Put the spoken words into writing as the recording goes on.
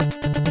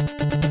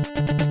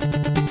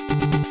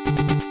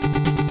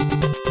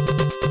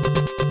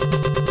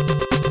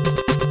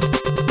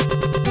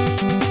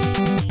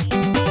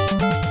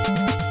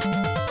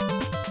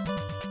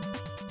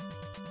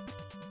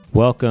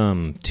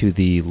welcome to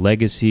the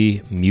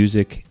Legacy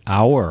Music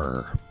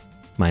Hour.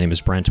 My name is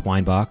Brent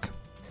Weinbach.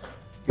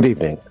 Good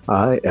evening.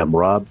 I am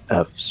Rob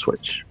F.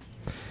 Switch.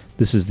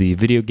 This is the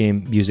video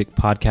game music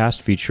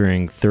podcast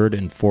featuring third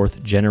and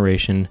fourth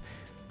generation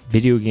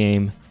video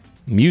game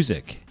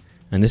music.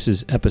 And this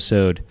is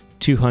episode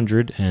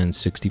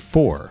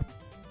 264.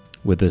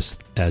 With us,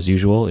 as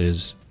usual,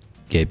 is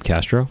Gabe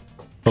Castro.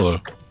 Hello.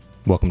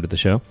 Welcome to the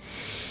show.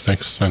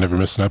 Thanks. I never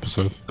miss an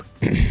episode.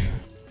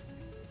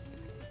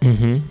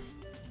 Mm-hmm.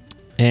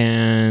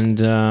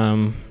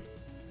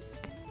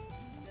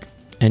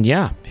 And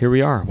yeah, here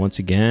we are once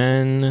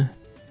again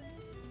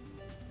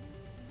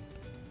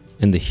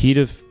in the heat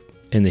of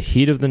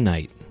the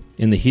night,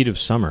 in the heat of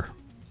summer.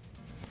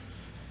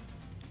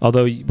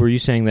 Although, were you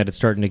saying that it's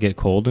starting to get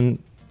cold in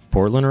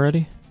Portland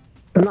already?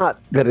 Not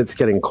that it's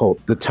getting cold.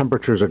 The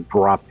temperatures are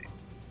dropping.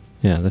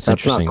 Yeah, that's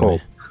interesting. Not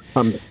cold.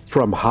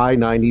 From high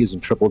 90s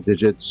and triple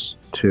digits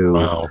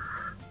to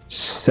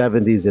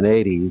 70s and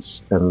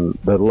 80s, and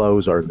the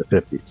lows are in the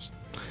 50s.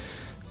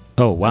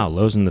 Oh, wow,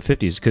 lows in the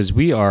 50s, because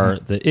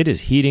it is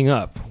heating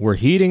up. We're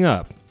heating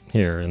up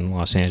here in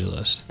Los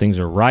Angeles. Things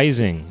are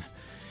rising.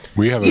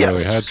 We haven't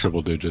really had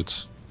triple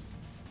digits.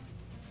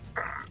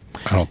 I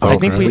don't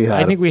think.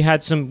 I think we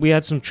had some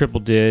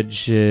triple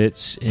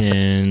digits we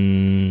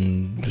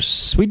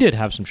did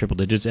have some triple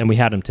digits, and we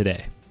had them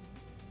today.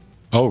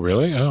 Oh,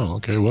 really? Oh,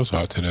 okay. It was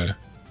hot today.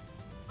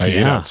 I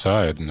ate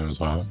outside, and it was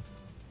hot.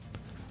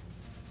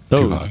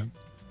 Too hot.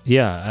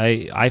 Yeah,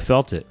 I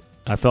felt it.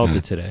 I felt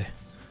it today.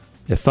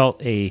 It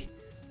felt I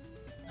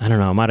don't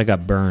know, I might have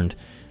got burned,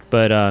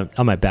 but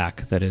on my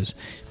back, that is.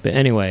 But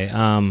anyway,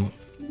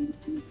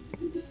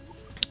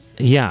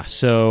 yeah,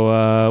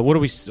 so what do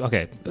we...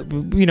 Okay,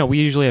 we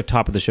usually have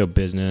top of the show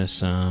business,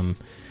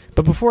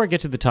 but before I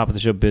get to the top of the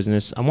show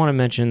business, I want to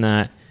mention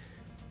that,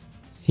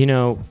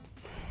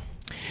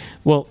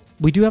 well,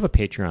 we do have a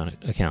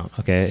Patreon account,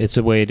 okay? It's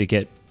a way to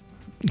get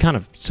kind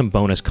of some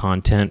bonus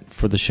content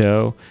for the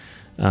show.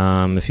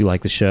 If you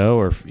like the show,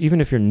 or even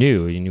if you're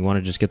new and you want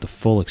to just get the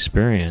full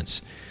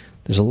experience,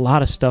 there's a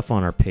lot of stuff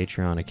on our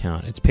Patreon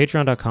account. It's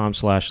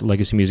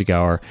patreon.com/Legacy Music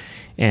Hour,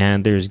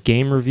 and there's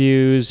game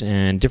reviews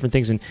and different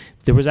things. And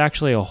there was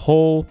actually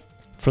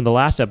from the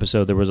last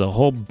episode, there was a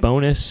whole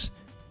bonus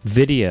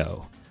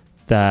video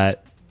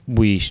that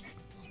we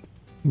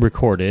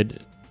recorded.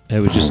 It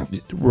was just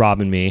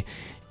Rob and me,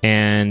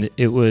 and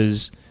it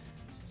was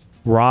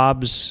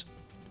Rob's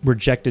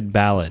rejected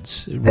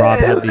ballads. Rob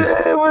had these.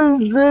 It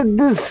was a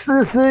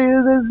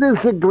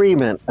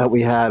disagreement that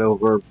we had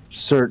over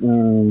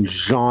certain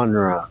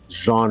genre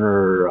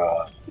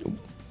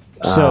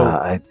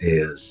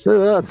ideas. So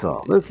that's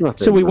all. That's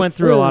nothing. So we went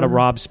through a lot of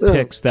Rob's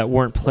picks that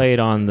weren't played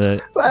on the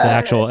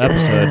actual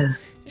episode,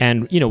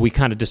 and we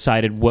kind of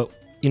decided what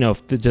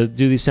do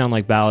these sound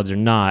like ballads or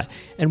not.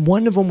 And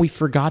one of them we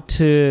forgot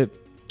to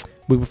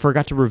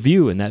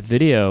review in that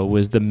video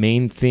was the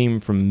main theme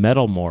from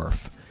Metal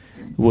Morph,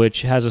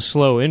 which has a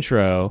slow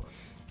intro,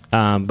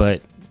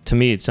 but to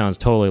me it sounds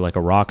totally like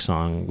a rock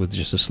song with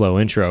just a slow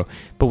intro.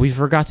 But we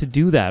forgot to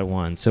do that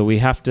one, so we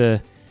have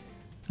to.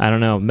 I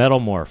don't know, Metal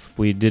Morph.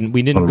 We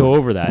didn't go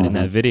over that in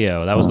that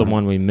video. That was the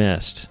one we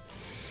missed.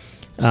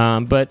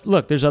 But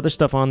look, there's other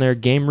stuff on there,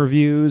 game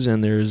reviews,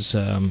 and there's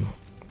I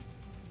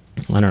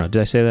don't know.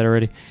 Did I say that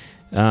already?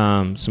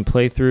 Some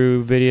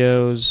playthrough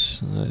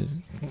videos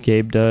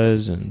Gabe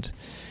does, and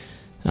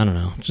I don't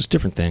know, just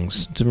different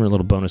things, different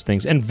little bonus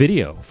things, and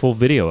full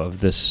video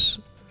of the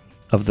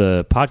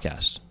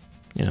podcast.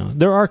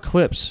 There are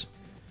clips,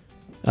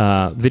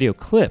 video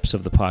clips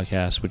of the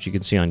podcast, which you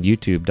can see on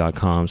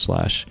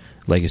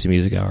youtube.com/Legacy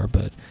Music Hour.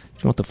 But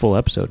if you want the full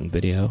episode in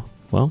video,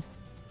 well,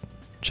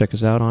 check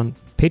us out on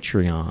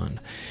Patreon.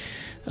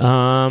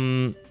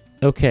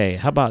 Okay,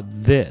 how about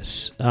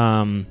this?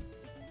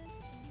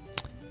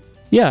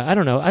 Yeah, I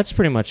don't know. That's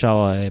pretty much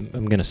all I'm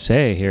going to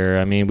say here.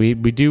 I mean, we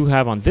do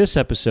have on this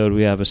episode,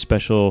 we have a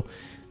special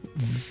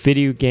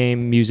video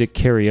game music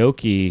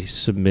karaoke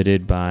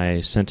submitted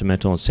by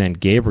Sentimental and San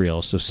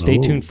Gabriel. So stay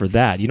tuned for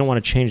that. You don't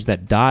want to change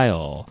that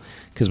dial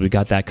because we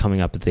got that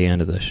coming up at the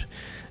end of this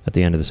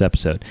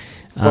episode.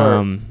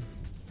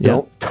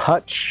 Don't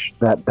touch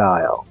that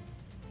dial.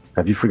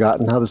 Have you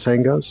forgotten how the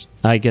saying goes?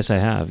 I guess I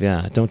have.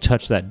 Yeah, don't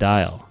touch that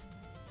dial.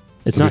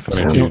 It's It'd not. Be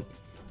funny if you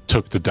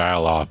took the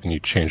dial off and you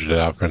changed it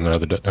out for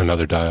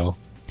another dial.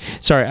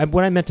 Sorry,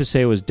 what I meant to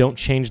say was don't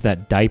change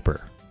that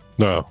diaper.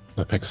 No,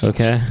 that makes sense.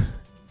 Okay.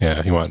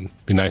 Yeah, you want to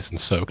be nice and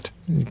soaked.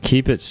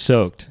 Keep it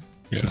soaked.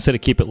 Yeah. Instead of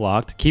keep it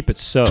locked, keep it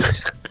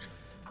soaked.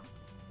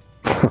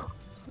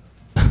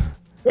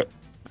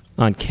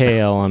 On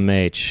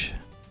KLMH.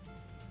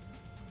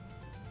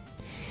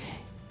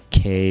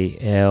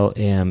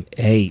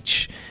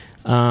 KLMH.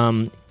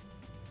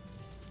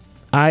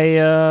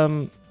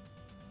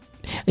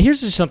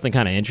 Here's just something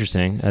kind of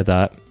interesting, I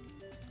thought.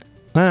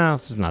 Well,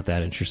 this is not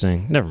that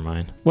interesting. Never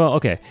mind. Well,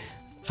 okay.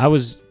 I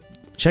was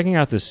checking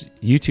out this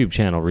YouTube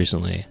channel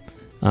recently.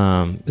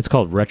 It's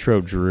called Retro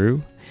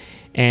Drew.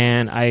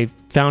 And I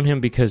found him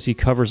because he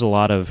covers a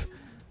lot of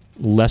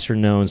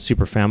lesser-known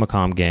Super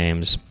Famicom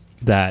games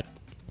that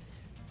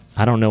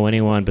I don't know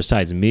anyone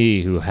besides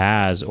me who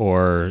has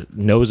or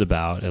knows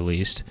about, at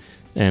least.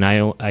 And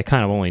I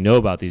kind of only know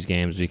about these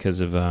games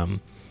because of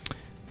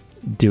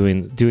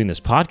doing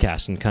this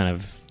podcast and kind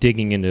of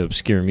digging into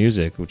obscure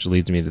music, which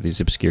leads me to these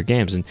obscure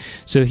games. And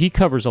so he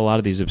covers a lot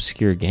of these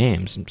obscure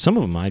games. And some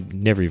of them I'd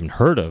never even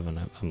heard of and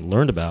I've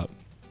learned about.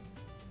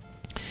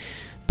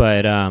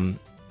 But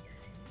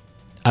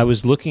I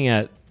was looking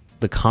at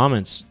the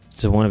comments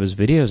to one of his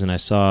videos, and I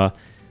saw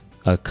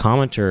a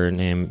commenter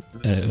named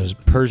it was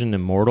Persian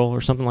Immortal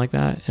or something like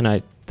that,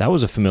 and that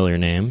was a familiar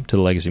name to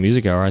the Legacy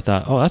Music Hour. I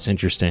thought, oh, that's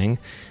interesting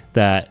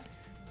that,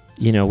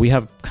 we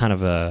have kind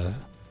of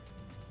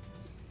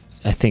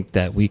I think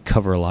that we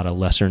cover a lot of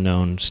lesser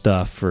known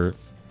stuff for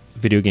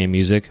video game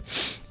music,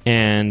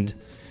 and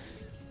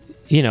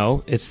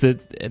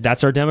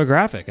that's our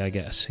demographic, I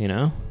guess.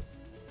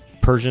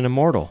 Persian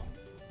Immortal.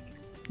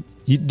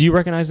 Do you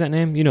recognize that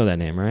name? You know that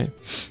name, right?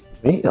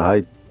 Me,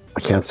 I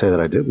can't say that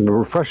I do.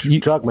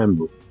 Jog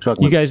memory.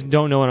 You guys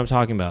don't know what I'm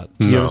talking about.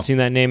 No. You haven't seen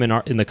that name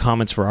in the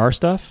comments for our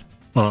stuff?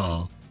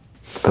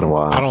 It's been a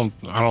while. I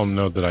don't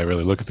know that I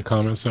really look at the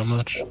comments that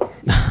much,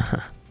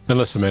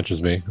 unless it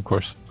mentions me, of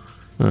course.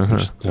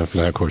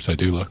 Of course, I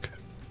do look.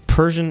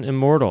 Persian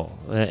Immortal.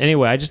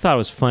 Anyway, I just thought it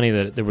was funny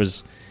that there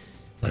was.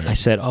 Right. I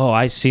said, "Oh,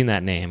 I seen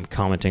that name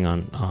commenting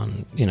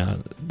on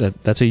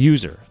that's a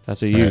user.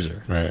 That's a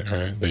user."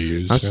 Right. They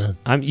use.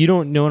 You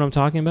don't know what I'm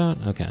talking about?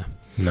 Okay.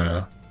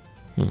 No.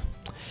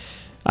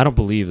 I don't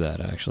believe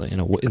that, actually.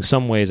 In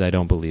some ways, I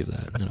don't believe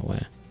that, in a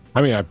way.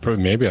 I mean,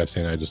 maybe I've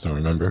seen it, I just don't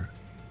remember.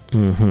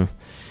 Mm-hmm.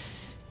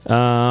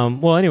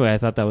 Well, anyway, I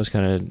thought that was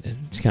kind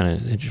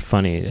of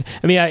funny.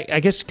 I mean, I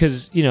guess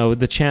because,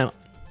 the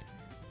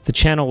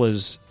channel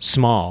is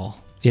small.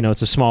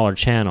 It's a smaller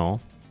channel.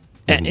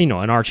 Mm-hmm.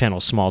 And our channel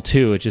is small,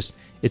 too.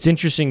 It's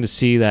interesting to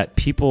see that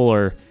people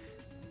are...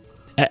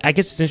 I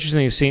guess it's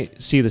interesting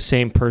to see the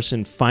same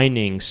person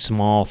finding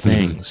small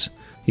things.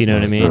 You know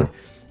what I mean?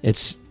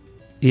 It's...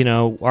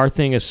 our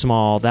thing is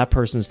small. That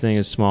person's thing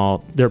is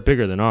small. They're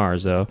bigger than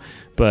ours, though.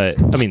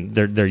 But I mean,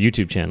 their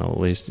YouTube channel, at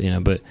least.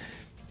 But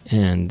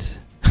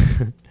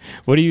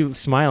what are you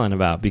smiling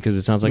about? Because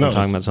it sounds like I'm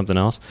talking about something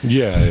else.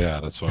 Yeah,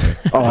 that's why.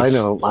 I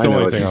know. The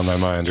only thing on my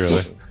mind,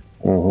 really.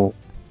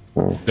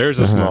 There's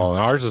a small.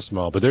 Ours is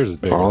small, but theirs is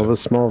bigger. All the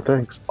small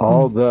things.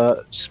 All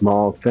the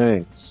small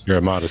things. You're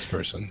a modest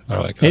person. I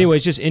like that. Anyway,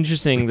 it's just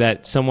interesting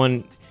that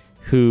someone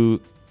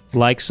who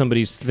likes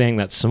somebody's thing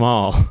that's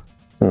small.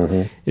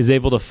 Is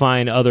able to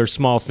find other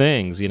small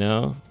things,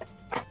 All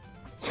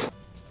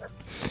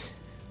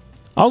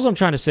I'm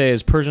trying to say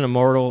is Persian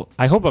Immortal.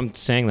 I hope I'm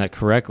saying that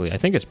correctly. I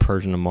think it's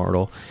Persian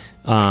Immortal.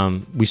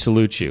 We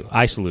salute you.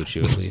 I salute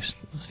you, at least.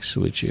 I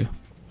salute you.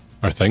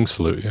 Our things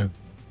salute you.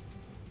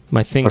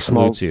 My thing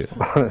salutes you.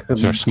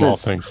 It's our small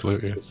things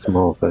salute you.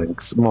 Small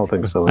things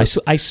salute.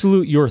 I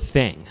salute your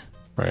thing.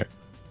 Right.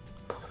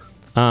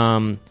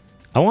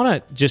 I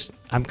want to just...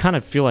 I kind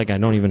of feel like I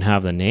don't even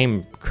have the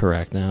name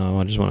correct now.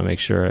 I just want to make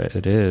sure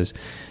it is.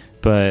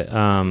 But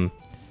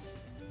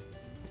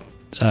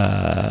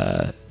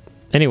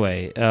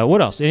anyway,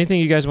 what else? Anything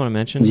you guys want to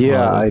mention?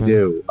 Yeah, I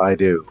do. I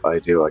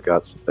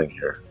got something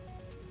here.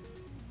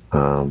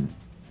 Hold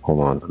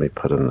on. Let me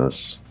put in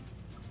this.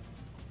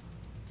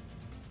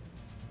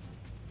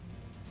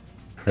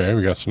 Okay,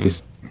 we got some... Do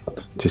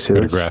you see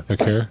this?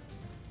 graphic here.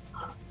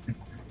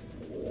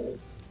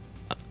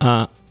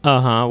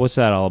 What's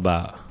that all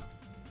about?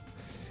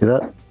 See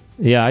that?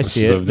 Yeah, I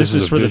see it. This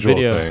is for the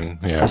video thing.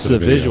 Yeah, this is a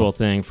visual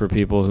thing for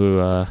people who...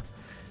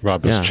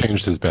 Rob has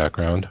changed his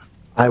background.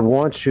 I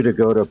want you to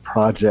go to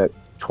Project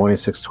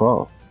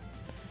 2612.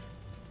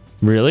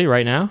 Really?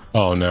 Right now?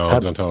 Oh, no.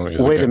 Don't tell me.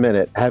 Wait a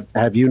minute.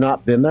 Have you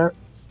not been there?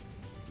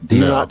 Do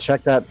you not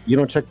check that? You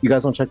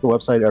guys don't check the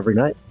website every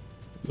night?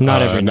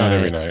 Not every night. Not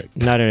every night.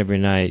 Not every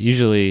night.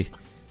 Usually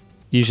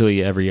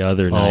every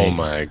other night. Oh,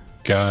 my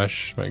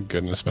gosh. My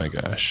goodness, my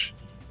gosh.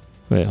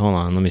 Wait, hold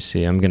on. Let me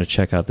see. I'm going to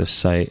check out this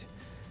site.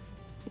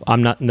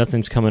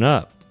 Nothing's coming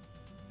up.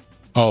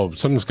 Oh,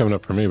 something's coming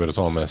up for me, but it's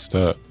all messed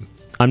up.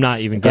 I'm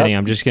not even getting...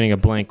 I'm just getting a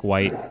blank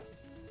white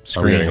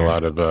screen. I'm getting a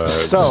lot of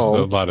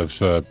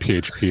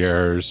PHP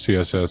errors,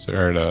 CSS,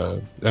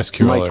 or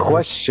SQL My errors.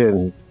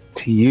 question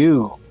to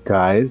you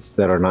guys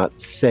that are not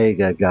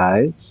Sega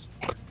guys,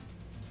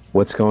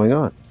 what's going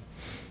on?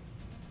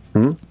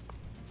 Do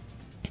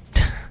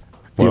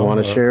you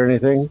want to share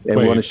anything?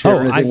 You're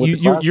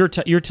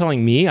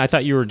telling me? I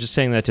thought you were just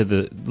saying that to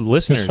the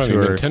listeners. It's funny.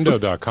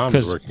 Nintendo.com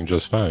is working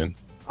just fine.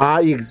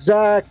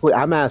 Exactly.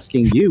 I'm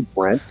asking you,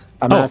 Brent.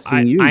 I'm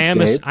asking you, I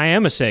am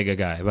a Sega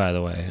guy, by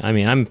the way. I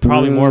mean, I'm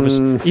probably more of a...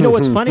 You know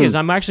what's funny is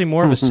I'm actually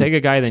more of a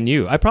Sega guy than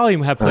you. I probably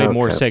have played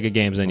more Sega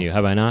games than you.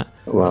 Have I not?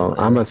 Well,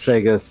 I'm a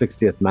Sega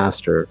 60th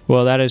Master.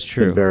 Well, that is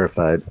true.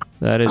 Verified.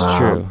 That is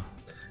true.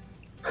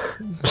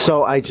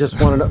 So I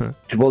just want to know...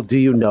 Well, do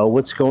you know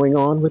what's going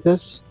on with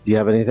this? Do you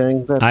have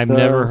anything that's... I've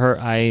never heard...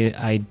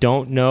 I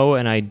don't know,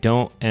 and I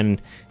don't, and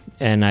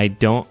I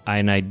don't,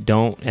 and I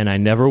don't, and I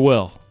never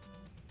will.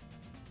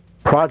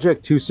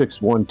 Project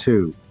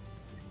 2612,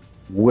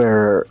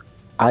 where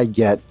I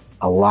get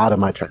a lot of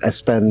my... I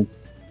spend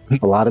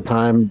a lot of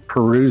time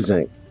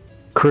cruising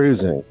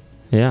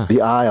the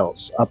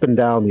aisles, up and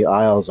down the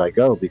aisles I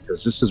go,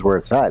 because this is where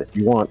it's at. If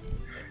you want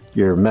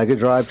your Mega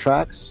Drive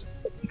tracks,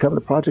 you come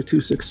to Project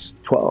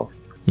 2612.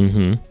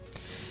 Mm-hmm.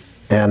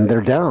 And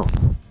they're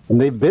down. And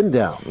they've been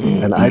down.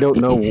 And I don't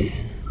know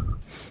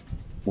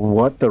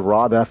what the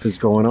Rob F is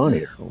going on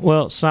here.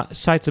 Well,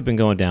 sites have been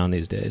going down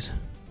these days.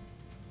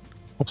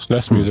 Well,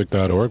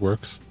 SNESmusic.org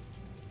works.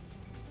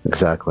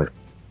 Exactly.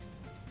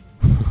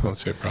 I don't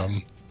see a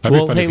problem. That'd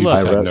be funny if you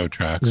just had no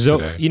tracks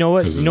today. You know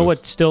what? You know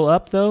what's still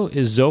up, though,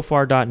 is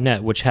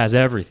Zophar.net, which has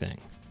everything.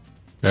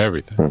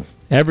 Everything.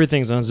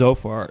 Everything's on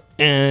Zophar.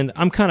 And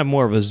I'm kind of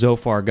more of a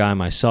Zophar guy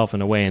myself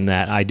in a way, in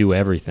that I do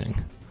everything.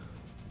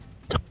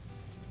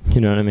 You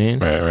know what I mean?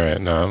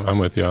 Right. No, I'm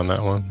with you on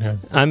that one. Yeah.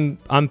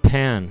 I'm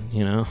pan,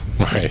 you know?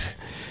 Right.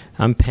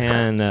 I'm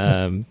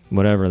pan,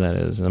 whatever that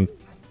is. I'm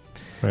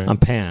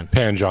pan.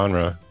 Pan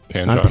genre.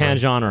 I'm pan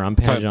genre. I'm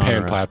pan genre.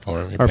 Pan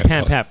platform. Or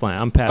pan platform.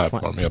 I'm pan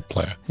platform.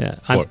 Yeah.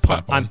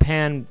 I'm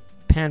pan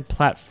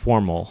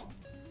platformal.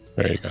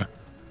 There you go.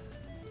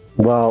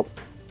 Well,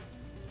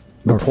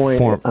 the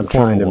point I'm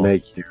trying to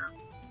make here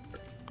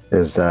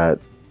is that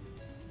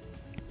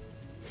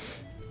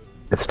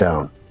it's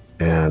down,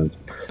 and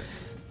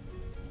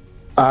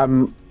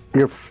I'm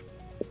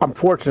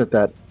fortunate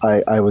that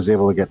I was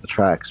able to get the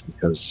tracks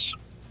because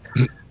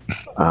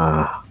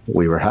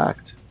we were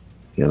hacked.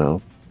 You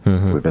know,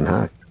 we've been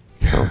hacked.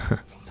 So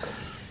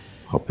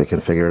hope they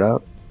can figure it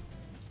out.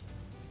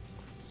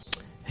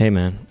 Hey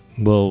man,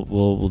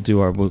 we'll do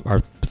our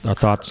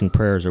thoughts and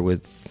prayers are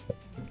with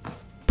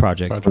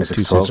Project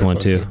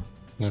 2612.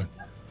 Yeah.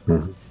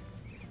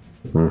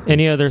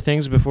 Any other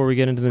things before we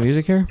get into the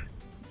music here?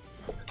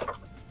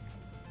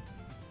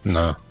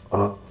 No.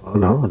 No.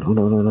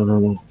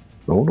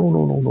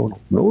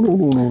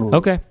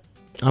 Okay.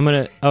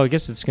 I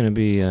guess it's gonna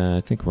be.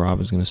 I think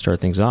Rob is gonna start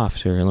things off.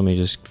 So let me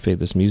just fade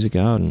this music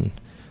out, and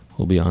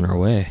we'll be on our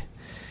way.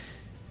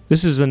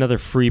 This is another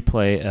free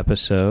play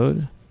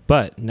episode,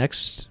 but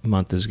next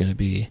month is gonna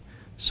be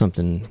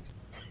something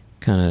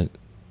kind of,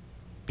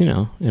 you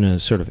know, in a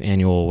sort of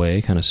annual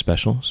way, kind of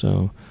special.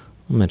 So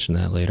I'll mention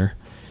that later.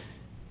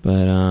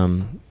 But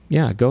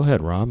yeah, go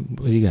ahead, Rob.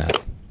 What do you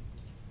got?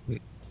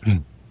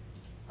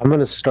 I'm going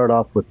to start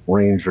off with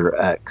Ranger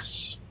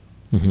X.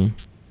 Mm-hmm.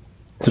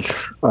 It's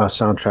a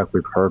soundtrack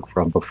we've heard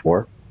from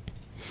before.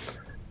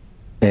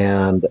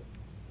 And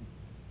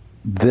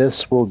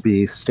this will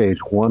be stage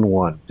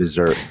 1-1,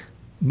 Dessert.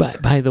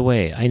 But by the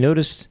way, I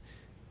noticed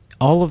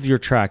all of your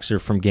tracks are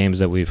from games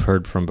that we've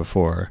heard from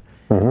before.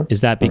 Mm-hmm.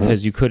 Is that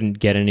because you couldn't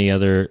get any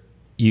other...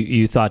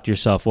 You thought to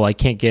yourself, well, I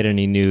can't get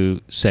any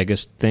new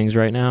Sega things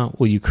right now?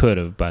 Well, you could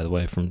have, by the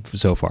way, from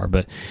so far.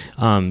 But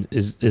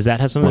is that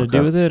has something to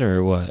do with it,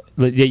 or what?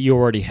 You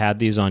already had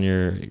these on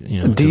your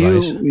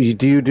device?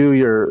 Do you do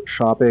your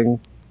shopping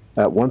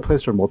at one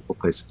place or multiple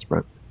places,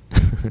 Brent?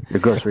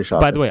 Your grocery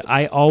shopping. By the way,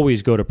 I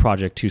always go to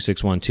Project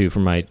 2612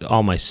 for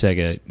all my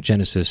Sega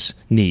Genesis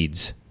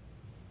needs.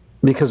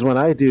 Because when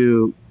I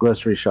do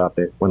grocery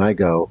shopping, when I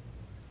go,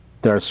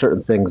 there are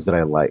certain things that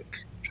I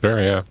like.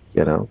 Sure, yeah.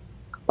 You know?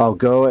 I'll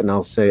go and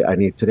I'll say, I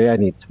need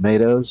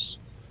tomatoes,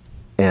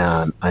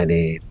 and I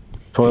need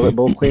toilet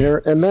bowl cleaner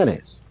and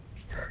mayonnaise.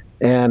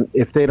 And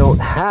if they don't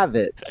have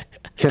it,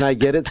 can I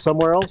get it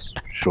somewhere else?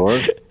 Sure.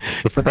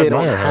 But Fred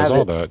Meyer has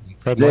all that.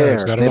 Fred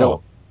Meyer's got it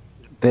all.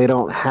 They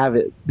don't have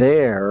it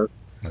there,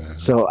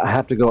 so I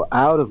have to go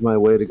out of my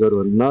way to go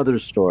to another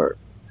store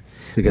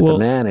to get the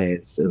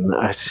mayonnaise. And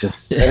I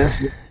just...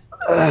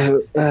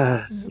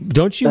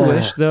 Don't you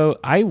wish, though?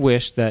 I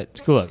wish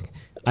that... Look,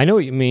 I know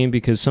what you mean,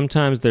 because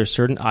sometimes there's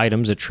certain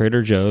items at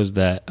Trader Joe's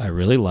that I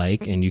really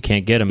like, and you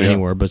can't get them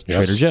anywhere but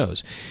Trader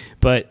Joe's.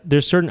 But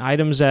there's certain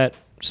items at,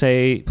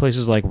 say,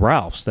 places like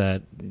Ralph's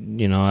that,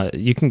 you know,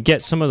 you can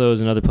get some of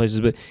those in other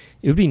places, but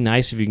it would be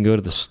nice if you can go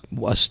to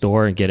a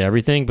store and get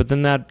everything, but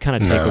then that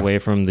kind of take away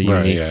from the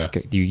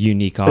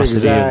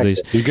uniqueosity of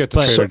these. You get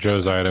the Trader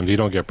Joe's items. You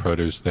don't get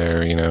produce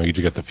there, you know. You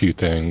just get the few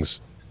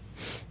things.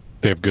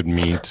 They have good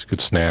meat, good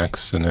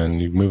snacks, and then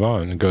you move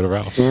on and go to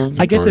Ralph's.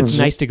 I guess it's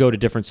nice to go to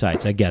different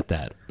sites. I get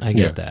that.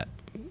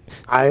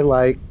 I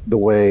like the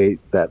way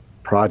that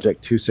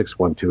Project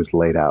 2612 is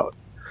laid out.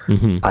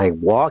 Mm-hmm. I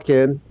walk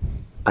in,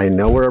 I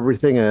know where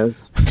everything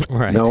is.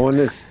 Right. No one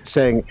is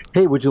saying,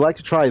 hey, would you like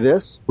to try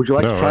this? Would you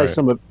like to try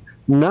some of...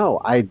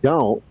 No, I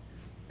don't.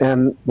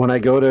 And when I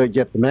go to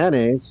get the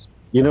mayonnaise,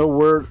 you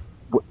know,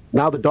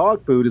 now the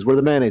dog food is where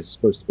the mayonnaise is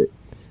supposed to be.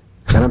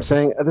 And I'm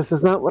saying, this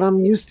is not what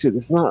I'm used to.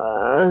 This is not...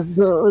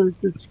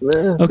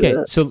 Okay,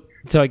 so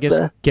I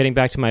guess getting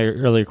back to my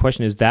earlier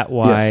question, is that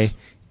why...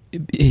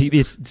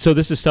 Yes. So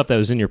this is stuff that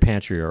was in your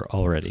pantry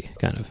already,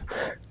 kind of?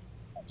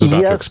 It's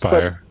about to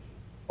expire.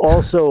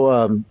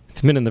 Also...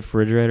 it's been in the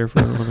refrigerator for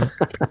a little bit.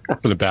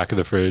 For the back of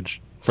the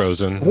fridge,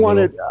 frozen. I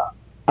wanted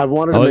to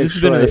make this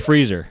has been in the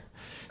freezer.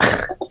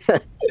 I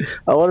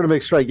wanted to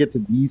make sure I get to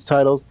these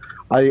titles.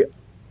 I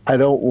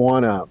don't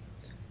want to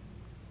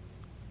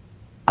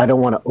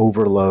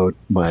overload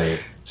my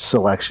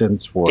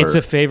selections for... It's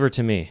a favor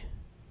to me.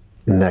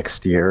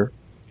 Next year.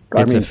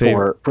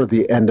 for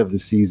the end of the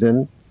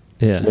season.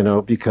 Yeah. You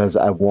know, because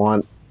I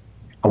want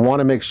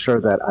to make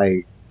sure that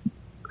I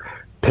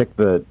pick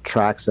the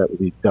tracks that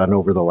we've done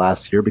over the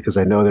last year, because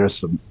I know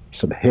there's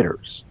some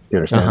hitters. You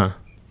understand? Uh-huh.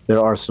 There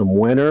are some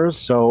winners,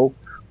 so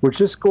we're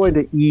just going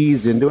to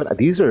ease into it.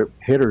 These are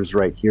hitters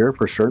right here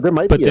for sure. There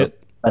might be a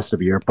best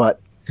of year,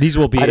 but these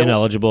will be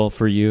ineligible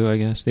for you, I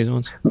guess. These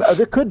ones.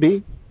 There could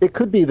be. It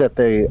could be that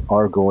they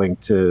are going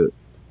to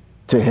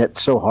hit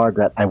so hard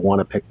that I want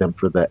to pick them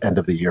for the end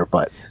of the year,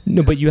 but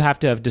no. But you have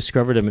to have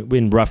discovered them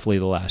in roughly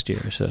the last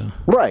year, so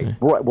right.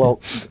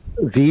 Well,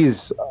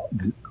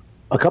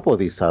 a couple of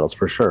these titles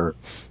for sure.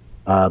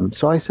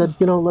 So I said,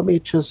 you know,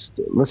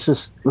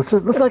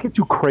 let's not get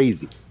too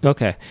crazy.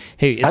 Okay.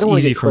 Hey, it's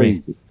easy for me.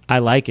 I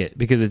like it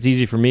because it's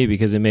easy for me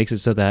because it makes it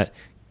so that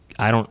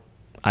I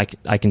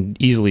can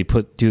easily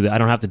do that. I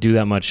don't have to do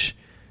that much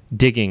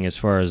digging as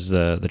far as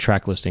the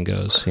track listing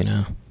goes. You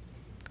know,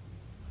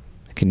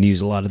 I can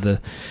use a lot of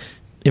the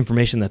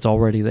information that's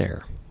already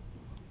there.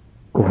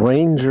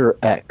 Ranger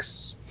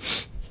X.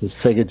 This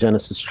is a Sega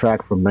Genesis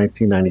track from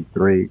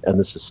 1993, and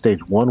this is stage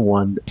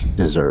 1-1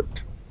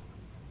 Desert.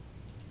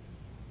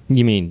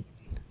 You mean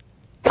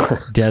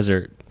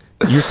desert?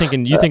 You're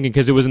thinking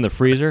because it was in the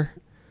freezer?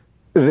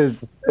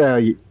 That's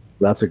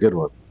a good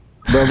one.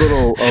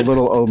 A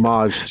little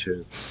homage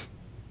to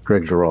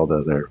Greg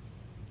Giraldo there.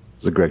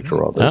 It's a Greg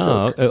Giraldo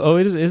joke. Oh,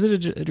 is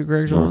it a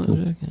Greg Giraldo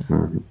joke? Yeah.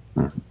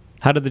 Mm-hmm.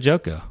 How did the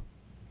joke go?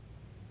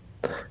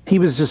 He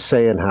was just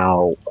saying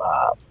how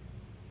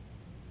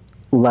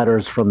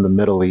letters from the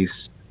Middle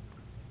East,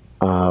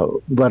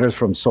 letters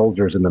from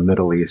soldiers in the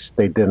Middle East,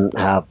 they didn't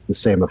have the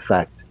same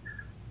effect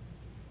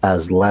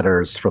as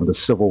letters from the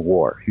Civil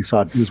War. He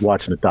was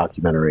watching a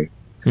documentary,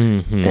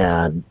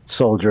 and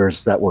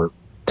soldiers that were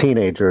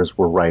teenagers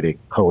were writing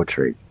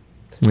poetry,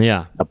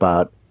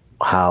 about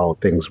how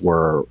things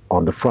were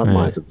on the front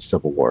lines of the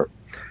Civil War,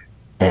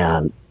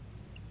 and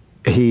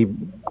he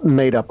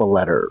made up a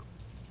letter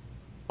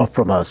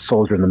from a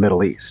soldier in the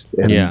Middle East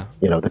in the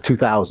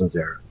 2000s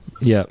era.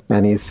 Yeah,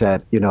 and he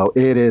said, you know,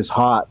 it is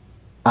hot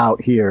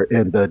out here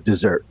in the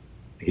desert.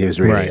 He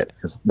was reading it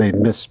because they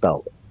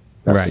misspelled it.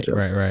 That's Right.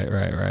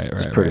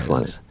 It's pretty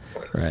funny.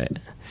 Right.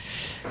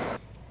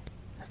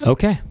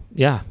 Okay.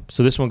 Yeah.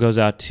 So this one goes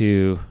out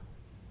to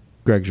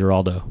Greg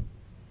Giraldo.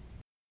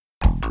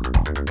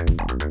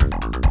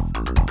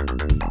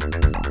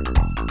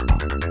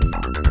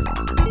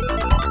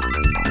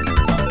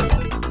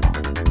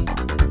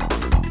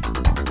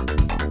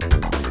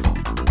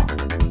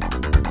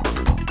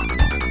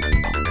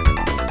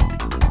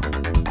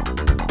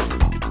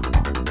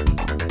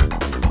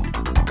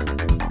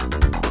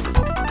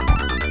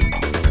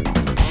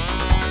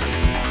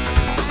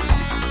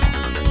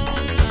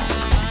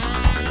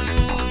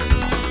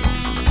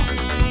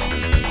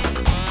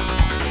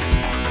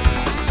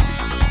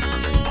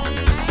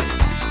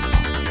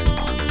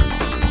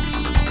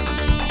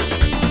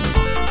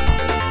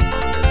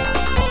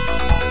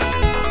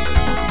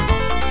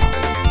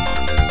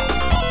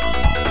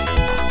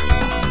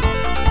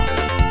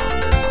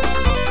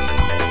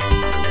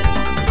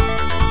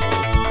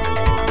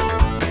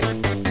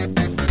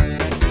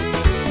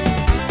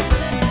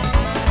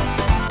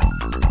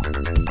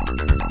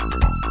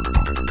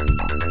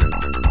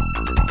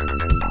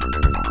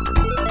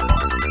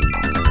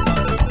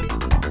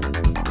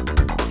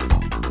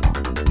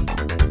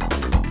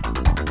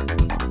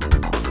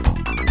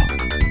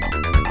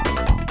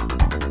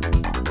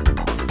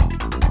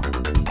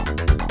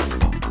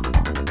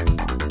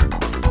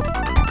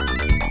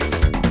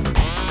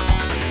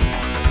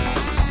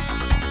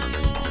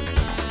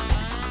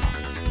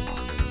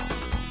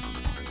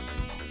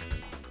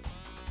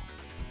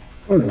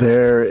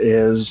 There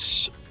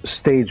is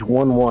stage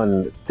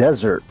 1-1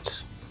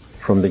 Desert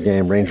from the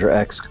game Ranger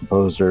X,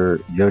 composer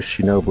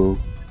Yoshinobu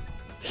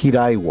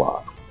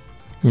Hiraiwa.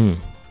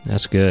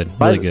 That's good.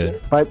 Really good.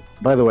 By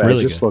the way,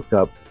 really I just looked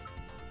up.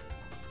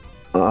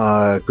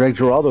 Greg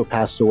Giraldo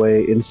passed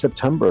away in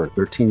September,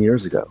 13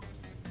 years ago.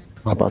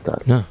 How about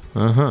that? Yeah.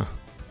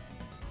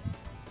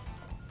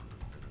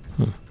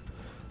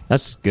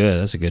 That's good.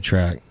 That's a good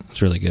track.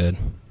 It's really good.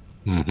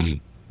 Mm-hmm.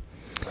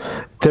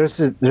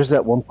 There's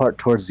that one part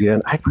towards the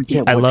end. I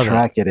forget what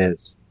track it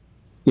is.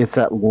 It's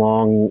that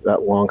long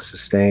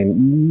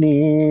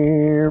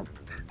sustain.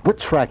 What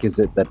track is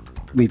it that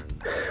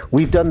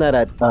we've done that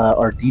at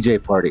our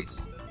DJ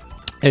parties?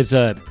 It's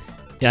I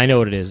know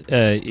what it is.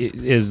 It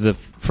is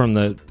from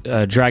the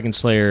Dragon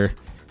Slayer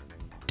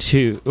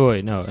 2. Oh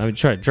wait, no. I mean,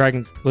 try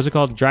Dragon. What's it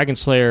called? Dragon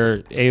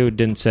Slayer Eio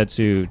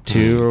Densetsu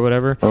 2 or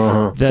whatever.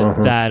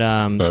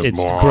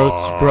 It's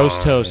Gross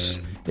Toast.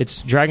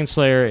 It's Dragon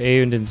Slayer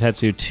Eio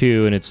Densetsu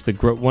 2, and it's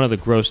one of the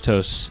Gross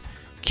Toast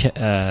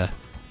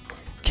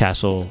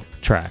Castle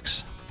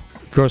tracks.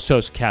 Gross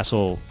Toast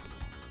Castle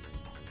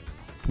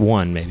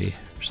 1, maybe,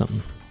 or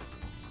something.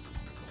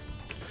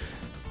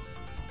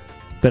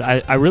 But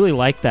I really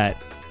like that.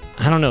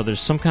 I don't know. There's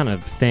some kind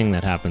of thing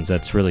that happens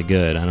that's really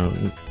good. I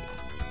don't.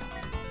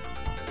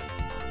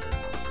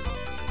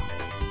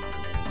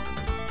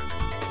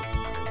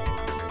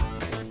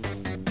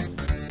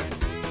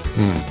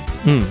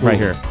 Right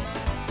here.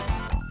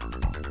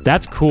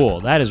 That's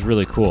cool. That is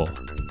really cool.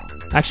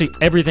 Actually,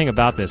 everything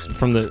about this,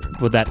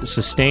 with that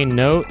sustained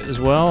note as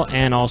well,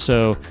 and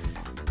also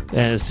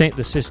the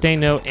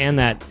sustained note and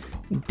that.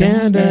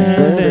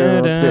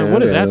 What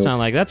does that sound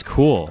like? That's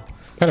cool.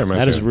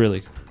 That is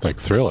really. It's like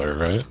Thriller,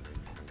 right?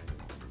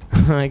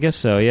 I guess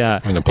so. Yeah.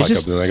 In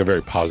like a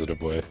very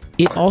positive way.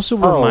 It also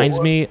reminds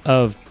me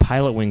of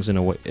Pilot Wings in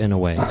a way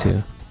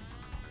too.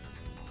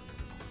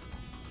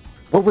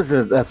 What was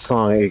that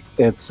song?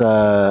 It's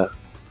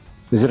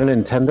is it a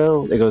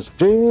Nintendo? It goes.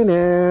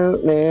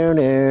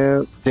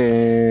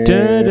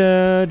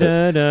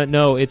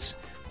 No,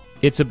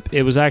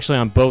 it was actually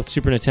on both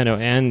Super Nintendo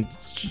and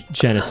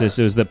Genesis.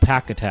 It was the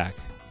Pack Attack.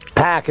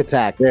 Pack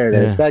Attack. There it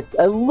is. Like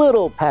a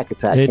little Pack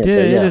Attack. It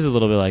is a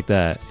little bit like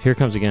that. Here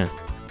comes again.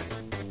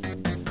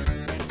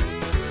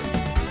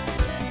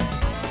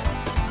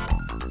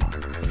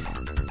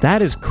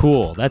 That is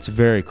cool. That's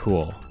very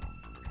cool.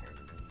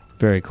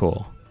 Very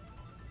cool.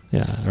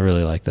 Yeah, I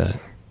really like that.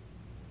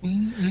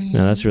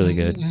 No, that's really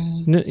good.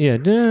 Yeah.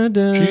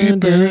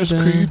 Jeepers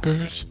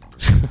creepers.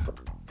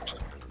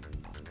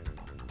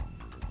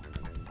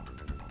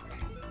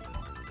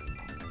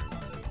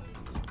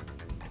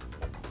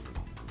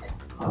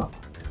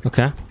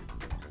 Okay.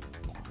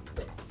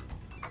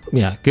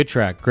 Yeah, good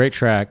track. Great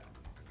track.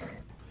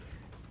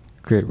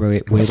 Great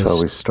way That's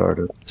how we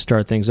started.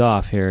 Start things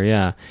off here,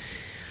 yeah.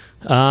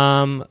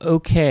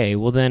 Okay,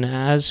 well then,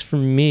 as for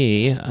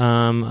me,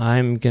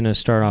 I'm gonna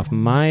start off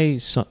my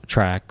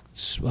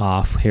tracks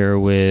off here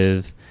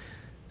with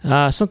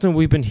something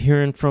we've been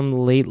hearing from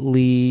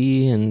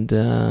lately, and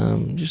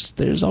just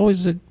there's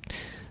always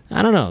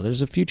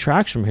there's a few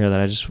tracks from here that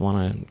I just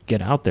want to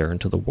get out there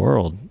into the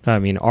world. I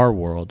mean, our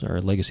world,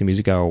 our Legacy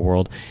Music Hour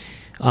world.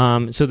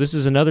 So this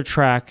is another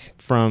track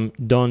from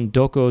Don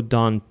Doko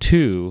Don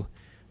 2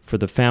 for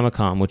the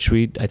Famicom, which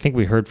I think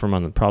we heard from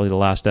on probably the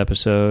last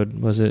episode.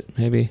 Was it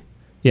maybe?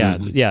 Yeah,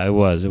 yeah, it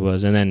was.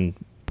 And then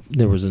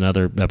there was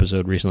another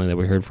episode recently that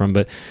we heard from.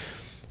 But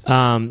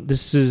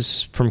this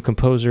is from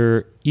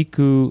composer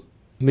Iku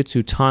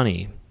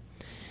Mitsutani,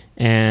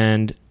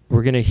 and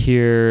we're gonna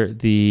hear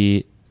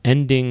the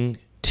ending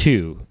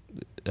 2.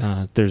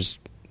 There's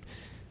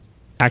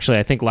actually,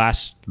 I think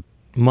last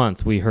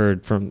month we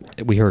heard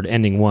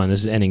ending 1.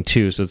 This is ending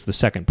 2, so it's the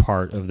second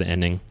part of the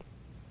ending,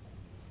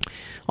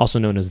 also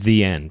known as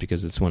the end,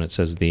 because it's when it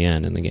says the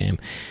end in the game.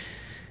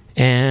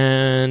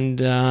 And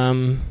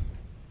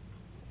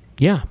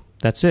yeah,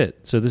 that's it.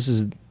 So this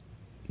is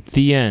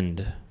the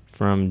end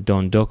from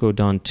Don Doko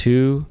Don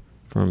 2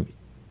 for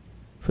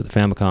the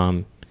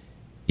Famicom,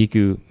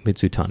 Iku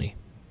Mitsutani.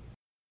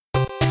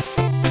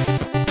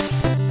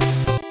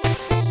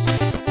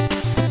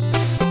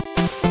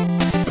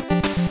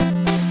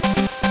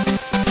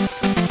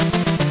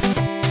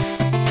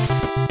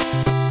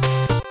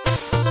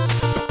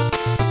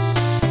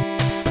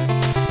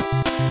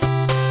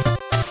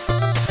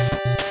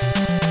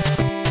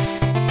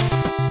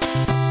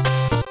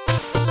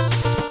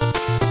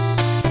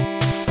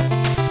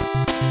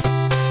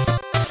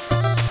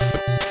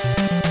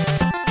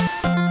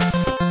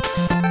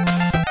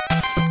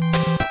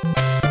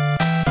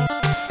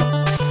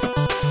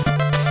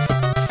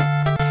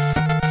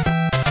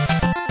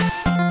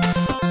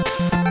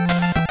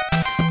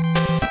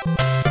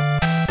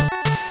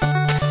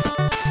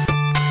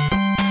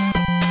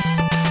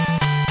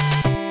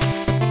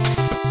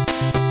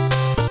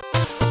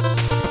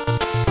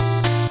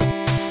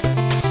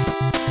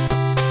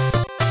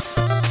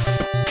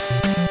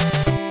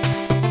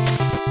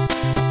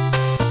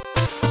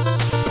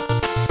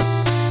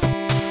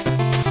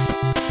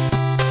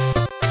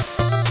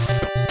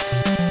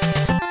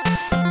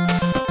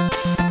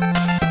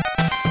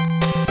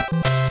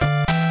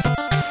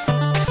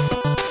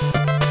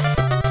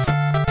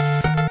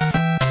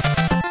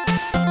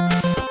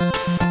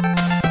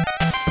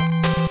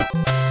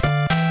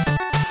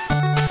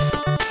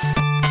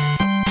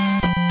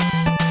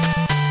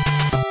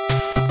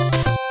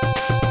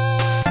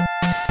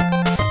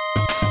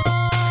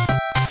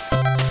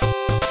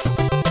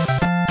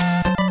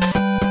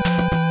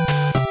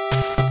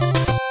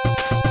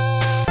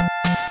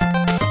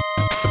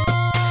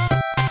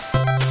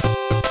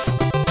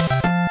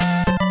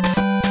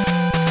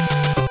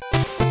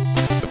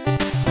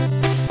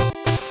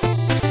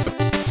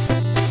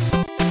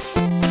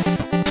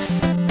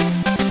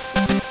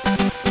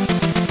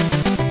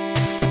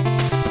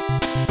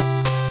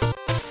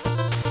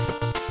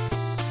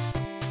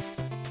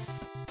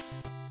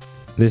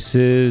 This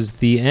is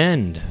the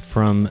end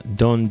from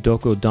Don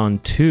Doko Don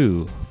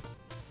 2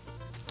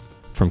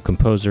 from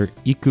composer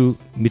Iku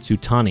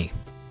Mitsutani.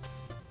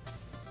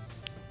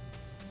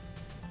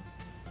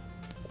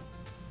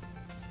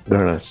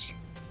 Very nice.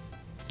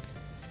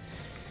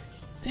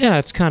 Yeah,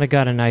 it's kind of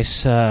got a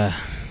nice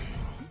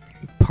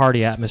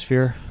party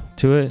atmosphere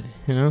to it,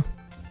 you know?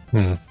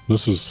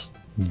 This is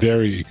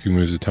very Iku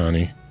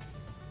Mitsutani.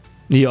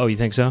 Oh, you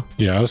think so?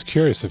 Yeah, I was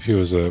curious if he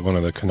was one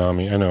of the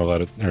Konami. I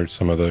know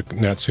some of the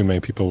Natsume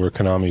people were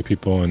Konami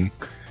people, and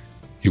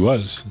He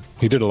was.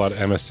 He did a lot of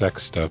MSX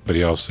stuff, but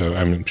he also,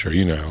 I'm sure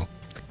you know,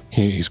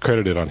 he's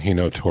credited on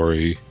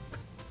Hinotori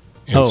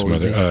and some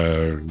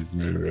other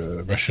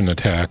Russian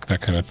Attack,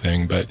 that kind of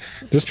thing. But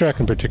this track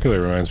in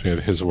particular reminds me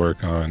of his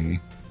work on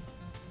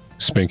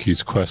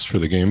Spanky's Quest for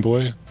the Game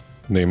Boy,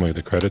 namely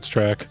the credits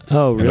track.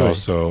 Oh, really? And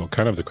also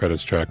kind of the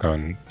credits track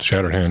on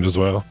Shattered Hand as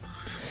well.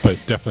 But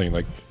definitely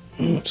like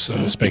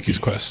Spanky's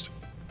Quest.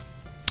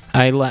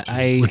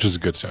 Which is a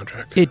good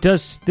soundtrack. It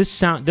does. This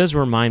sound does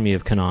remind me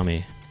of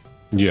Konami.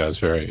 Yeah, it's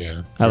very,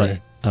 yeah.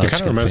 It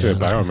kind of reminds me of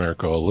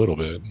Biomiracle a little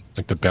bit,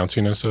 like the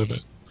bounciness of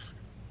it.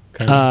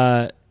 Kind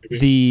of.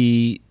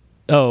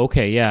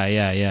 Okay,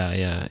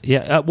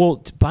 yeah. Well,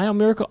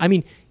 Biomiracle, I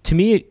mean, to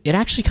me, it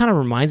actually kind of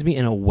reminds me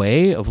in a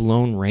way of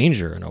Lone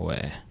Ranger in a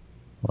way.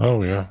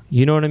 Oh, yeah.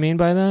 You know what I mean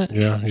by that?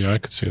 Yeah, I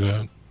could see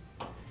that.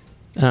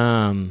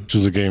 Which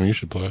is a game you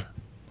should play.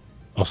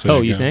 I'll say. Oh,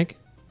 you think?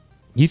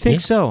 You think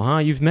so, huh?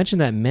 You've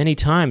mentioned that many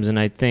times, and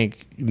I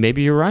think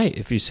maybe you're right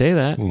if you say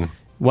that.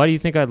 Why do you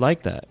think I'd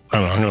like that? I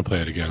don't know. I'm going to play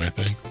it again, I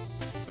think.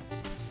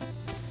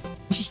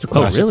 It's just a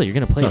classic. Oh, really? You're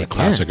going to play it again? It's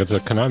not a classic. It's a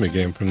Konami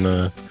game from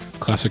the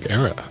classic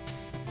era.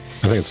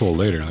 I think it's a little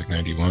later, like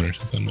 91 or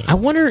something. But I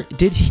wonder,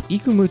 did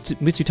Iku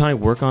Mitsutani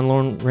work on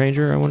Lone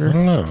Ranger, I wonder? I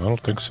don't know. I don't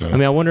think so. I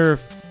mean, I wonder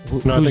if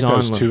who's I think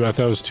on... I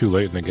thought it was too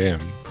late in the game.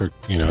 For,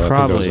 Probably, I think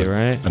that was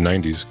right? a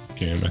 90s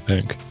game, I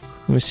think.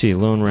 Let me see,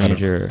 Lone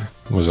Ranger.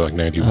 Was it like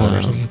 91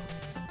 or something?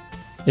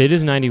 It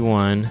is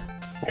 91.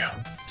 Yeah.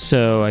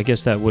 So I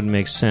guess that wouldn't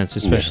make sense,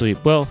 especially,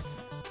 well,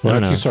 I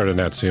think he started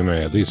Natsume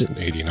at least in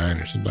 89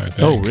 or something, I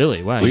think. Oh,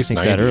 really? Wow, at least you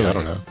think 90, that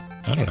early?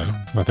 I don't know.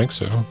 I think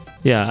so.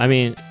 Yeah, I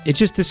mean, it's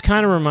just, this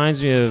kind of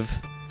reminds me of,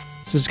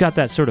 so it's got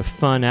that sort of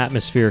fun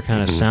atmosphere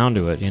kind of sound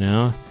to it, you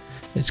know?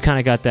 It's kind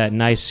of got that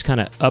nice kind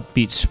of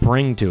upbeat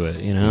spring to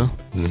it, you know?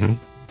 Mm-hmm.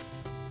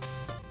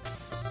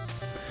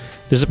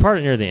 There's a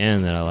part near the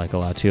end that I like a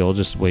lot, too. I'll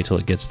just wait till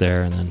it gets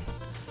there, and then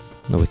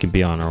we can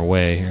be on our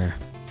way here.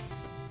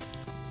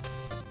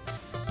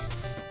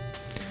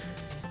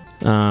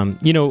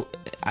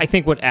 I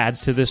think what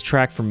adds to this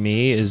track for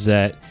me is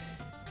that,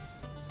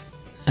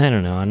 I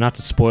don't know, not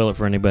to spoil it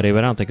for anybody, but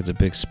I don't think it's a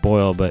big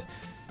spoil, but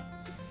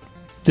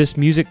this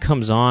music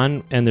comes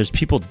on and there's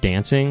people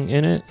dancing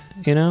in it,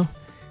 you know,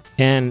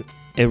 and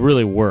it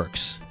really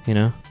works, you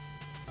know.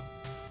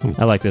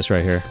 I like this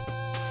right here.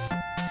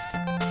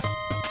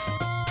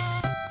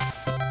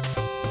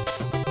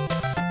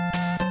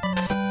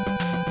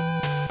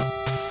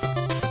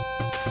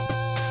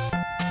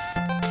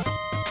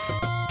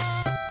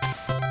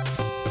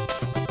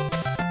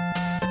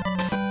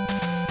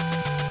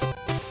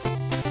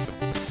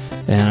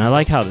 And I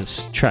like how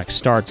this track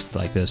starts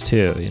like this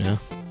too, you know?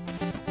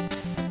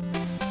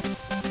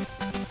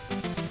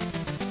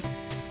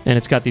 And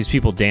it's got these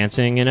people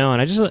dancing, you know,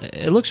 and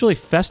it looks really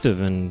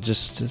festive and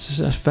it's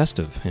just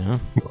festive, you know?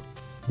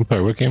 I'm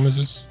sorry, what game is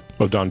this?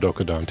 Oh, Don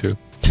Doka Don 2.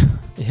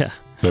 Yeah. Is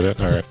that it?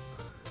 All right.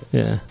 You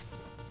Yeah.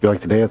 like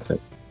to dance it?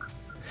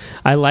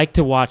 I like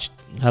to watch,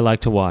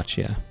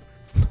 yeah.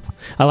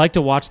 I like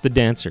to watch the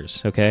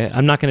dancers, okay?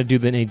 I'm not going to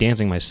do any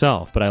dancing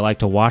myself, but I like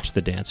to watch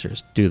the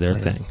dancers do their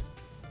thing.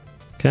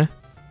 Okay?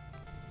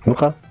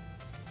 Okay.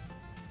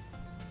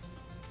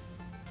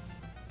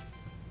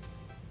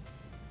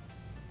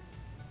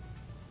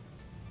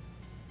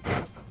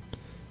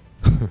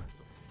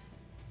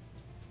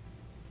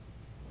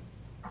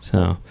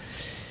 So,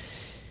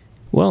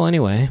 well,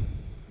 anyway.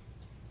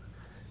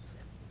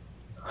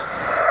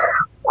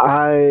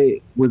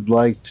 I would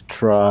like to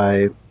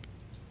try...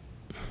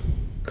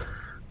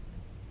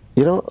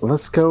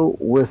 let's go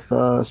with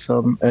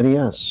some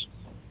NES.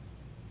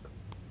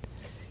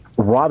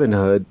 Robin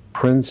Hood,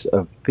 Prince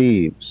of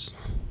Thieves.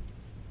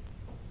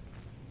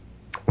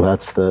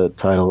 That's the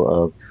title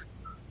of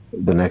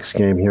the next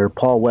game here.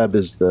 Paul Webb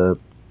is the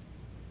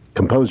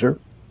composer.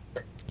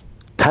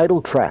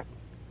 Title track.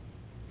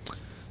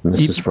 And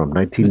this is from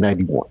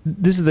 1991.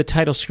 This is the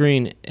title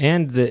screen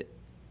and the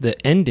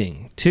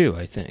ending, too,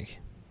 I think.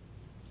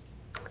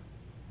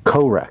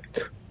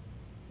 Correct.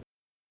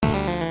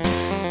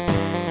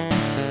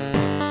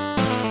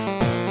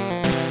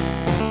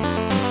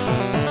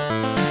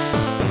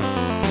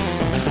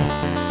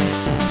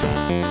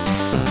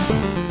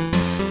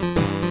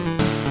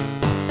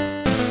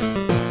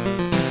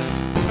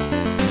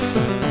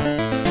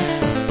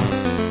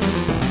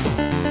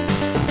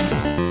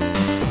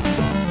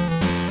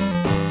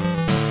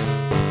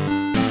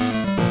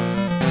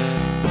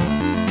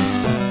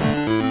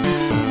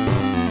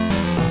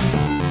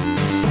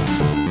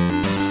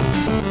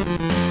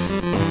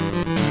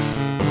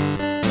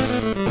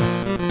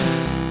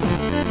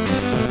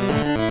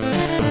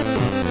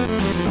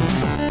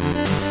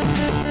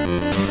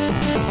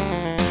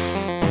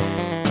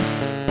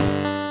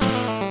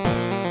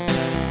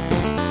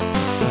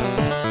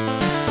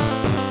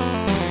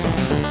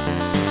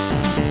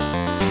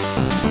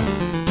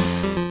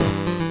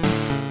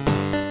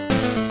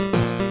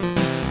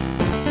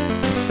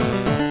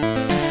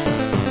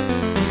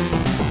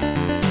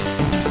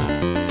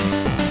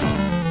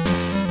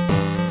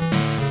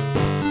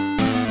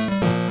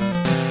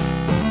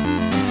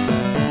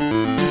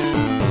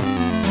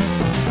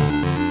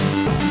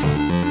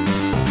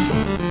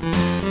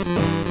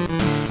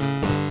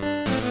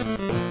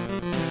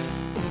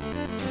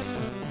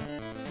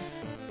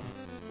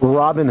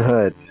 Robin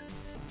Hood,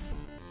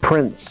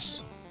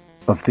 Prince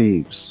of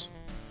Thieves?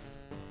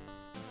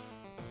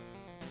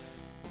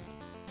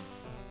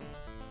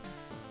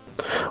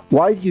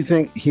 Why do you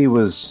think he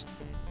was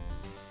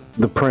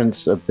the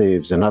Prince of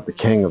Thieves and not the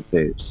King of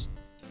Thieves?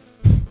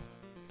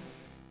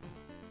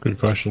 Good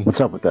question.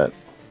 What's up with that?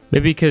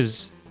 Maybe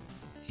because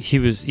he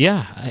was,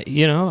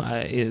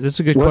 that's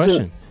a good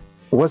question.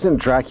 Wasn't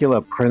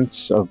Dracula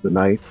Prince of the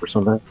Night or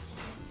something?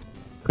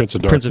 Prince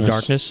of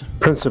Darkness.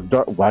 Prince of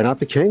Dark. Why not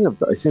the King of?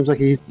 It seems like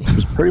he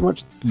was pretty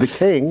much the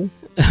king.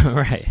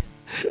 Right.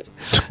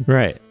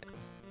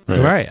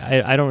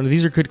 I don't.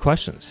 These are good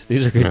questions.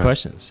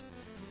 Questions.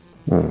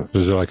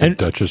 Is there like a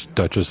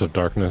Duchess of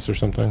Darkness or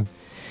something?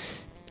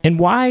 And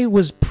why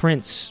was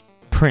Prince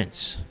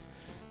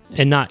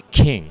and not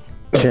King?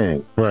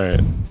 King. Right.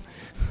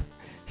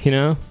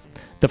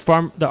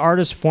 The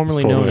artist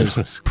formerly known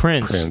as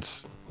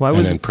Prince. Why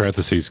was in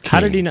parentheses King?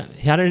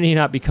 How did he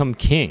not become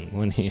king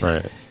when he?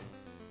 Right.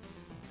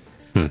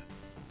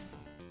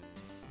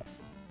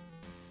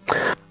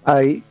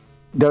 I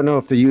don't know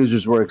if the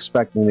users were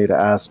expecting me to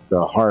ask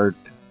the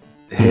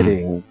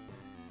hard-hitting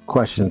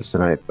questions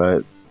tonight,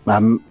 but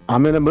I'm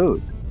in a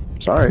mood.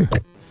 Sorry.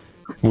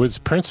 Was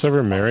Prince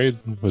ever married?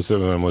 Was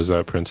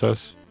that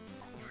Princess?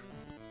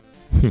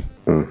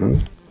 Mm-hmm.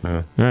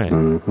 Yeah. Right.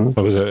 Mm-hmm.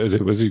 What was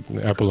that? Was he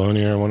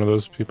Apollonia or one of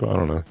those people? I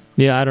don't know.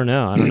 Yeah, I don't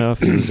know. I don't know if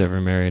he was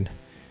ever married.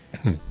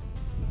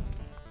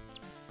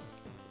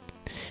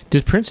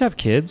 Did Prince have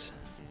kids?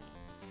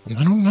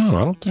 I don't know.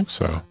 I don't think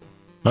so.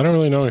 I don't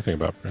really know anything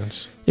about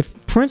Prince.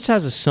 If Prince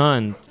has a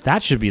son,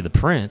 that should be the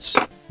prince.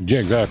 Yeah,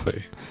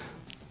 exactly.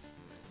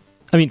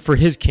 I mean, for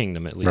his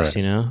kingdom at least,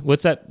 Right.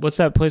 What's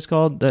that place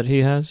called that he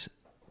has?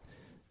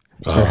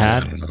 Or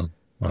had? I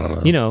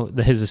don't know.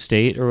 His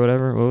estate or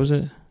whatever. What was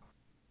it?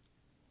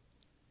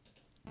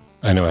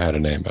 I know I had a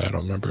name, but I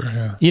don't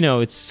remember. Yeah.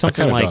 It's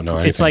something like don't know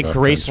it's like about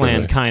Prince, Graceland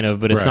really. kind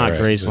of, but it's not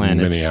Graceland.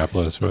 In It's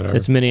Minneapolis or whatever.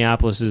 It's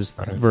Minneapolis's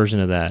version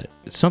of that.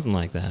 It's something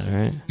like that,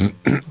 right?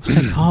 What's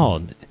that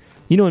called?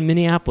 In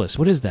Minneapolis,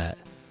 what is that?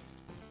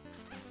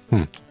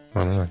 I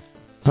don't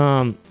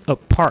know.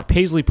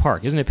 Paisley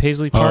Park, isn't it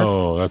Paisley Park?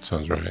 Oh, that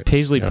sounds right.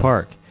 Paisley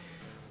Park.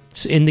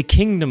 So in the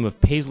kingdom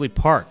of Paisley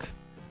Park,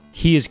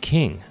 he is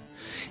king,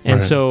 and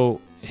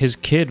so his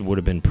kid would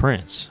have been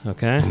Prince.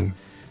 Okay.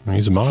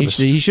 He's modest.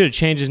 He should have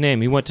changed his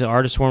name. He went to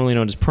artist formerly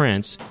known as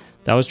Prince.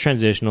 That was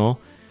transitional,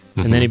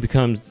 and then he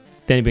becomes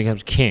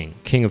king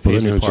of Paisley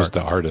Then he was Park. just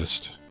the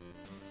artist.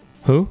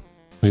 Who?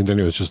 Then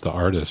he was just the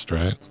artist,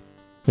 right?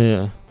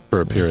 Yeah. For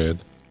a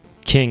period.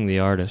 King, the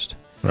artist.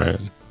 Right.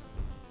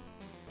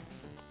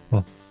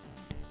 Huh.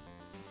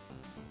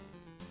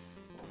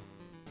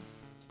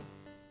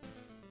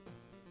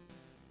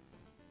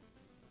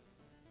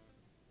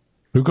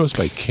 Who goes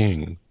by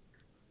King?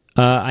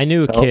 I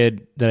knew a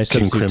kid that I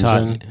King substitute taught.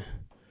 Crimson?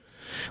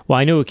 Well,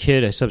 I knew a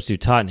kid I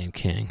substitute taught named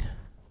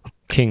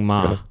King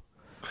Ma.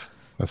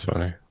 That's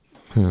funny.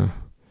 Huh.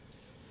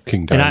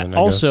 King And Diamond,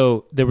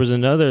 also there was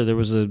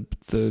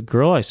the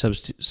girl I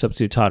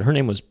substitute taught. Her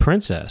name was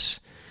Princess,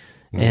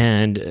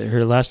 and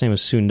her last name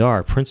was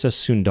Sundar. Princess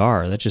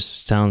Sundar. That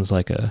just sounds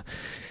like a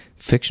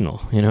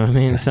fictional. You know what I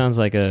mean? It sounds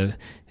like a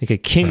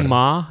King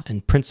Ma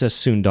and Princess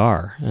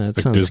Sundar. That like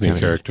sounds Disney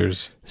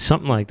characters.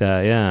 Something like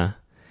that. Yeah.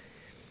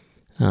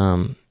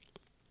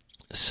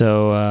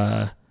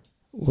 So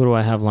what do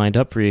I have lined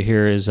up for you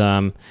here is,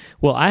 I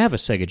have a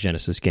Sega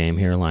Genesis game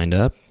here lined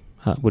up.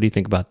 What do you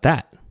think about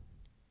that?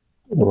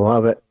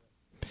 Love it.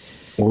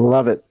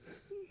 Love it.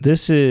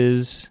 This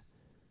is,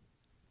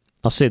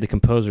 I'll say the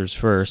composers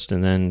first,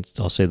 and then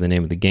I'll say the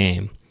name of the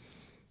game.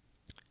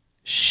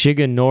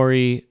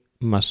 Shigenori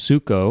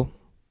Masuko,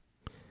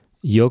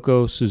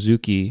 Yoko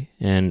Suzuki,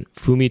 and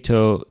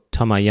Fumito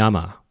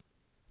Tamayama.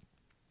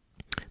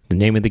 The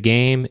name of the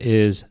game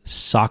is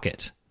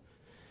Socket.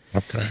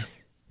 Okay.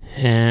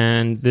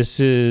 And there's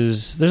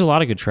a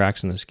lot of good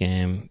tracks in this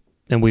game,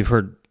 and we've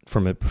heard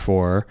from it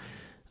before.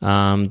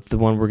 The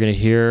one we're going to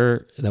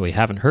hear that we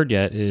haven't heard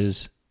yet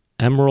is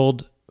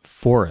Emerald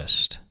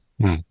Forest.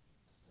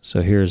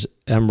 So here's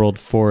Emerald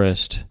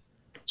Forest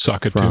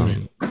Socket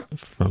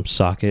from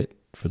Socket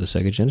for the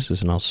Sega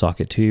Genesis, and I'll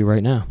sock it to you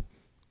right now.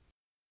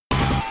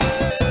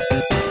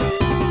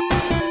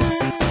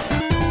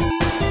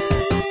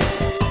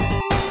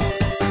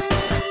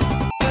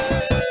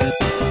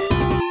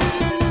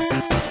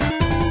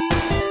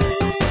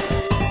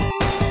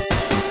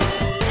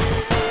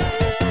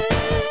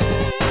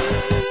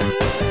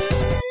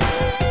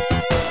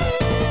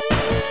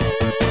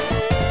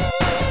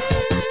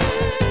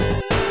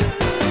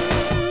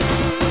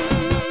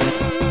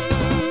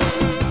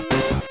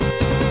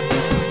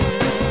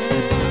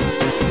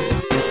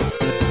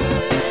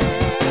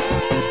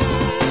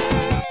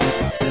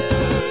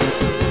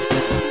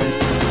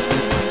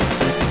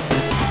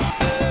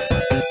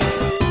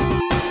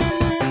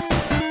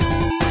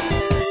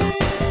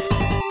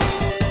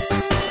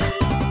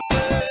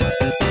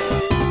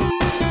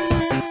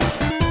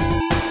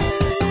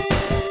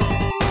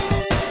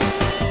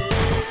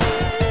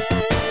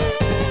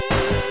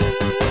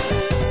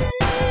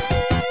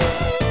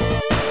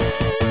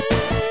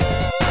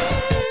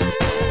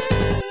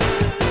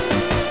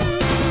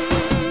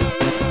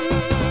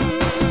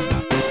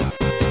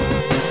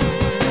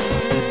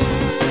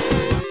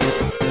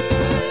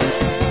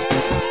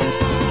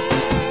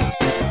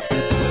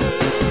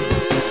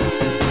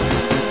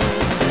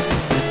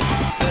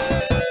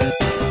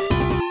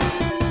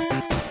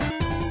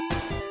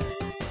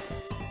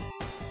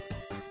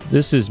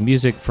 This is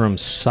music from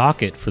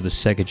Socket for the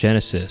Sega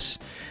Genesis,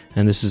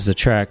 and this is the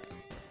track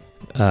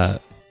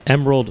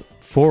Emerald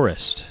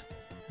Forest.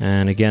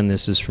 And again,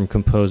 this is from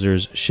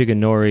composers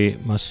Shigenori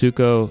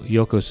Masuko,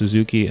 Yoko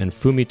Suzuki, and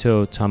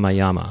Fumito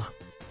Tamayama.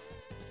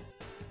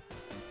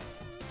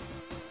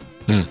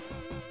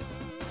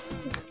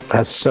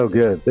 That's so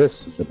good.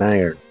 This is a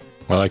banger.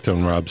 I liked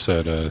when Rob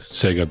said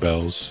Sega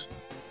bells.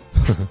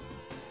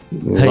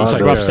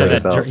 Rob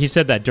said that. He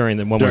said that during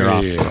when we were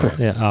off,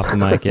 off the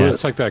mic. Yeah, well,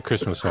 it's like that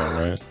Christmas song,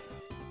 right?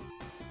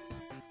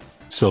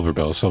 Silver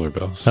bells, silver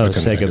bells. Oh,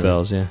 Sega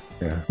bells. Yeah,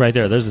 right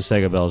there. There's the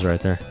Sega bells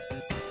right there.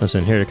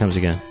 Listen, here it comes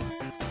again.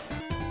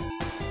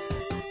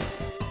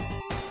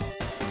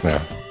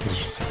 Yeah,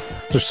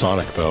 there's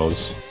Sonic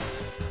bells.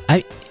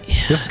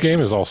 This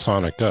game is all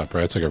Sonic'd up,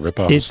 right? It's like a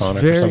rip-off of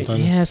Sonic or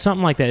something? Yeah,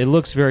 something like that. It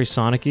looks very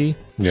Sonic-y.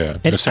 Yeah,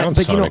 it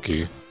sounds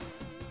Sonic-y.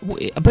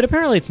 But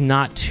apparently it's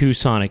not too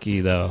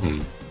Sonic-y, though.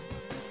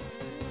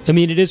 I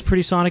mean, it is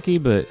pretty Sonic-y,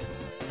 but...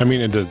 I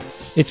mean,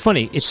 it's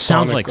funny. It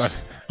sounds like...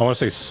 I want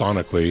to say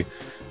sonically,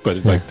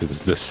 but like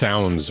the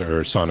sounds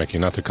are Sonic-y,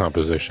 not the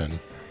composition.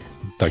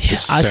 Like the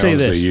sounds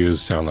they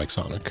use sound like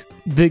Sonic.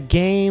 The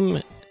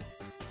game...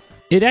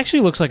 It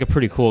actually looks like a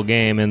pretty cool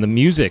game, and the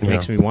music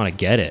makes me want to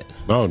get it.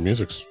 No, the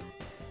music's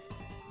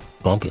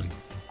bumping.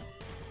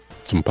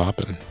 Some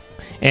popping.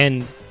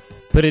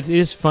 But it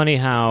is funny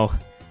how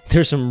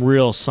there's some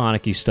real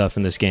Sonic-y stuff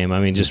in this game. I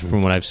mean, just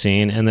from what I've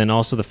seen. And then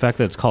also the fact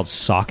that it's called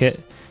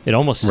Socket. It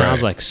almost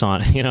sounds like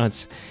Sonic. You know,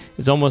 it's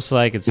almost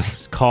like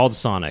it's called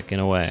Sonic in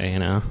a way, you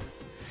know?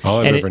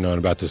 All I've ever known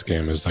about this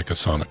game is like a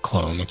Sonic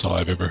clone. That's all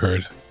I've ever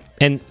heard.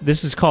 And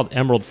this is called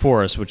Emerald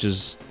Forest, which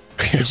is...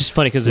 It's just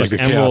funny because there's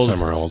like the Chaos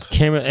Emerald.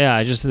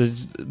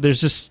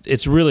 There's just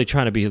it's really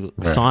trying to be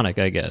Sonic,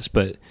 I guess,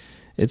 but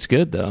it's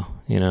good though.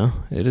 You know,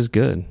 it is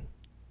good.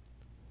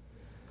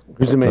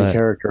 Who's the main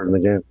character in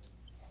the game?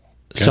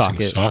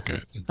 Socket.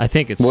 I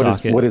think it's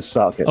Socket. What is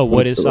Socket? Oh,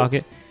 what is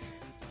Socket?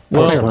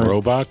 Well, like a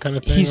robot kind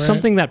of thing. He's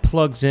something that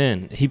plugs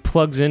in. He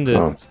plugs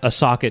into a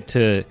socket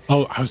to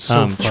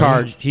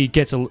charge. He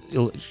gets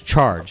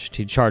charged.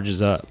 He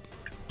charges up.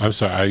 I'm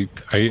sorry.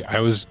 I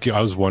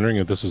was wondering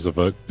if this was a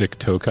Vic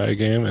Tokai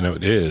game, and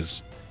it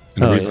is.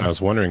 And the reason I was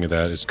wondering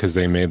that is because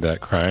they made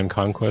that Cryon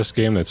Conquest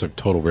game that's a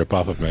total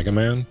ripoff of Mega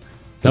Man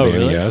for the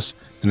NES,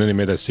 and then they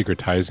made that Secret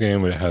Ties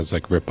game where it has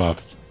like ripping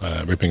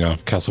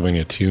off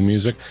Castlevania 2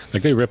 music.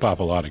 Like they rip off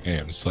a lot of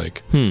games.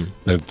 Like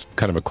they're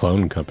kind of a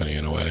clone company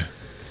in a way.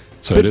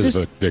 So but it is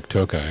Vic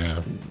Tokai,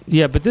 yeah.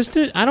 Yeah, but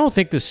I don't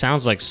think this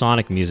sounds like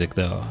Sonic music,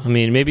 though. I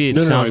mean, maybe it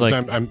sounds like...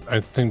 I'm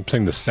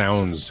saying the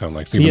sounds sound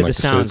like... Even like the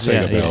sounds,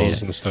 Sega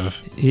bells and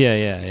stuff.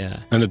 Yeah.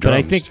 And the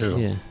drums, too.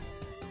 Yeah.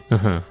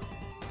 Uh-huh.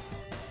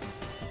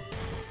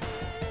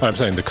 I'm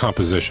saying the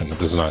composition, it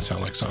does not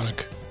sound like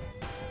Sonic.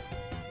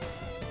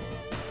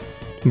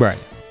 Right.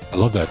 I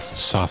love that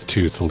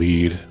Sawtooth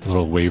lead,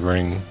 little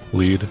wavering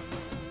lead.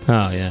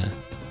 Oh, yeah.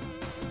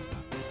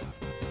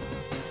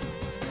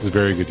 It's a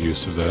very good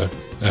use of the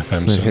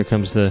FM synth. Here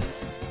comes the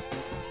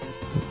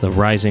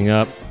rising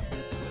up.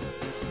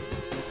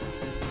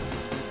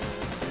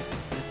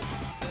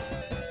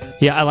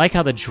 Yeah, I like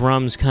how the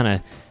drums kind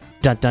of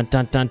dun dun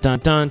dun dun dun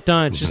dun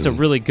dun. It's just a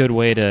really good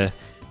way to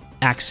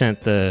accent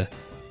the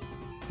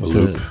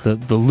loop.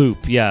 The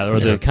loop,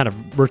 or the kind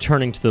of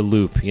returning to the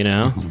loop. You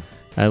know,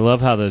 I love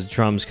how the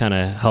drums kind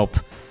of help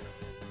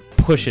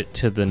push it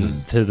to the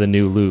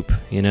new loop.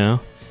 You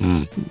know.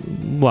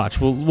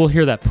 Watch, we'll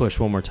hear that push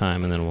one more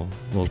time, and then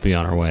we'll be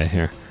on our way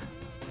here.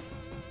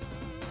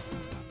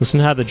 Listen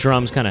to how the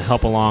drums kind of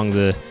help along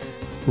the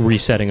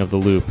resetting of the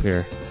loop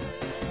here.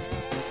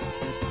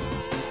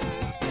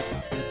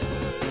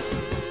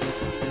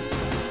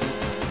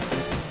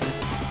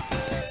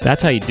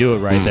 That's how you do it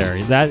right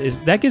there.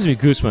 That gives me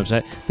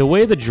goosebumps. The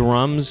way the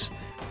drums,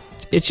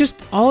 it's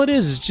just all it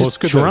is just it's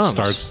good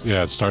drums.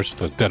 It starts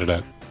with a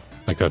da-da-da.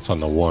 Like that's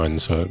on the one,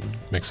 so it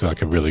makes it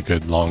like a really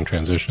good long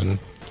transition.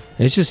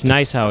 It's just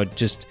nice how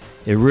it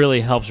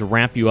really helps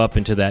ramp you up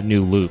into that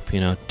new loop, you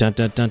know. Dun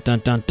dun dun dun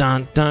dun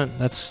dun dun.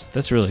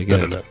 That's really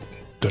good. Dun, dun,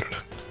 dun,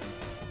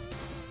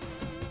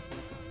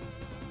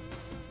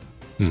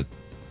 dun.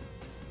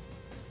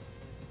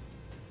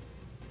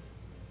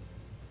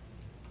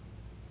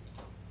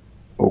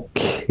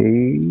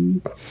 Okay.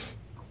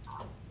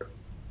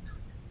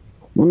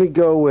 Let me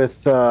go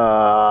with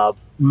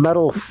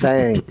Metal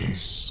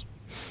Fangs.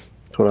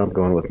 That's what I'm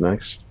going with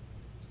next.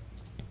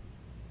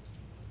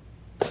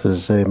 This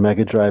is a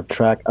Mega Drive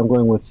track. I'm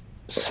going with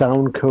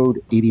Sound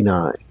Code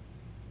 89,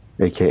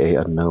 aka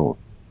Unknown.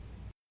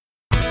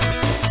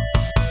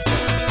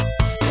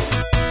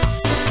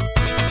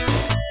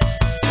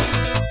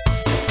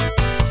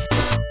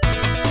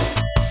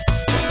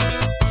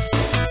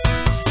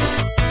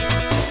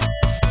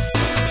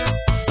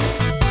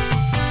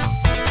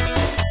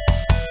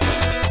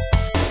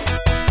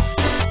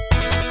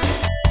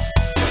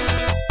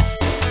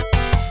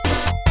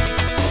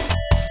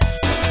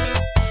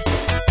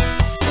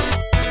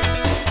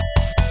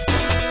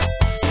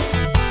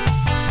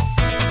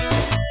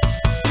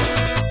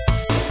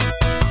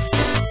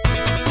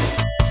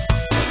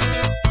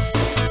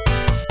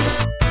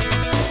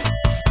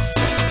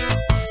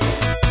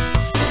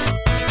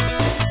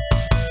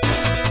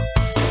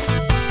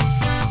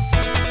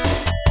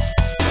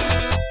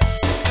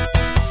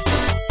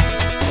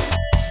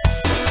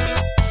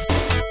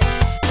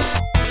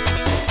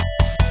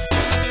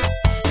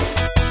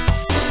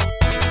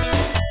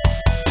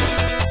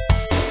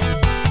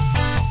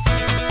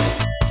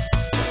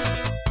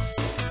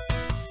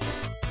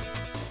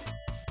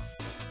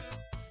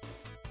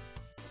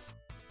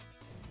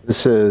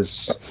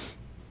 This is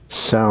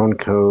sound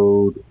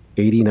code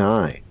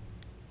 89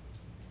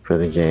 for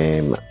the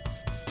game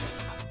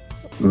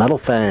Metal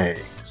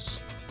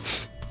Fangs.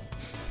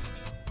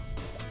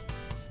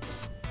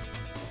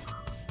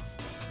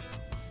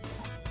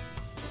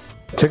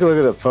 Take a look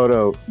at the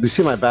photo. You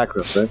see my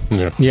background, right?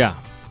 Yeah. Yeah.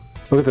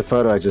 Look at the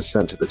photo I just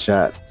sent to the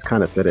chat. It's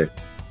kind of fitting.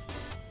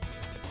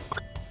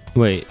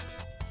 Wait.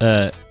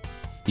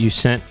 You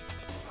sent...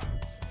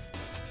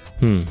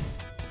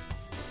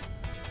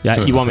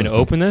 Yeah, you want me to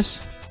open this?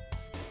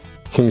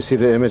 Can you see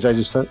the image I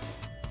just sent?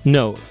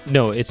 No,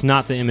 it's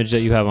not the image that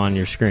you have on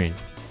your screen.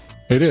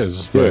 It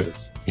is, but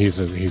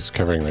he's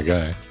covering the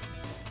guy.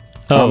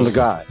 Oh, I'm the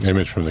guy.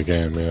 Image from the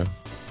game, yeah.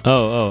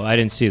 Oh, I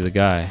didn't see the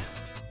guy.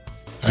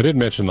 I did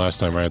mention last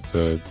time, right,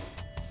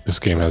 this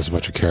game has a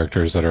bunch of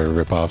characters that are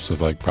ripoffs of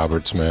like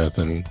Robert Smith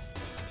and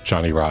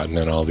Johnny Rotten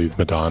and all these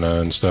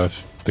Madonna and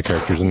stuff. The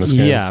characters in this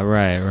game. Yeah,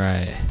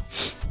 right.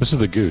 This is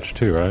the Gooch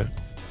too, right?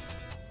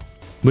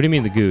 What do you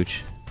mean the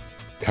Gooch?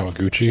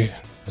 Kawaguchi,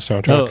 the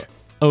soundtrack.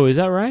 Oh, is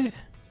that right?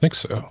 I think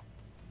so.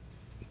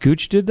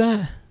 Gooch did that?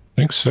 I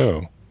think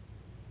so.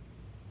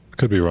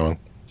 Could be wrong.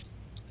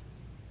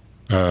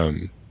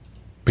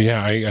 But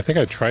yeah, I think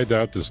I tried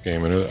out this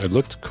game and it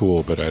looked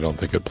cool, but I don't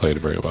think it played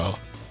very well.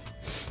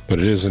 But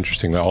it is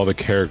interesting that all the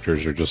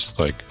characters are just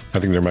like, I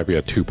think there might be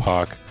a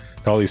Tupac,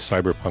 all these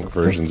cyberpunk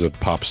versions of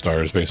pop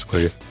stars,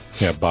 basically.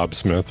 Yeah, Bob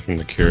Smith from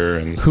The Cure.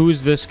 And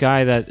who's this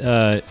guy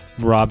that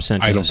Rob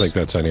sent us? I don't think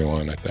that's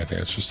anyone. I think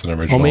it's just an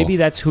original. Well, maybe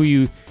that's who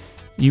you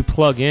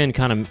plug in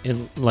kind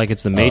of like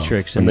it's the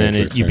Matrix, and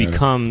then you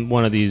become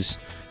one of these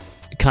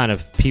kind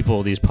of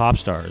people, these pop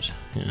stars,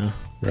 you know?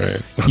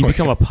 Right. You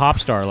become a pop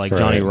star like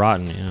Johnny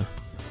Rotten, you know?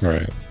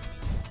 Right.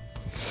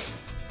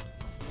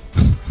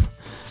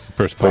 It's the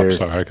first pop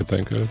star I could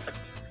think of.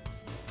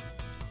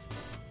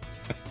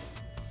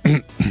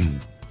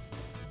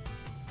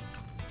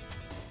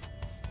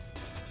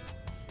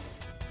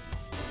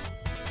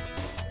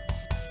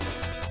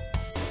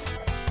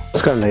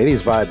 It's got an 80s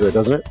vibe to it,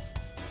 doesn't it?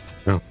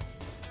 No.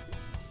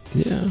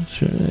 Yeah,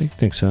 sure. I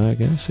think so, I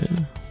guess,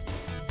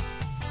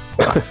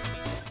 yeah.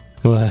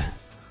 What?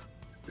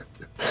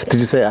 Did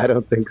you say I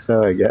don't think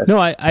so, I guess? No,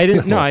 I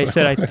didn't. No, I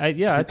said I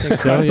think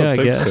so. Yeah, I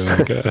guess.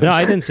 No,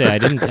 I didn't say. I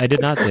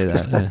did not say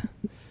that.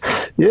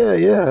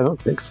 Yeah, I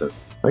don't think so.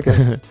 I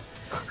guess.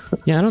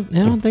 Yeah, I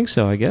don't think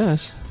so. I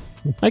guess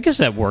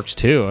that works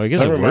too. I guess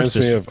that it reminds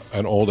works me of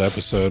an old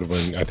episode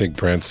when I think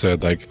Brent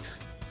said like,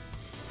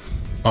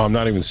 "Oh, I'm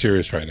not even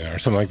serious right now," or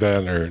something like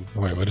that. Or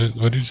wait, what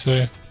did you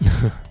say?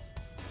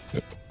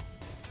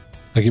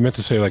 Like you meant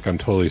to say like, "I'm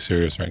totally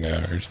serious right now,"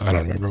 or I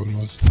don't remember what it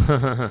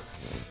was.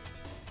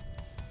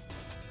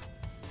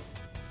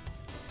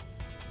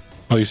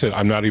 Oh, you said,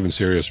 "I'm not even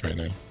serious right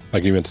now."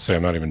 Like you meant to say,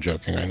 "I'm not even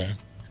joking right now."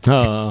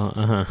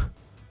 Oh,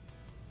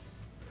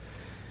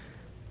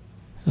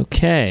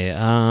 Okay.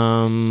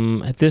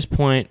 At this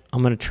point,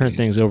 I'm going to turn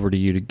things over to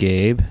you, to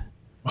Gabe.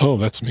 Oh,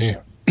 that's me.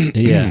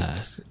 Yeah.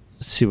 Let's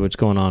see what's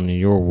going on in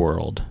your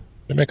world.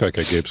 They make like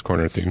a Gabe's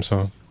Corner theme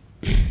song.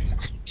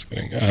 Just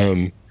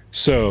kidding.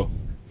 So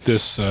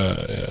this,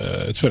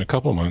 it's been a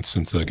couple months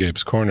since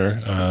Gabe's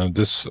Corner.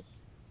 This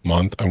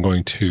month, I'm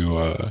going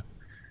to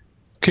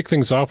kick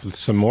things off with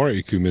some more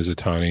Iku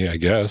Mizutani, I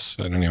guess.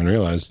 I didn't even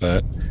realize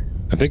that.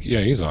 I think, yeah,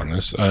 he's on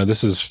this.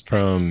 This is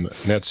from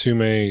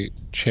Natsume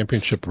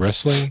Championship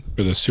Wrestling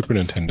for the Super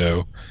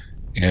Nintendo.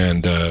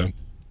 And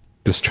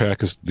this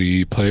track is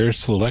the Player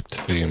Select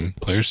theme.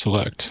 Player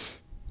Select.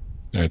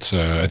 It's,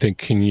 I think,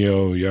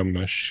 Kinyo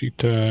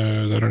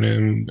Yamashita, is that her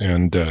name?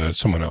 And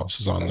someone else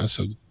is on this.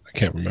 I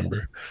can't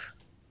remember.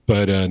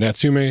 But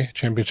Natsume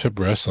Championship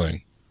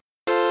Wrestling.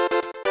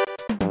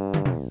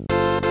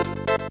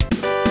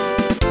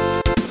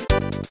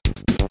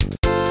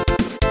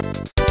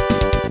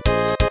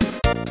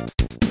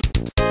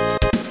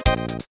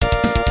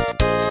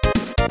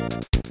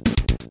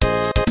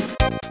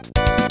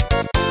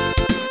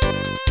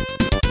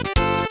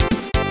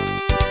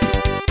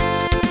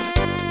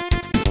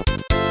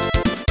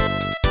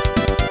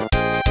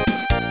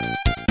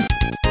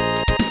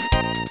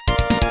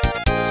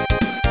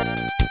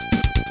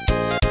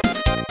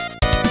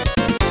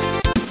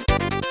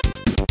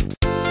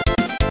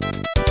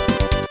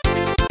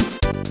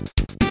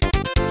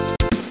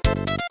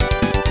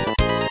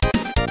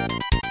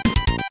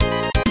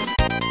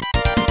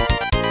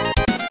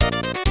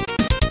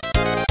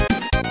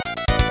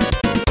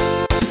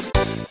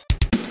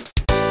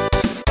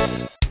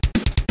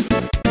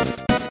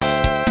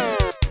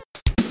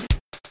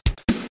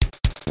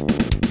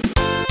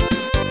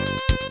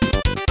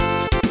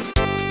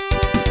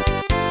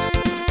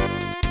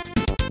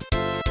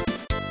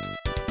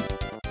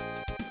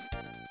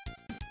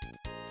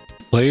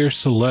 Player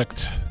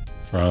Select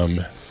from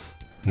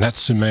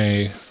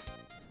Natsume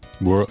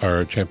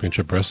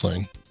Championship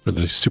Wrestling for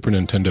the Super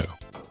Nintendo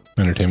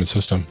Entertainment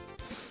System.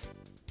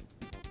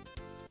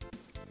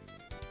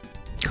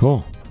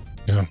 Cool.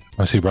 Yeah,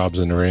 I see Rob's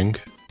in the ring.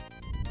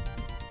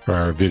 For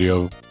our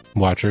video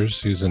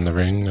watchers, he's in the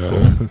ring.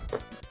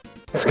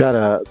 It's got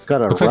a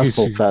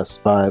WrestleFest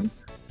vibe.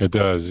 It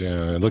does,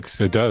 yeah.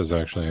 It does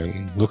actually.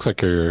 It looks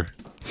like you're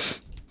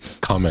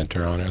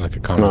commenter on it, like a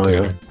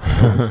commentator.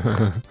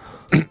 Oh,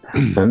 yeah.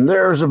 And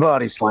there's a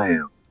body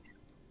slam.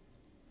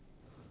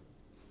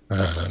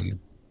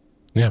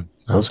 Yeah,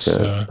 that was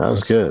good. That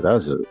was good. That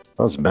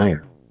was a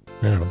banger.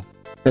 Yeah,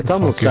 it's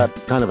almost got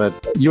kind of a.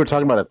 You were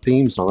talking about a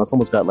theme song. That's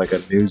almost got like a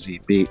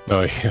newsy beat.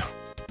 Oh yeah,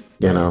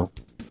 you know,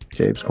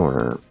 Gabe's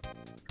Corner.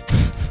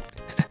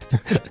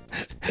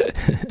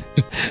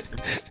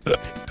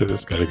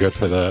 It's kind of good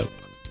for that.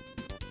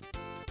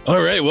 All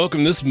right,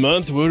 welcome this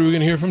month. What are we going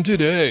to hear from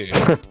today?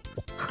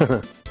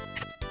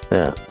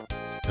 Yeah.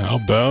 How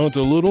about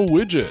a little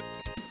widget?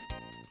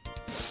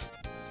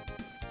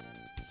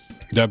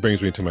 That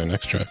brings me to my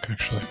next track,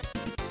 actually.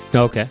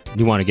 Okay.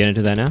 You want to get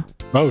into that now?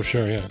 Oh,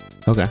 sure, yeah.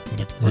 Okay.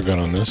 We're good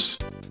on this.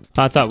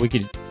 I thought we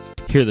could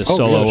hear the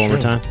solo one more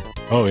time.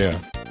 Oh, yeah.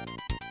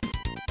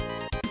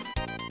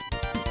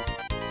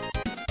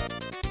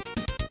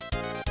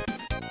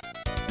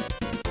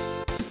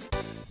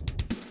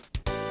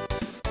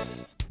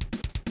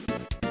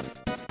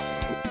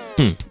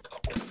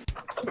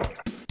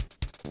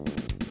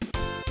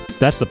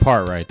 That's the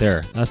part right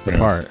there. That's the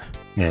part.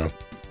 Yeah.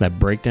 That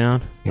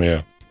breakdown.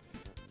 Yeah.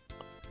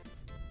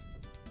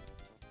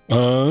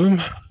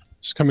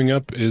 This coming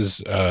up is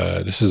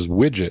this is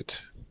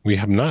Widget. We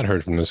have not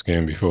heard from this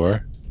game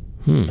before.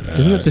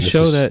 Isn't it the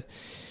show that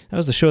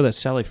was the show that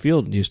Sally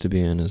Field used to be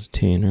in as a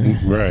teen, right?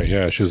 Right,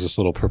 yeah. She was this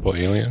little purple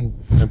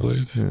alien, I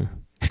believe.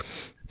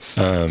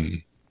 Yeah.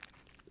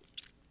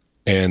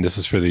 And this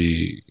is for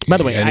the By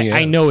the way,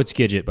 I know it's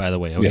Gidget, by the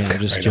way. Okay, yeah, I'm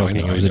just joking.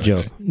 It was a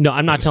joke. No,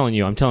 I'm not telling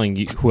you. I'm telling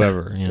you,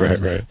 whoever. You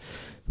know.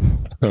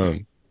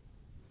 Right.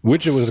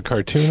 Widget was a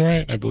cartoon,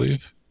 right? I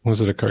believe.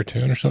 Was it a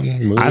cartoon or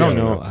something? Movie? I don't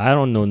know. I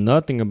don't know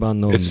nothing about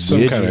no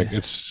Gidget.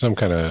 It's some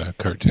kind of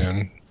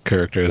cartoon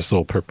character. This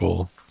little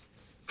purple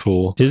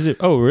fool. Is it?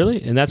 Oh,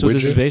 really? And that's what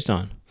this is based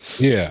on?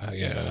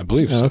 Yeah, I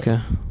believe so.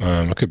 Okay.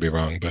 I could be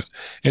wrong, but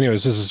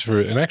anyways, this is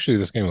for, and actually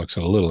this game looks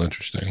a little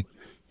interesting.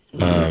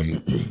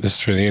 This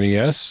is for the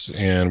NES,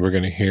 and we're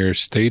going to hear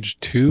Stage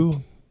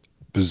 2,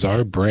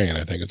 Bizarre Brain,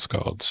 I think it's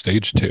called.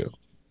 Stage 2.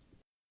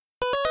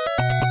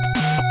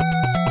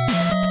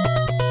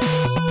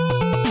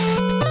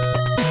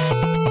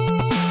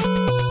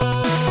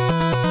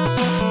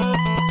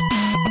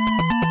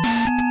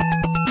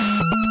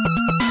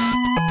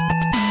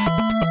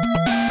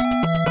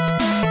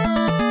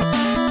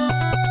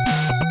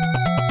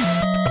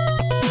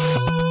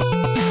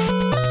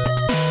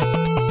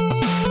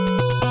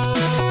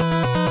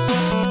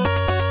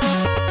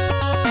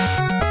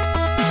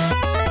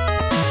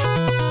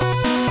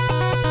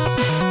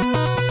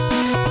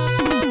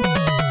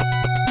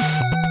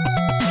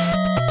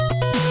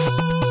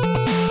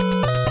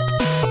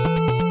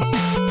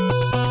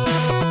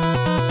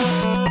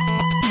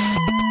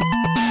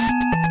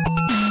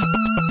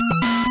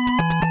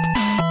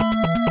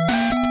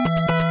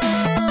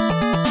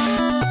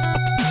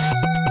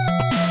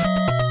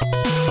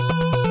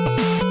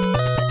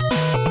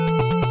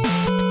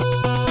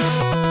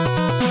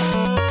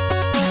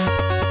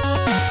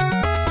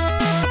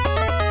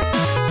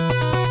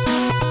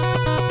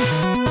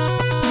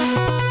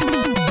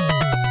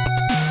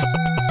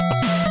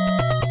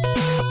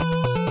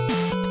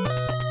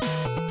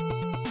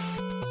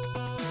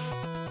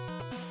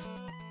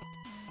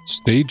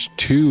 Stage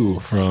 2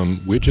 from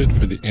Widget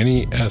for the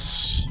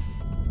NES.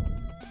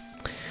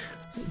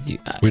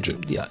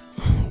 Widget. Yeah.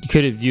 You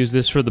could have used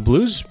this for the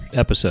blues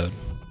episode.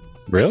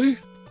 Really? What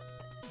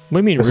do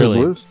you mean, this really?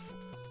 Is blues?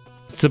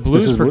 It's a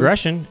blues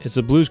progression. Blues? It's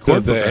a blues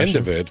chord progression. The end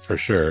of it, for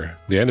sure.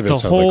 The end of it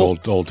sounds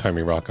like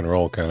old-timey rock and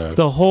roll kind of.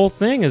 The whole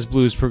thing is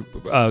blues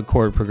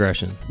chord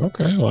progression.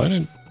 Okay, well,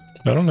 I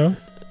don't know.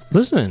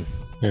 Listen.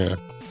 Yeah.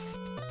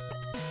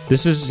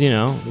 This is,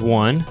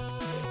 1,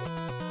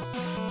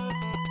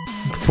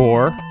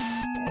 4.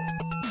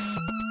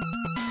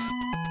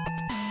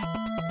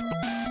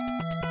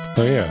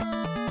 Oh, yeah.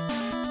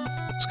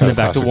 It's kind and then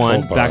back to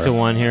 1. Back to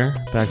 1 here.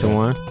 Back to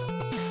 1.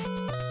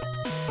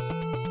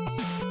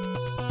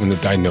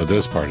 And I know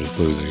this part is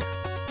bluesy.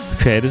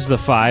 Okay, this is the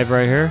 5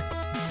 right here.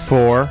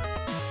 4,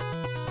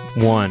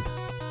 1.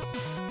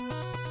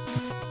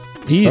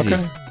 Easy.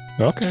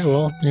 Okay,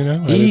 well,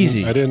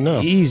 easy. I didn't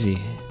know.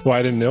 Easy. Well,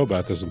 I didn't know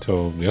about this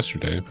until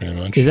yesterday, pretty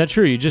much. Is that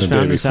true? You just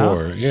found this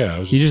out? Yeah.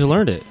 You just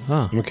learned it.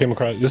 Huh. I came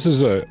across, this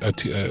is a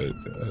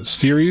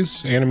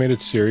series,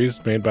 animated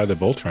series made by the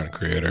Voltron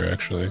creator,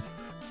 actually.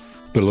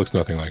 But it looks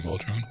nothing like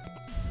Voltron.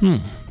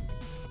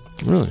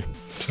 Really?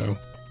 So.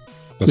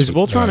 Is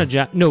Voltron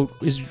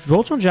is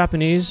Voltron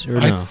Japanese or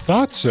no? I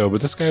thought so,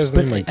 but this guy's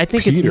name like I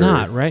think Peter. It's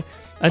not, right?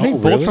 I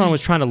think really? Voltron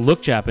was trying to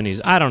look Japanese.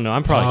 I don't know.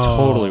 I'm probably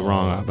totally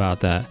wrong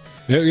about that.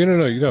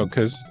 No,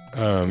 because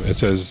it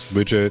says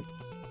Widget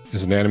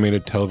is an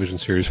animated television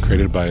series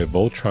created by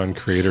Voltron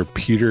creator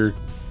Peter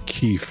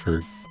Keefe,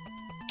 or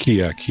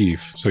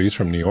Keefe. So he's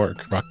from New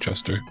York,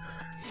 Rochester.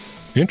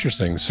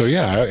 Interesting. So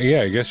yeah,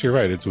 I guess you're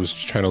right. It was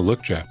trying to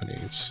look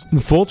Japanese.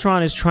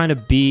 Voltron is trying to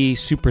be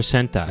Super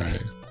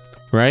Sentai.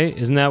 Right?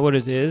 Isn't that what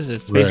it is?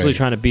 It's basically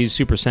trying to be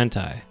Super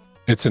Sentai.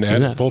 It's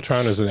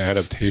Voltron is an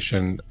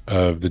adaptation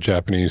of the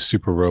Japanese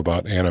super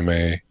robot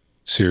anime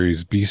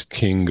series Beast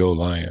King Go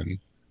Lion.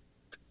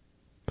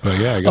 But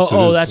yeah, I guess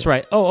that's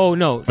right.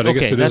 No. But I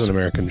guess it is an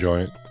American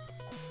joint.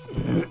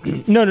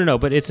 No.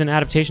 But it's an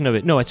adaptation of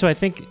it. No, so I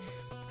think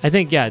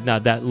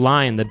that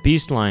lion, the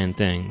Beast Lion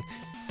thing,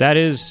 that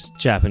is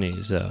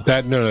Japanese though.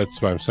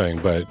 That's what I'm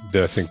saying. But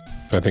I think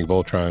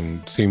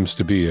Voltron seems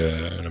to be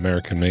an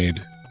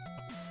American-made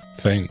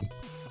thing,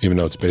 even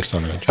though it's based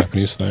on a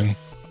Japanese thing.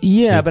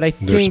 Yeah, but I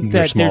think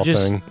that they're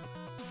just thing.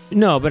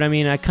 No, but I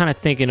mean, I kind of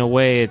think in a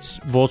way it's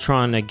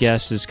Voltron. I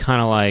guess is kind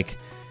of like,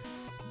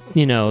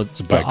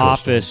 The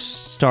Office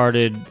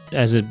started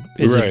as a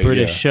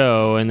British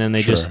show, and then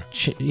they just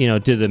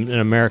did an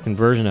American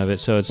version of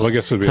it. So it's I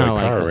guess it would be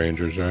like Power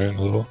Rangers, right?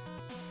 A little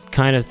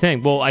kind of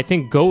thing. Well, I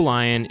think Go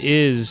Lion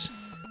isn't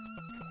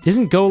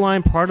Go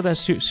Lion part of that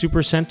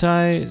Super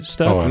Sentai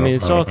stuff? I mean,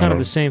 it's all kind of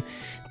the same.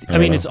 I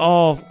mean, it's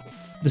all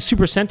the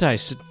Super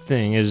Sentai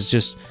thing is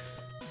just.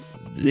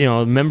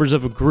 Members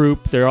of a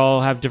group, they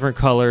all have different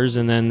colors,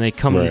 and then they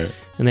come and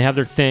they have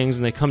their things,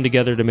 and they come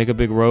together to make a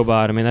big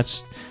robot. I mean,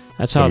 that's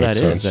how that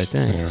is, I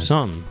think. Yeah.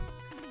 Something.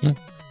 Yeah.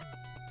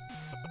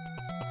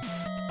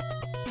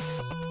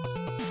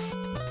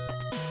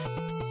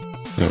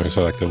 Anyways,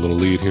 I like that little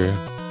lead here.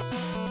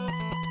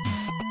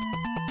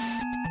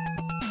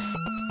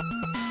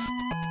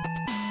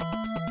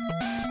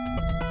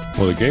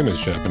 Well, the game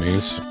is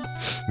Japanese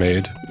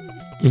made.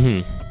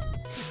 Mm-hmm.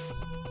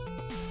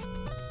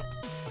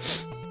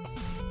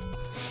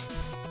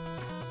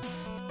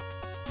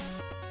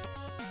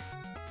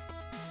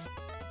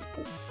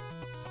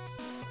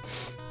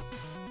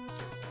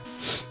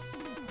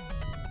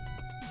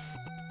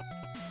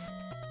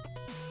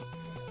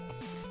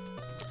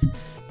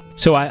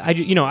 So I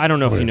don't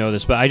know if you know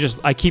this, but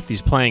I keep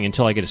these playing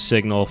until I get a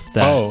signal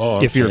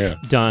that if you're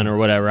done or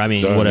whatever. I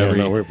mean, whatever.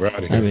 Yeah, we're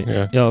out of here. I mean,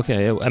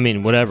 okay. I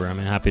mean, whatever. I'm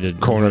happy to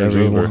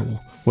whatever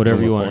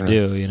you want to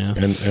do.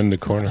 In the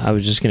corner. I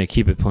was just gonna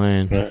keep it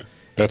playing. Right.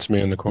 That's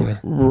me in the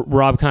corner.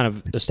 Rob kind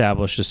of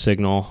established a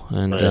signal,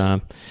 and I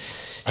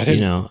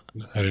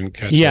didn't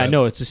catch. Yeah, that.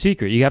 No, it's a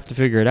secret. You have to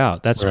figure it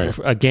out. That's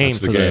a game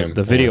for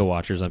the video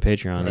watchers on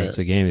Patreon. Right. It's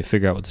a game. You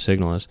figure out what the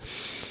signal is.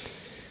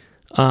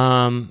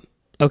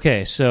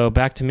 Okay, so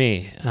back to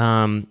me.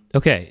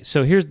 Okay,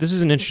 so this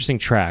is an interesting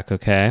track,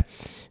 okay?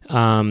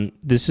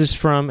 This is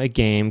from a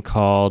game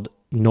called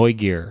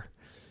Noigir.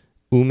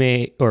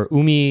 Umi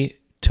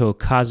to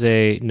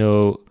Kaze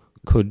no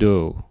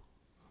Kodo.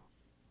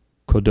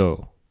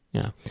 Kodo,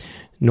 yeah.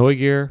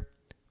 Noigir,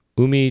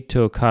 Umi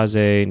to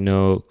Kaze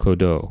no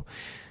Kodo.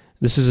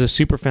 This is a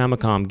Super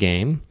Famicom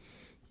game,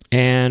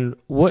 and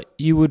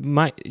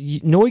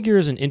Noigir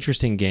is an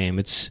interesting game.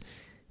 It's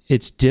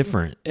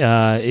different.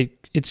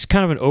 It's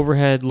kind of an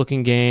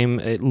overhead-looking game.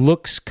 It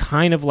looks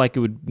kind of like it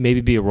would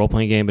maybe be a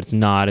role-playing game, but it's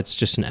not. It's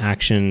just an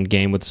action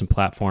game with some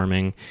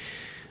platforming,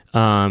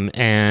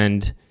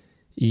 and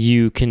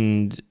you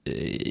can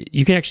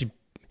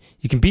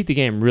beat the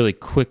game really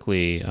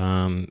quickly.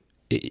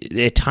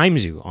 It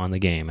times you on the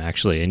game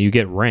actually, and you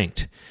get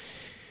ranked.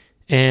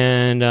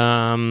 And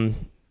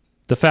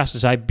the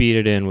fastest I beat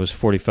it in was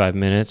 45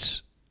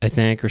 minutes, I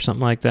think, or something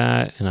like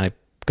that, and I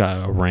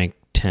got a rank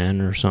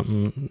 10 or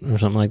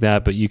something like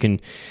that. But you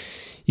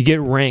get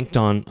ranked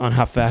on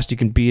how fast you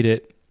can beat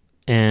it,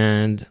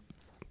 and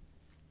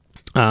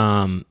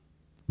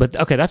but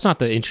okay, that's not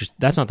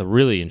the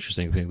really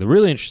interesting thing. The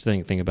really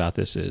interesting thing about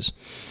this is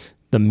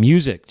the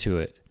music to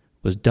it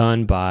was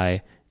done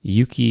by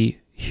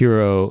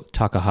Yukihiro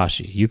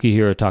Takahashi.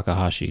 Yukihiro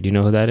Takahashi. Do you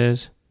know who that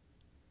is?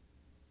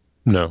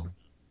 No.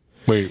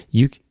 Wait.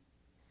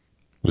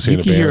 Was he in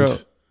a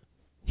band?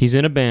 He's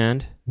in a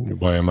band.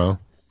 YMO.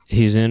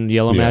 He's in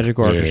Yellow Magic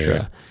Orchestra.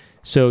 Yeah.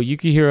 So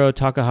Yukihiro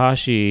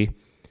Takahashi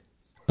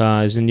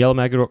is in Yellow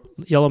Magic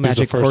Orchestra. He's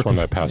the first one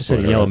that passed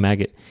away. Yellow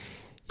Maggot.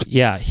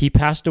 Yeah, he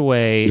passed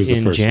away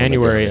in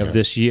January of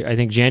this year. I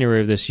think January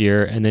of this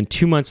year, and then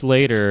 2 months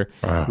later,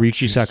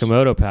 Ryuichi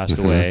Sakamoto passed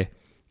away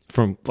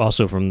from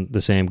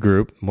the same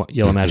group,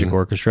 Yellow Magic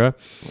Orchestra,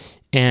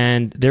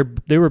 and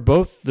they were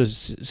both the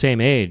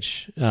same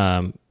age.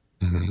 They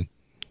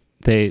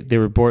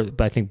were born,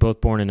 I think,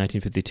 both born in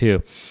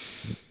 1952,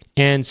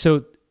 and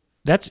so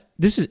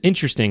this is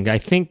interesting. I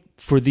think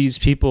for these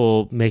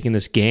people making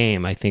this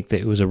game, I think that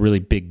it was a really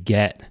big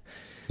get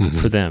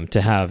for them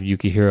to have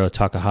Yukihiro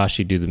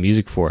Takahashi do the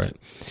music for it.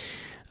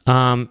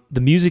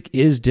 The music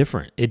is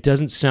different. It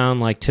doesn't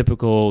sound like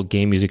typical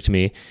game music to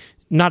me.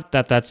 Not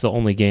that that's the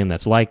only game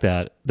that's like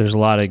that. There's a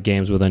lot of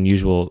games with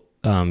unusual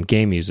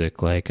game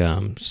music, like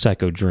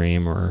Psycho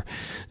Dream or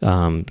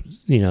the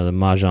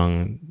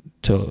Mahjong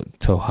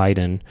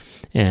Tohaiden,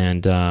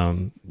 and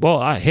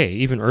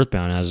even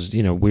Earthbound has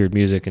weird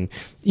music, and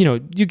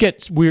you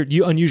get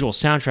unusual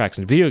soundtracks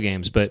in video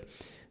games, but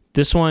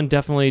this one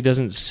definitely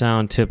doesn't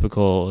sound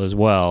typical as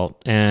well.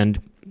 And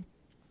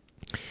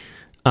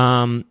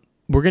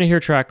we're gonna hear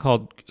a track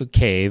called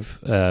Cave.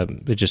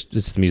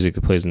 It's the music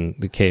that plays in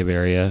the cave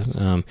area,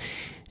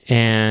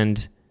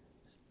 and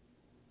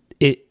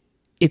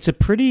it's a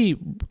pretty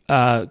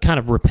kind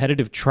of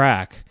repetitive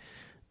track.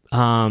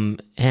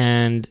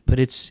 But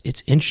it's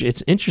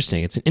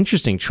interesting. It's an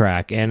interesting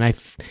track, and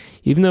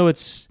even though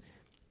it's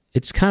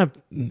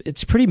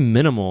pretty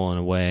minimal in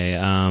a way,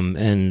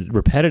 and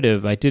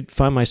repetitive, I did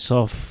find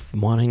myself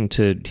wanting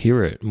to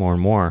hear it more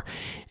and more,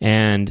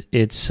 and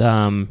it's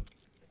got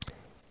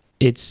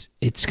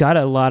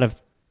a lot of,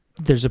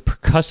 there's a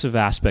percussive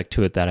aspect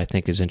to it that I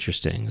think is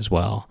interesting as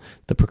well,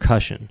 the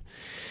percussion.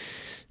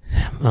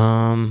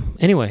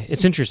 Anyway,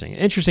 it's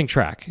interesting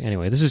track.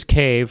 Anyway, this is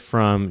Cave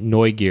from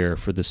Neugier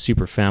for the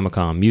Super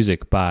Famicom,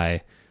 music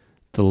by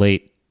the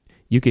late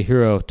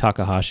Yukihiro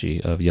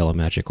Takahashi of Yellow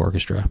Magic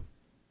Orchestra.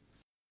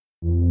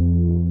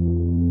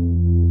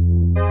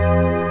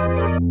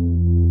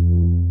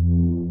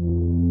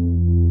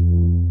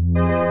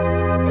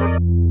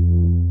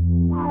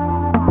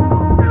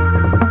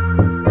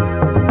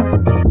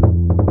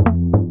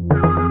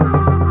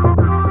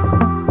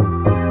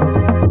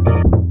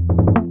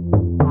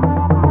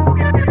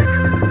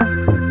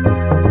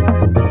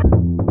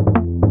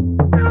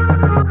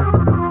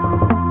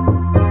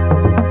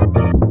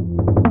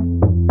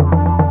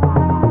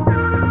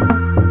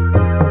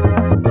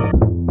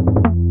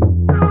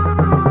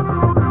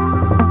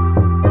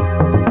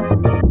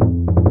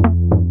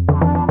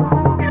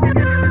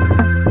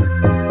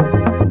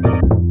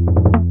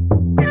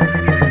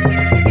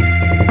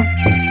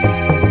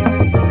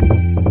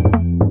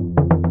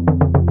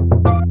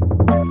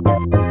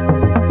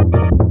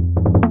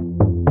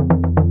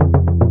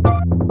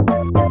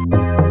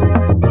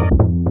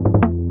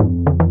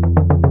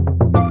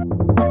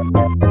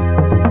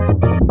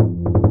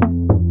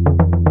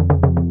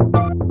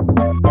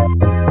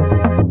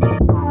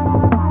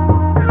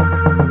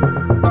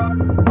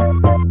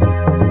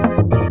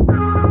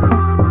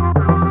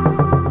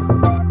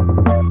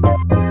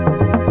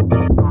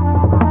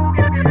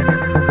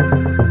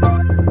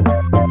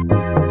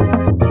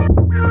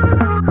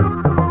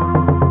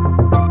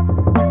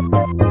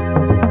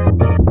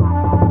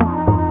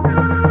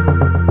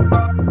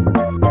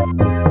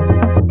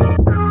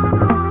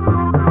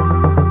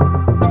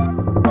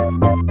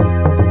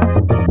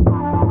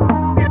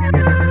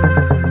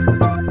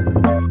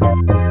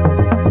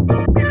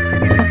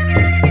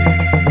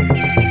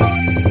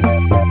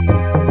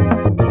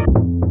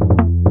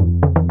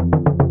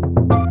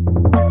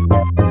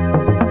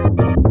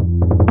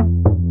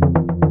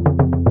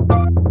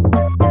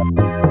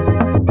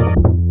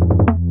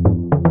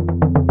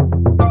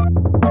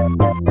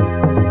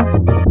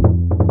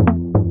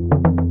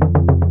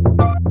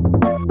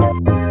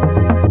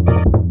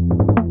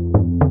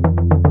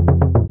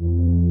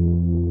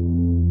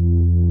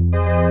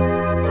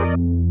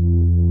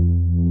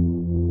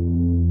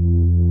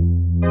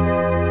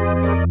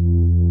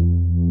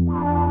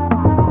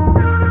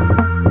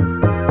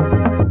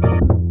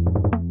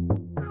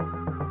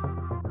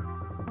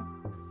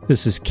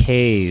 This is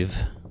Cave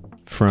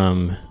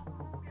from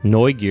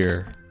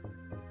Neugier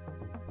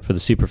for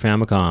the Super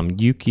Famicom,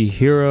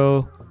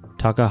 Yukihiro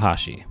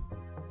Takahashi.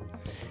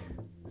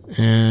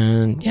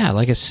 And yeah,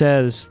 like I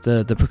said,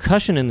 the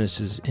percussion in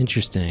this is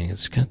interesting.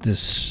 It's got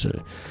this,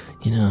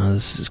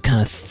 this is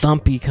kind of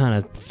thumpy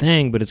kind of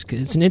thing, but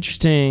it's an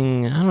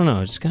interesting, I don't know,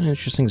 it's got an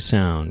interesting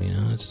sound.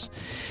 It's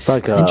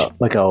like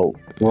a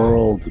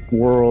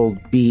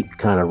world beat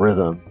kind of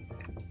rhythm,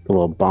 the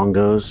little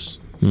bongos.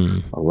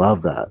 I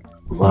love that.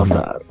 Love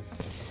that.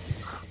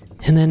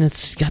 And then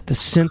it's got the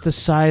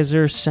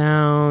synthesizer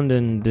sound,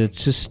 and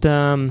it's just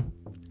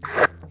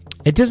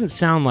it doesn't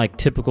sound like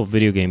typical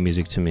video game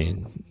music to me.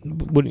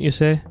 Wouldn't you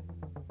say?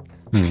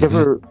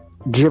 Mm-hmm.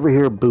 Did you ever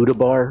hear Buddha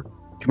Bar? Do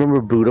you remember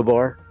Buddha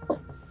Bar?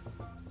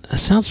 That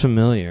sounds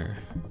familiar.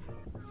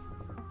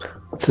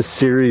 It's a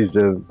series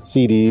of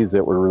CDs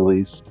that were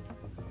released.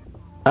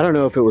 I don't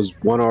know if it was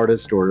one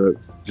artist or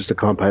just a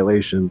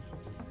compilation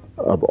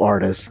of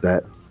artists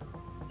that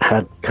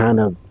had kind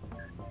of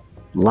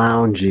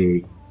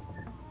loungy,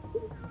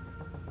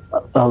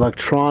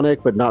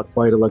 electronic, but not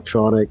quite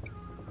electronic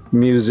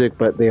music,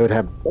 but they would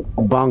have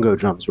bongo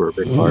drums were a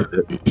big part of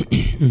it.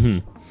 Mm-hmm.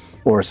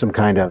 Or some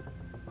kind of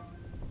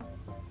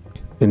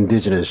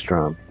indigenous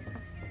drum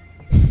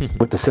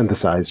with the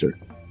synthesizer.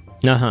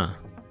 Uh-huh.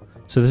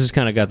 So this has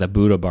kind of got that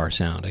Buddha Bar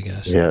sound, I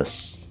guess.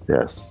 Yes.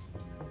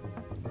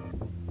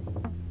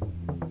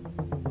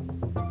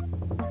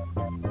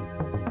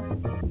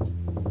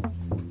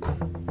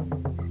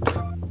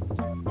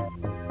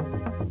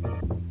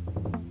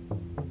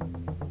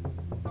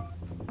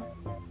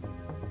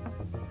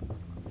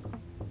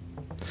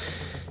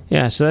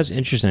 Yeah, so that's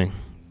interesting.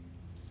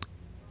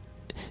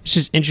 It's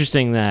just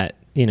interesting that,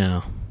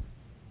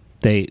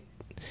 they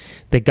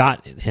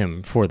got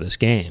him for this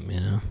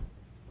game,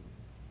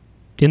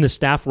 In the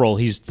staff role,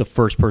 he's the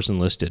first person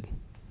listed.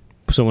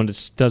 So when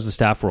it does the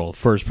staff role,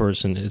 first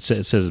person, it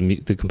says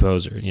the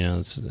composer,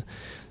 it's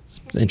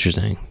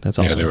interesting. That's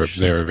also they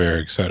were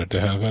very excited to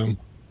have him.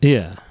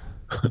 Yeah.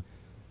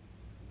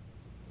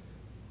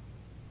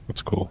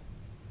 That's cool.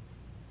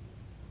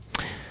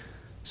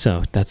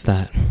 So that's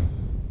that.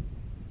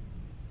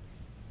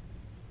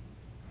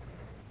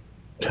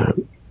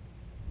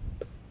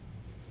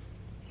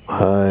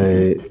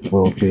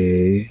 will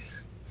be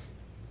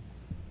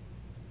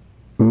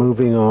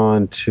moving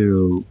on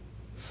to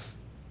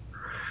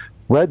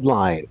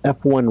Redline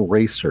F1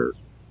 Racer,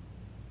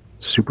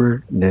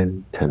 Super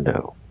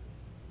Nintendo.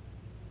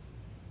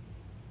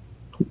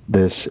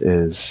 This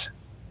is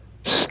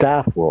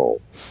Staff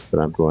Roll that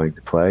I'm going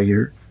to play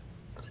here.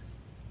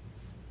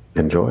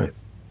 Enjoy.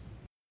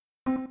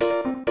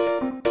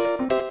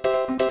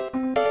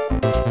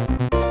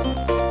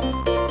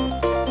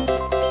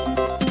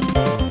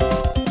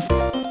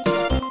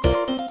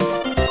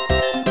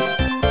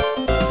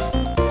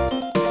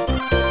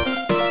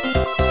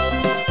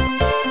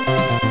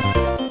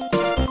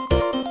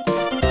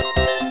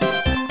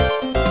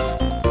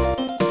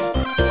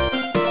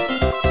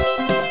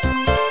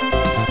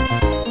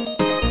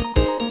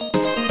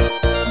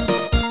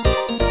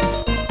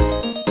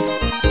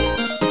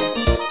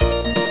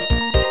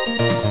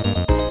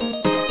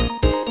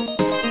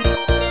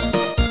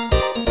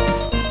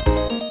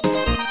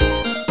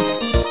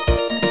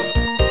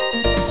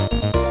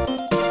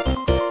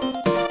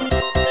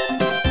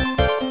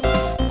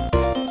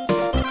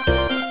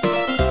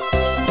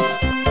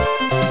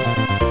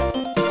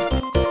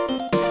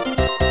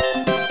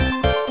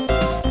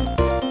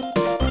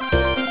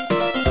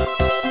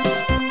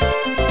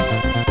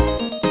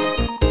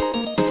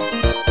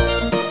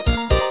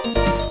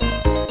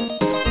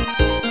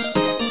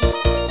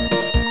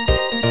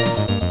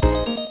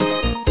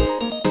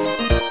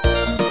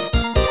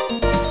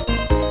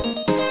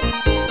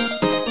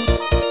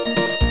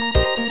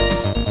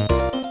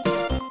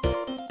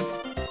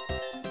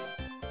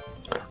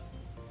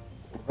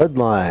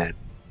 Redline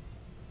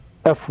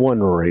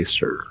F1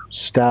 Racer,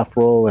 Staff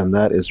Roll, and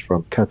that is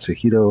from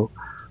Katsuhito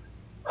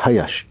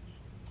Hayashi.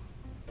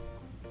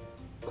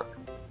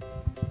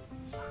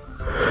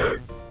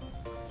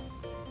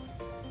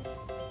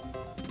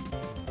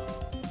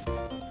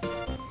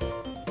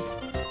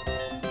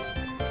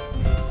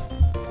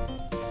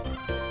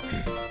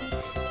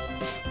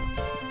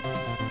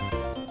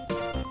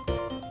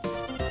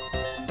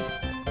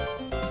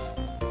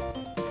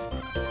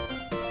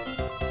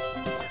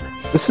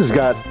 This has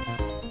got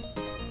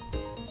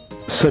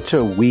such a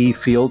Wii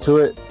feel to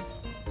it.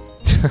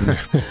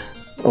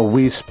 A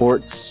Wii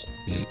Sports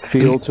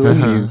feel to it.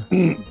 Uh-huh.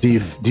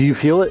 Do you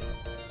feel it?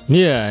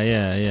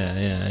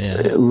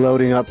 Yeah.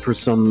 Loading up for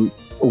some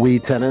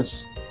Wii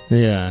tennis.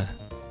 Yeah.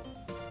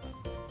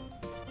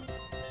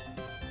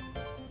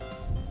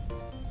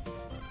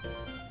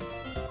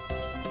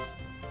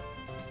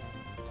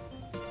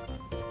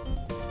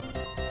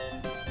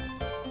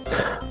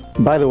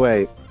 By the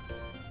way,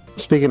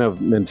 speaking of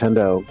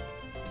Nintendo,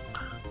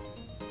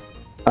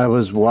 I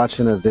was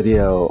watching a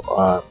video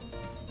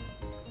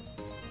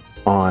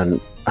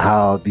on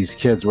how these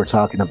kids were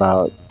talking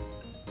about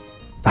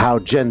how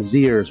Gen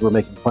Zers were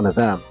making fun of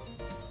them,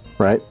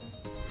 right?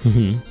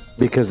 Mm-hmm.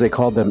 Because they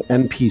called them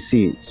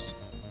NPCs.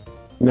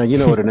 Now, you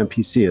know what an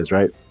NPC is,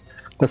 right?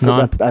 I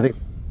think.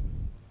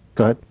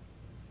 Go ahead.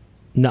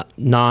 A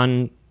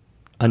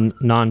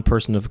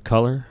non-person of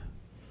color.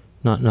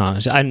 I'm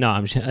not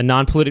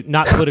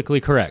politically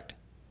correct.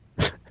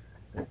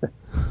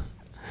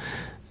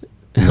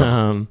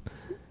 Not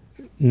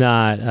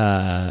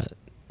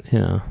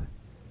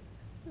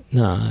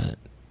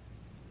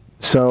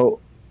So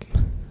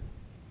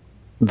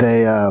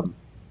they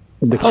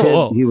the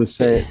kid he was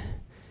saying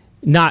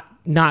not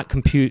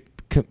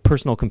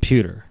personal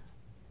computer.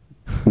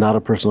 Not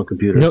a personal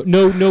computer.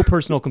 No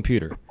personal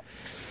computer.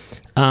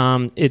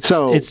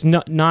 It's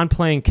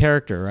non-playing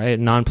character, right?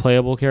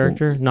 Non-playable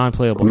character.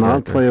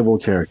 Non-playable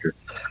character.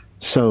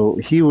 So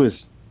he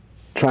was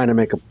trying to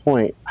make a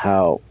point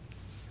how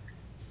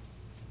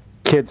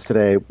kids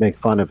today make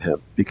fun of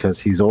him because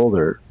he's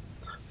older.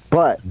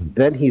 But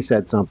then he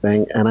said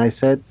something, and I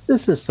said,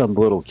 "This is some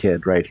little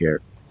kid right here."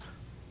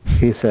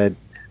 He said,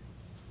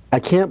 "I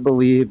can't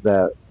believe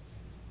that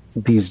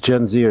these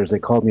Gen Zers, they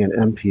called me an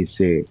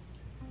NPC."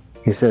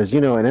 He says,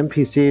 an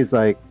NPC is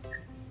like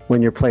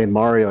when you're playing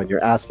Mario and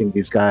you're asking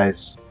these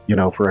guys,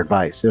 for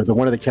advice. They're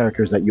one of the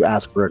characters that you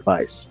ask for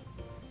advice.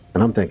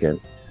 And I'm thinking,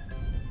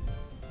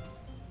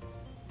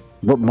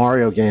 what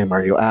Mario game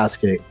are you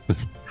asking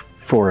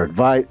for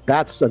advice?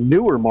 That's a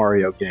newer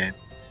Mario game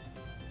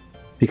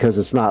because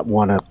that's not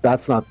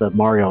the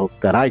Mario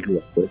that I grew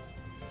up with.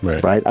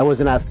 Right? I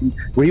wasn't asking.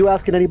 Were you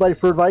asking anybody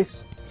for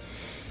advice?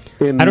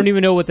 I don't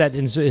even know what that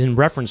is in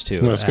reference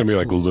to. No, it's going to be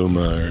like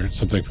Luma or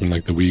something from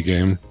like the Wii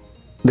game.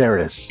 There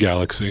it is.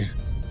 Galaxy.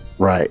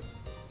 Right.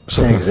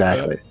 Something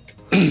exactly.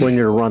 Like when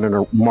you're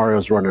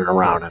Mario's running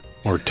around it.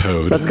 Or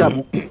Toad. That's got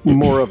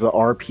more of the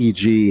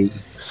RPG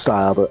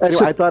style. But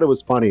anyway, I thought it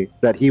was funny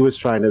that he was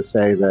trying to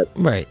say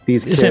that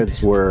these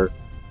kids were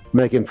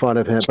making fun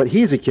of him. But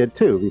he's a kid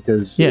too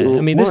because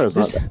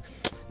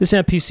this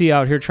NPC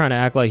out here trying to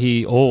act like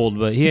he old,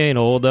 but he ain't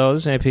old though.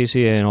 This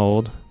NPC ain't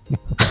old.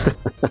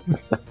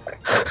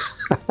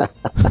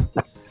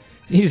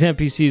 These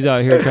NPCs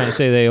out here trying to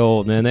say they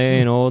old, man. They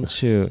ain't old.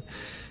 Shoot.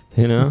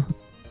 This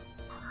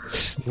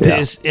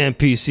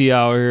NPC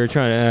out here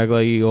trying to act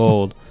like he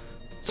old.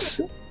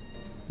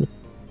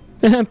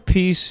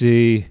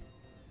 NPC.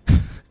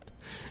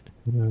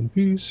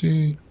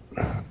 NPC.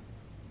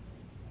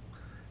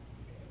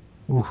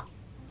 Ooh.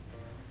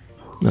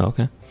 Oh,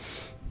 okay.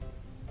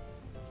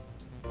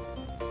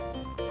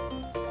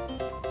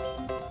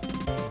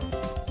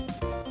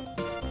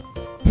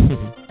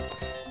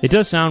 It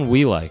does sound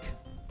Wii-like.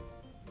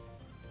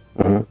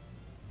 Mm-hmm.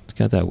 It's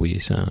got that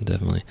Wii sound,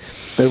 definitely.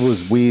 It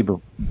was Wii.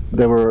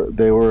 They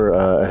were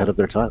ahead of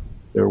their time.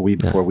 They were Wii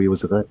before Wii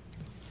was a thing.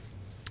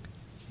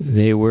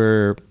 They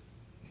were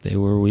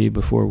Wii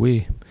before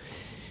Wii.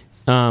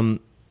 All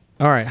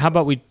right. How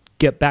about we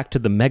get back to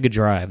the Mega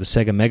Drive, the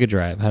Sega Mega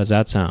Drive? How does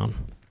that sound?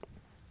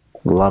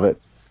 Love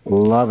it.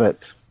 Love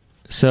it.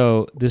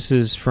 So this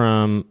is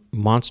from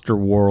Monster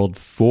World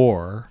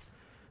 4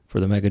 for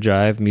the Mega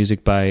Drive,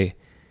 music by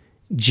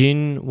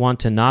Jin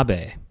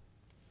Watanabe.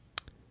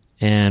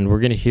 And we're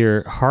going to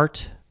hear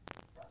Heart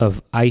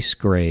of Ice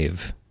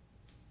Grave,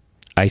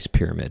 Ice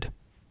Pyramid.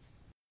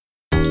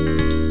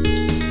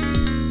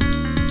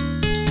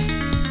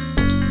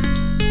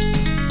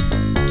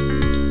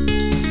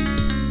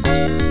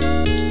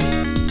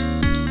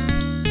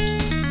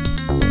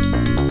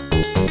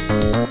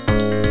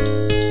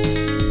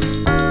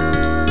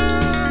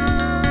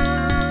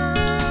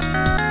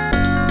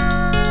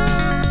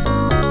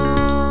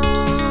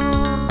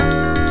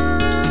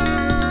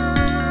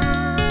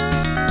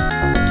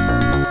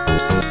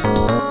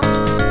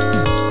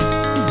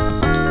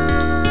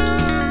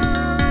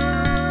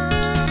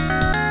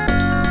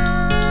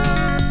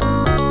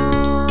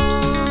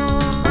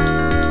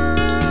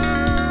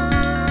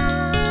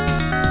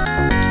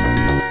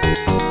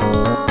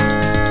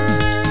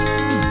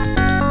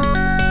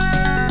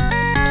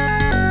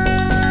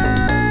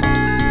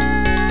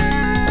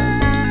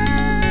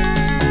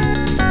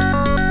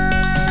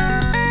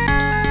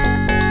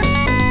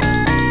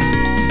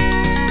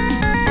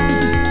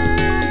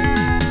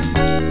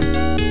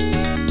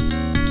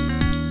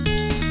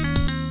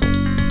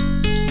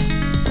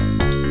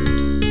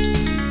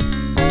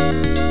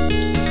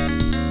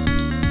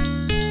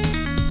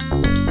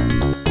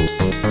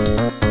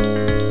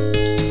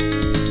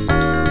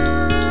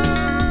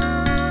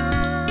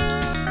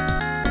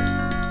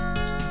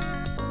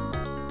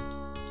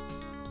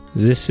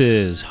 This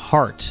is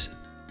Heart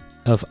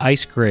of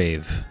Ice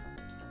Grave,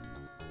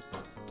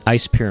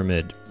 Ice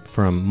Pyramid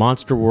from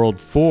Monster World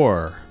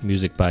 4,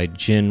 music by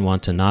Jin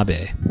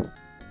Watanabe.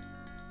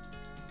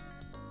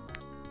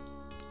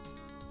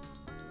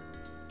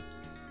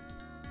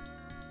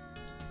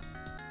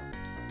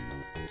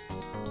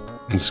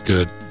 It's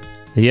good.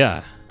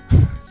 Yeah.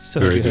 So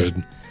very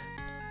good.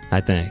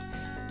 I think.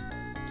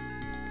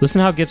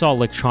 Listen how it gets all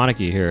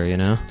electronic-y here, you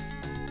know?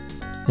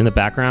 In the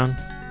background.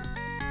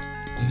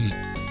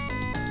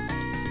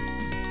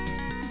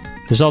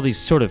 There's all these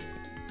sort of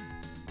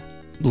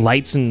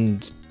lights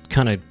and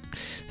kind of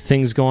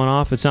things going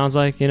off, it sounds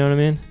like, you know what I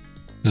mean?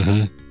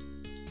 Mm-hmm.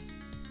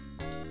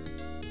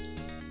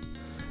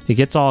 It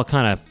gets all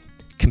kind of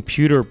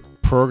computer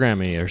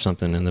programming or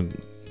something in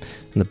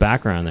the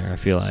background there, I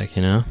feel like,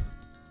 you know?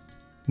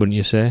 Wouldn't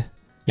you say?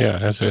 Yeah,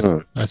 I'd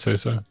say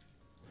so.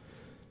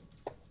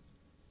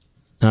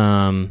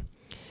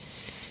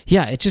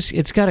 Yeah,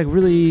 it's got a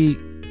really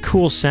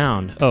cool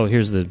sound. Oh,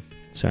 here's the...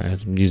 Sorry,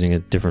 I'm using a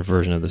different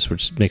version of this,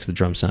 which makes the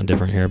drum sound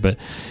different here. But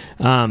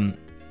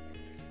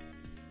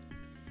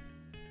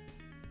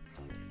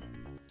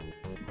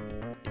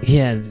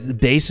yeah, the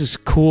bass is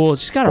cool.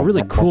 It's just got a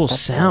really cool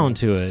sound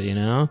to it, you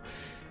know?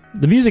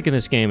 The music in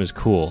this game is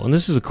cool, and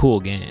this is a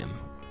cool game.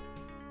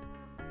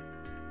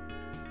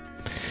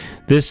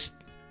 This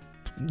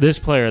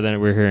player that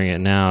we're hearing it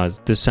now,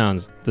 this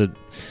sounds...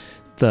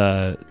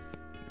 The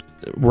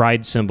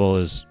ride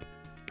cymbal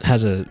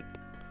has a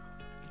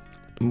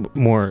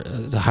more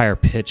it's a higher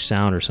pitch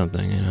sound or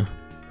something, you know.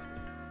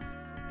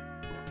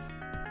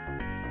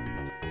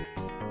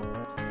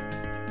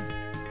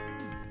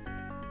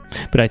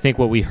 But I think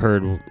what we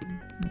heard,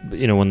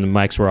 you know, when the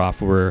mics were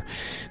off,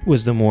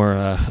 was the more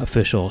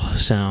official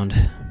sound.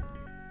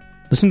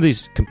 Listen to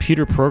these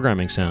computer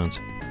programming sounds.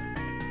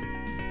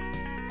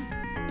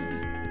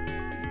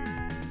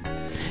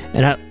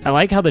 And I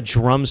like how the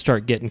drums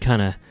start getting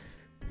kind of,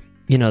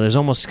 you know, there's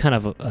almost kind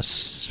of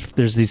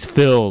there's these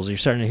fills. You're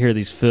starting to hear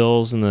these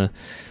fills in the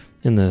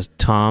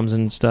toms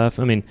and stuff.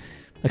 I mean,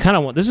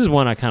 this is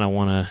one I kind of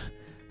want to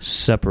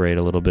separate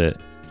a little bit.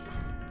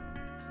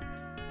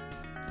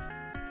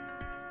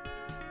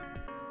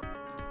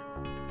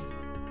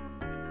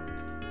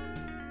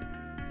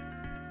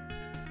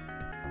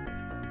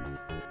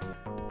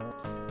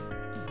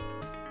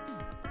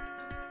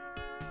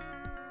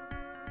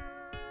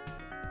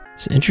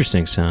 It's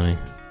interesting sounding.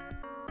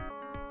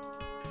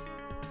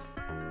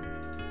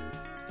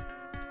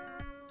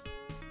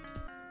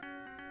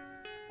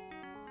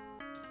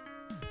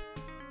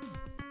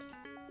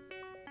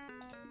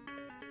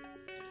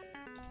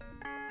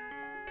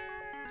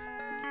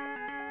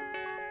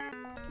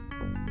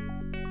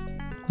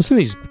 Listen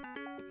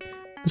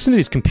to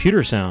these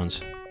computer sounds.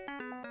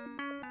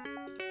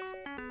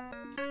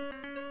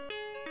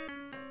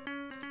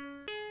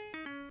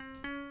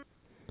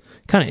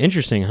 Kind of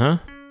interesting, huh?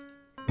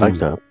 I like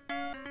that.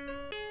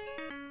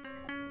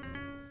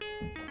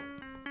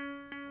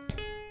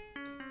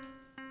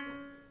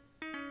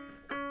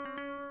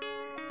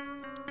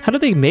 How do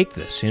they make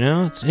this, you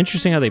know? It's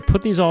interesting how they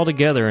put these all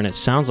together and it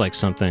sounds like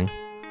something.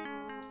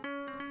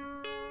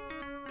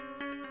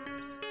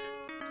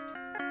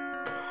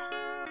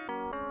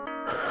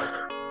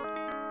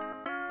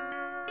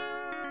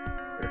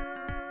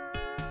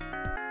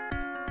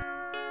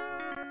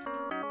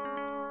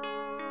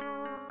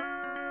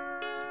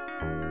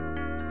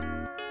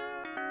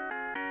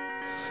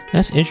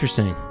 That's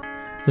interesting.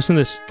 Listen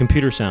to this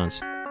computer sounds.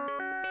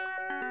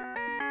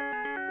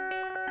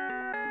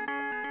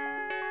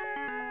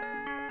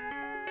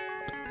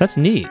 That's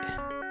neat.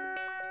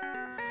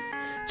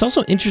 It's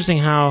also interesting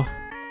how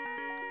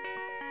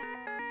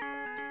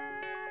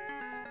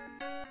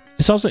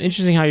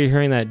you're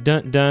hearing that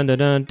dun dun dun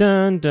dun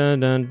dun dun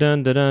dun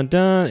dun dun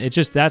dun. It's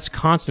just that's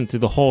constant through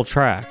the whole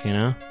track, you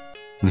know?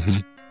 Mm-hmm.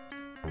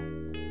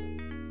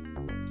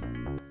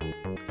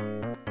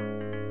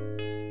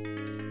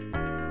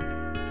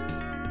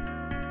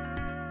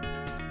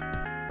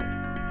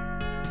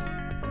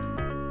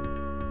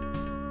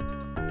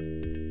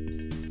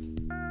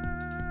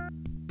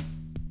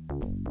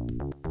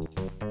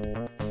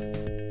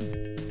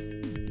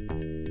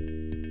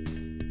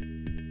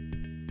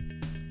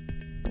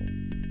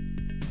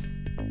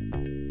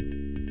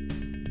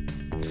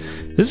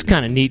 This is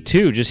kind of neat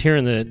too, just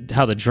hearing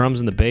how the drums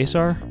and the bass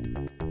are.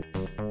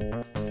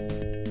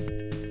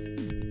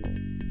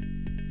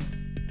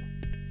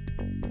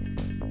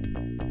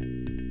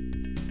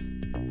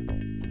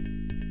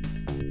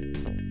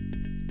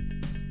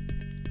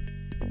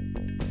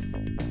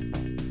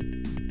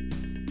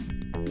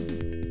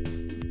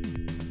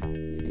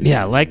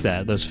 Yeah, I like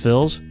that. Those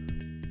fills.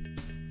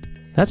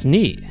 That's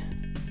neat.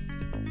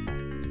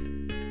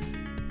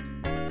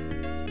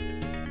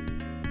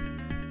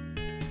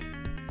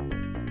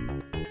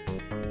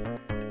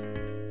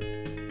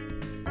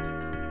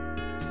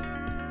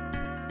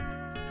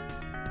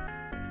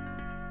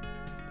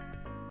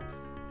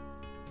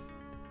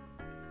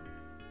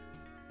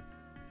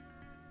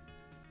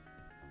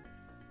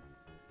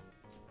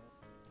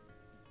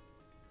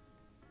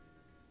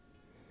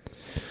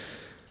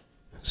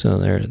 So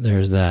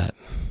there's that.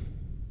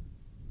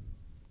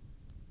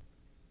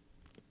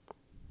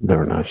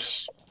 Very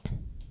nice.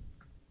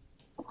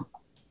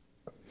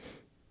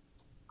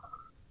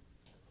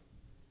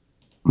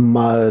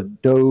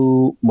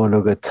 Mado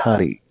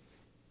Monogatari.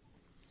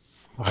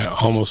 I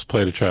almost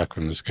played a track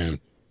from this game.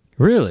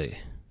 Really?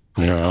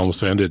 Yeah, I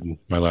almost ended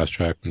my last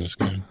track from this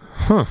game.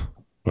 Huh.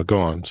 But go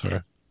on,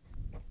 sorry.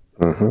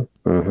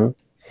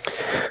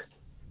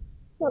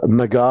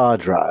 Mega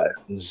Drive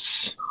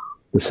is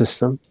the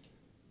system.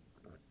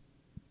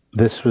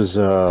 This was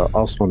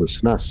also on the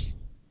SNES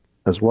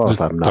as well,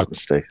 if I'm not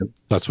mistaken.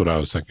 That's what I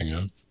was thinking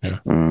of, yeah.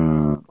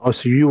 Oh,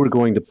 so you were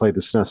going to play the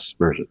SNES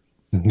version?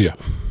 Yeah.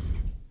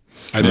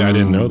 I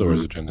didn't know there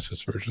was a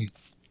Genesis version.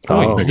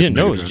 Oh, you didn't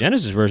know it was a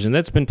Genesis version?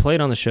 That's been played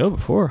on the show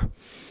before.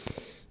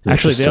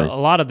 Actually, a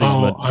lot of these...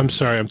 Oh, I'm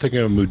sorry. I'm thinking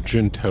of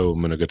Mujinto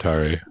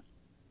Monogatari.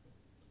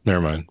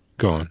 Never mind.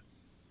 Go on.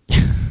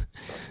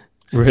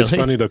 Really? It's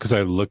funny, though, because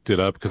I looked it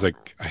up because I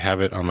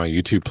have it on my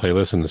YouTube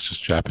playlist, and it's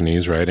just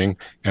Japanese writing,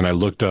 and I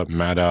looked up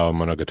Madao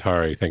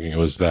Monogatari thinking it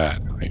was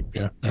that.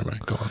 Yeah, never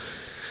mind. Go on.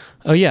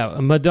 Oh, yeah.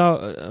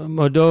 Modo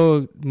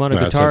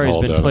Monogatari has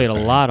been played a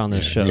lot on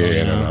this show.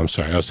 Yeah, no, I'm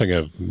sorry. I was thinking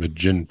of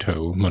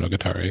Mujinto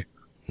Monogatari.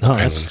 Oh,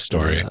 Island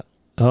Story.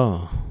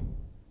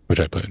 Which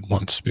I played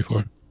once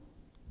before.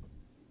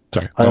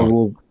 Sorry.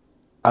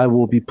 I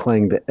will be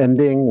playing the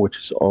ending, which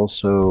is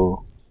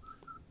also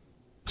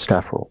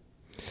staff roll.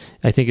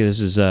 I think this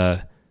is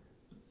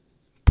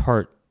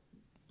part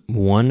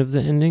 1 of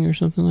the ending or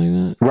something like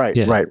that. Right,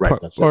 yeah. right.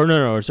 That's it.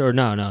 No.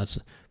 It's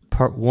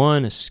part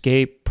 1,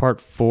 escape. Part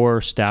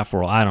 4, staff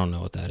roll. I don't know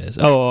what that is.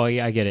 Oh,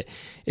 yeah, I get it.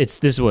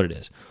 This is what it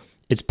is.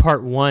 It's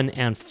part 1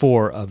 and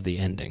 4 of the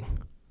ending.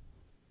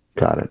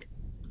 Got it.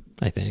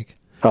 I think.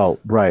 Oh,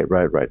 right.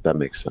 That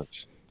makes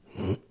sense.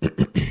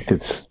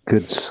 It's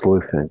good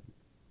sleuthing.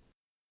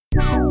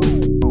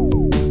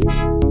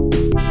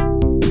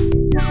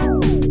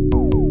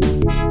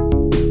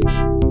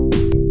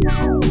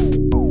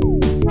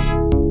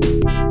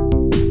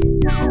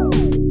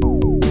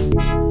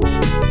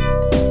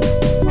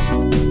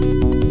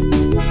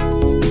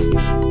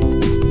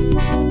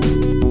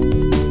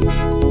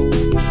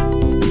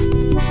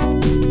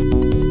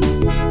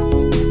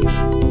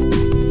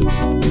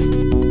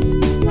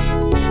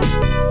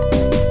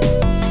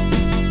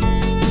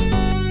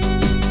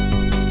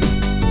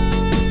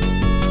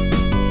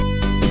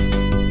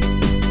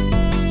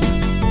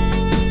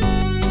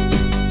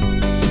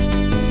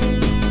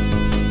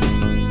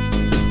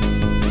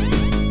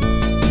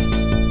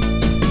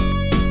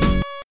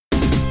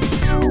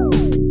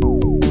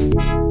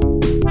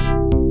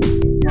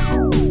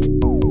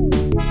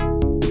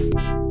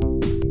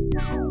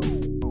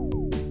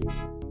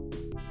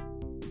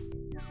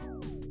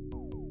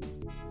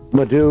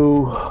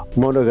 Mado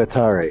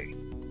Monogatari.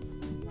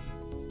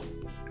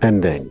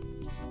 Ending.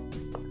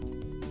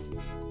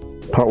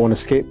 Part 1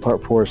 escape,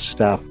 part 4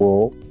 staff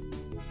roll.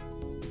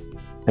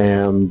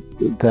 And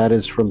that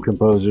is from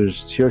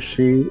composers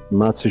Tsuyoshi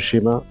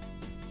Matsushima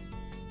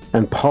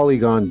and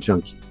Polygon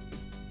Junkie.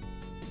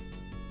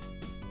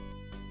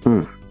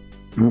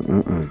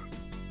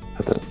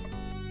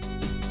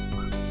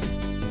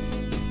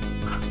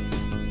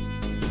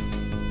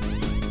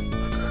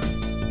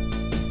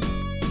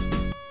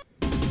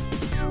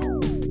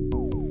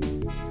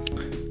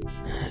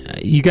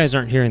 You guys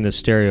aren't hearing the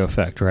stereo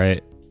effect,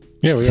 right?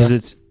 Yeah, we are. Because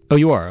it's... Oh,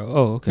 you are?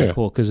 Oh, okay, Yeah.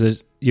 cool.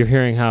 Because you're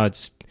hearing how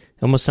it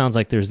almost sounds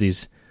like there's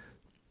these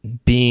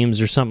beams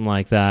or something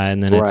like that,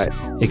 and then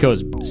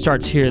it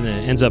starts here, and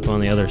then it ends up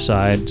on the other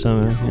side.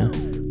 So, yeah.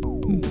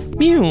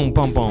 Meow,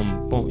 bum,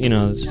 bum, bum. You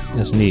know,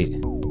 that's neat.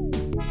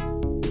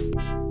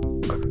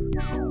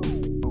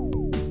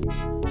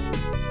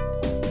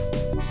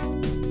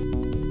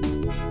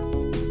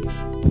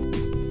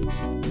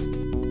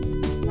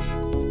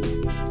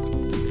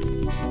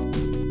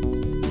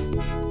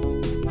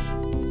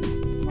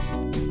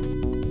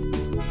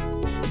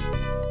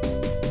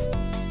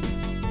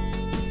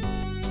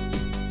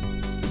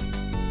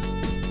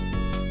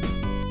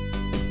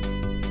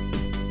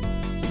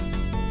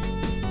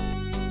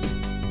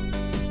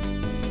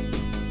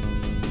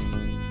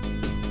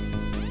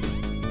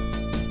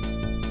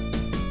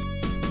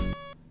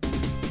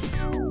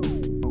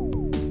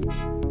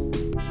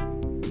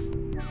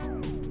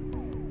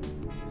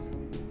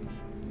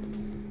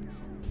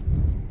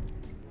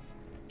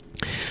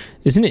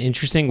 Isn't it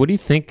interesting? What do you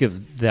think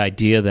of the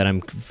idea that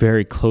I'm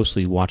very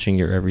closely watching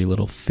your every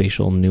little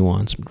facial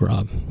nuance,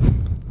 Rob?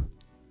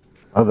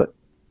 Love it.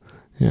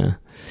 Yeah.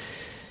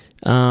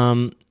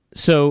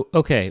 So,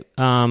 okay.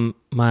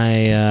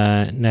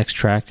 My next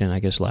track, and I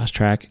guess last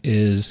track,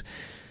 is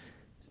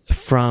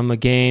from a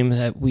game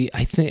that we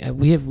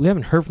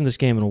haven't heard from this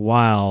game in a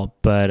while,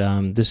 but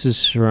this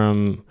is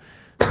from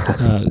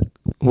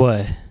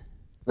what?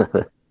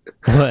 What?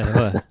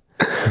 What?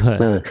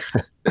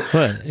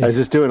 I was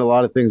just doing a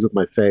lot of things with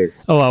my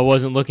face. Oh, I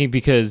wasn't looking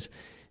because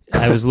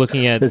I was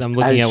looking at. I'm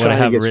looking at what I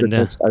have written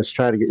down. I was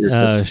trying to get your.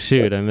 Oh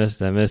shoot! I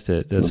missed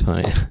it. That's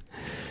funny.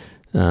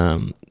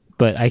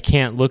 But I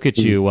can't look at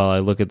you while I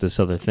look at this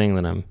other thing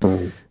that I'm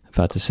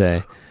about to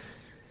say.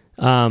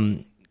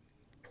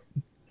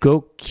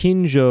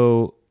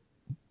 Gokinjo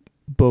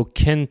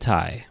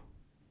Bokentai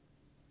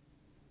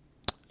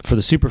for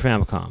the Super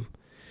Famicom.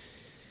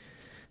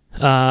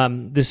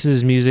 This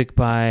is music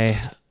by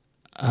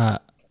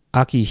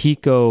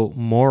Akihiko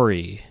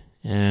Mori,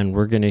 and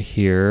we're going to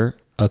hear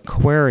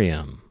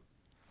Aquarium.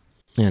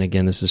 And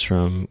again, this is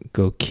from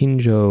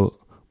Gokinjo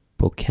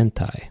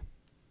Bokentai.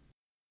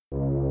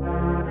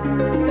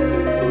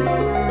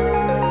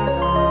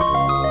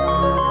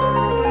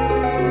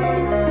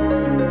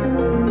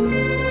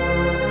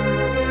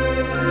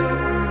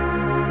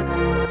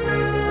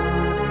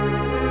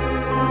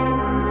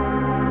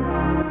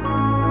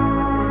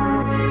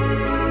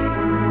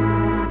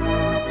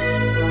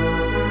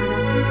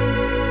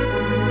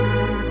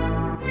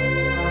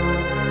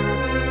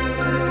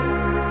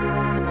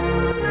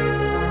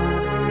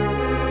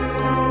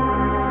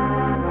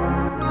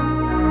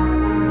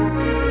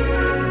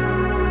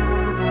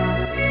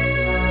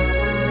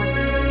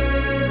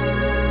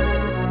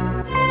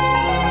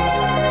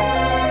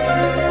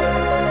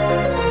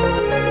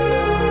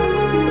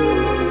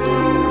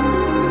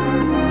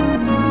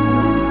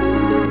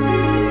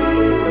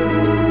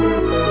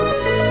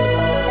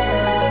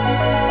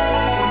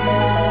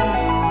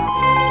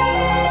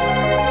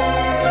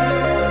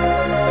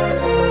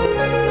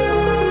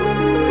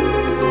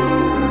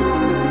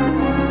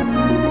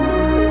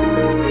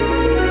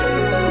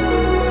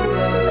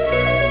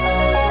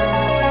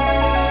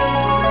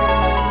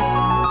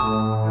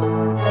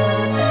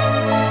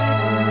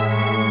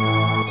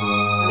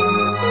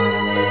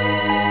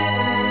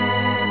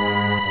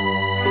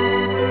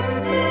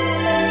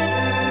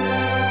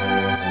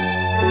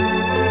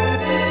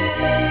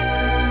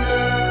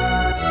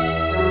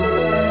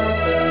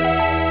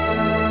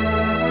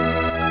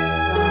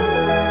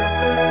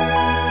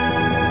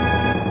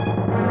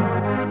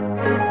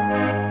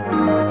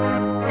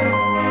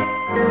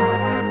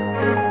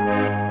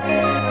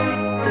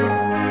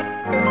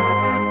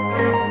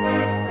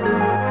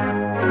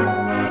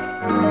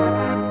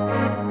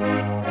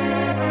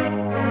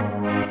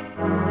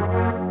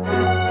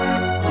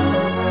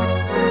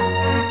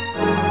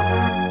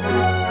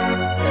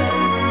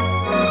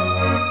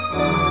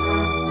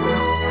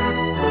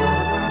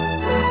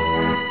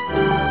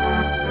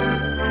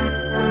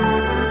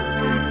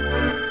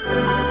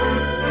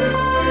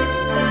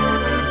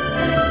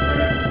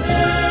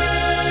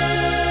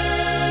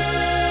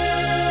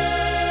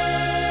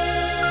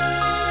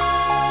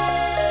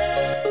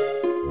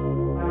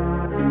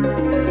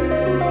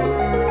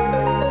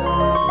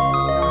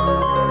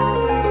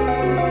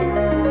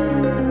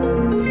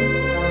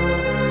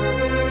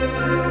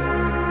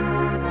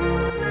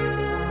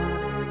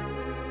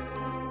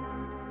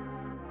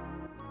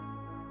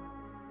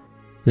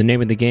 The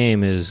name of the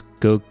game is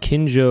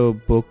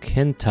Gokinjo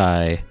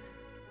Bokentai, and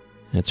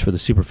it's for the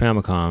Super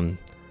Famicom.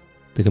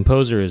 The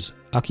composer is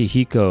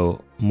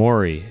Akihiko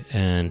Mori,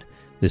 and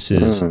this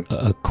is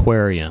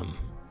Aquarium.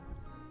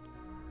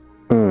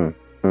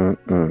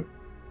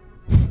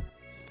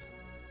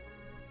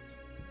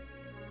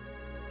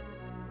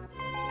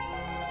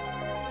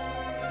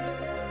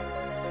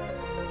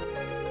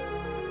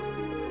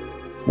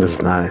 That's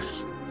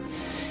nice.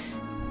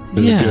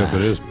 It's good,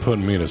 but it is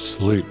putting me to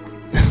sleep.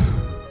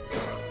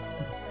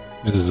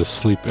 It is a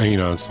sleep,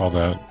 it's all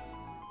that.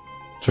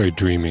 It's very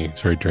dreamy.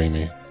 It's very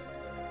dreamy.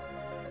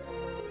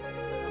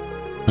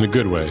 In a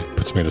good way, it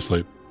puts me to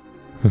sleep.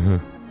 Mm-hmm.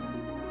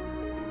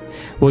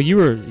 Well, you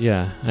were,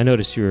 I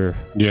noticed you were...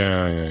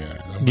 Yeah.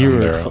 You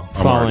were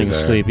falling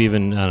asleep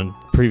even on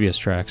previous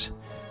tracks.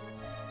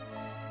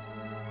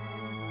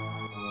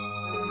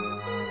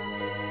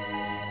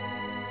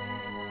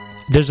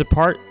 There's a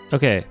part...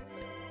 Okay.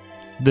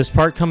 This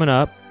part coming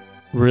up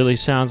really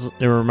sounds...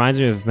 It reminds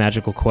me of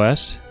Magical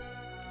Quest.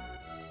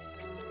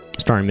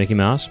 Starring Mickey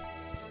Mouse.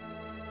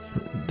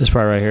 This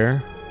part right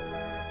here.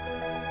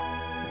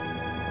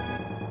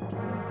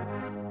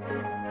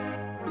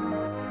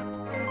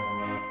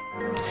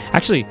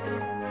 Actually,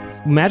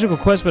 Magical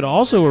Quest, but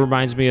also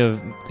reminds me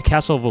of the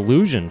Castle of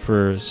Illusion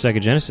for Sega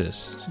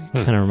Genesis.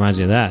 Kind of reminds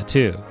me of that,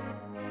 too.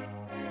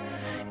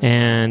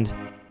 And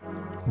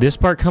this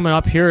part coming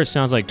up here, it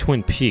sounds like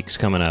Twin Peaks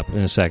coming up in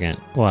a second.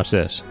 Watch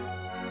this.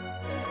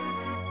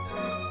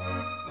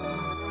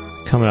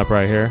 Coming up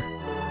right here.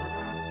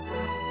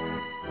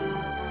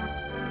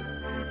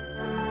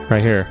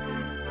 Right here.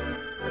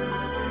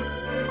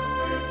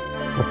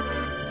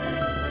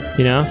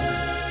 You know?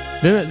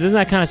 Doesn't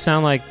that kind of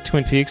sound like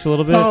Twin Peaks a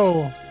little bit?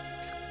 Oh.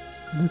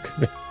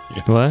 Okay.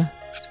 Yeah. What?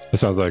 It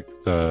sounds like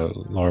the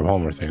Laura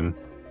Palmer theme.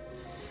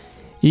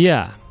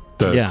 Yeah.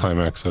 The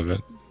climax of it.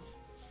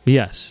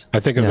 Yes. I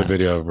think of the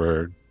video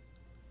where,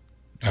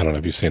 I don't know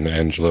if you've seen the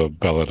Angelo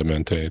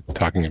Badalamenti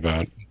talking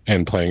about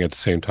and playing at the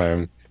same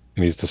time,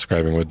 and he's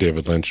describing what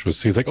David Lynch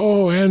was. He's like,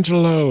 "Oh,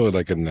 Angelo,"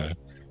 like in the,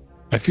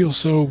 I feel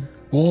so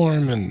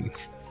warm and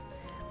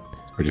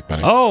pretty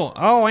funny.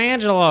 Oh,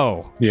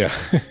 Angelo. Yeah.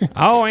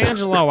 Oh,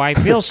 Angelo, I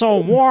feel so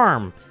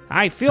warm.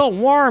 I feel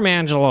warm,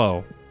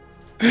 Angelo.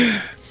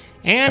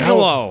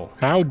 Angelo.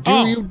 How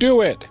do you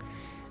do it?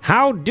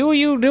 How do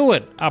you do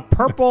it? A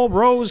purple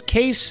rose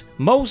case,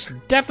 most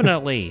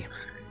definitely.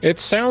 It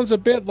sounds a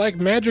bit like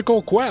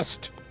Magical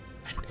Quest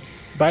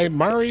by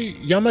Mari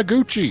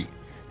Yamaguchi.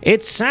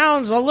 It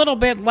sounds a little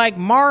bit like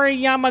Mari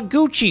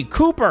Yamaguchi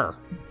Cooper.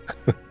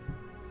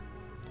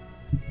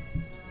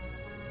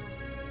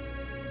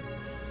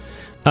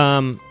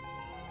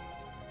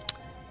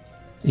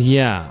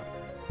 Yeah.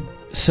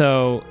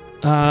 So,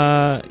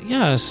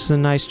 this is a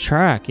nice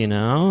track, you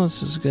know?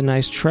 This is a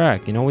nice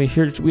track. You know, we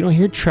don't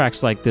hear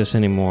tracks like this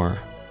anymore,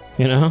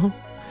 you know?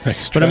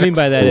 Nice what I mean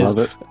by that is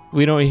it.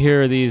 we don't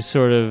hear these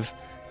sort of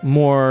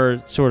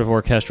more sort of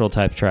orchestral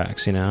type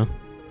tracks, you know?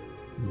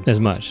 As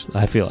much,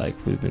 I feel like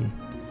we've been...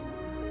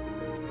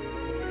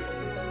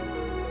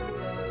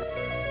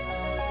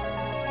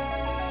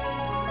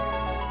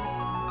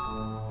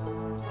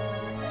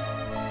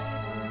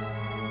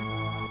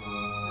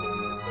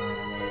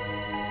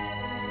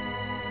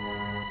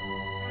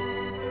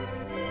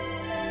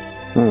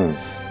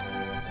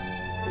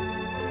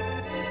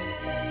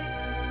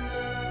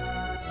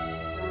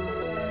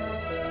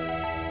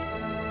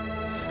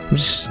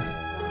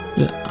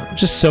 I'm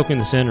just soaking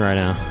this in right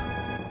now.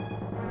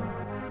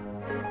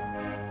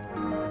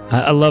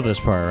 I love this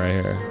part right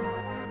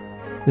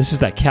here. This is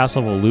that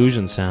Castle of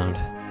Illusion sound.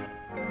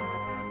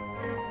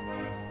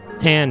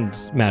 And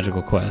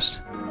Magical Quest.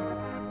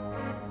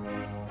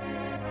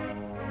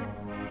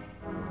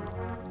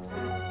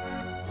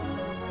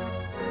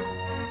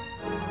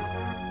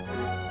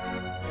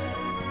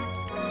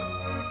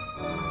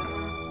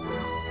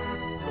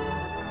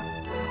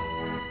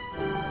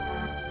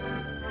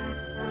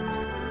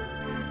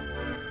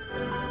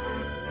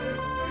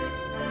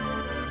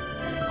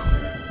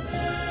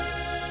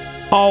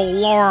 Oh,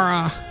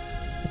 Laura.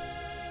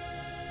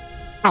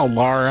 Oh,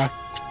 Laura.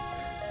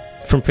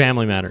 From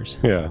Family Matters.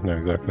 Yeah, no,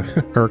 exactly.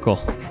 Urkel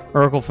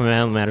from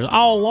Family Matters.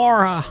 Oh,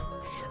 Laura.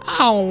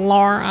 Oh,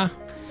 Laura.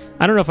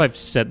 I don't know if I've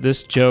said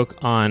this joke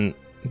on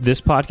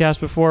this podcast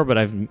before, but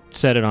I've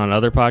said it on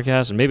other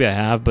podcasts, and maybe I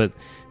have, but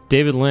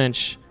David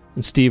Lynch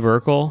and Steve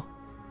Urkel,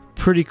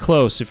 pretty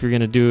close if you're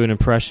going to do an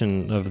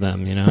impression of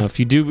them, you know? If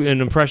you do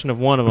an impression of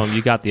one of them,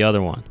 you got the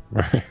other one.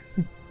 Right.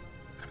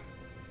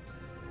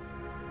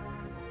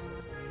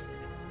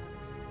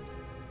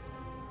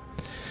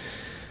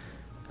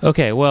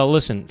 Okay, well,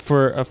 listen,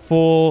 for a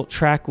full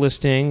track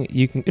listing,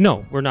 you can...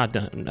 No, we're not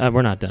done.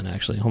 We're not done,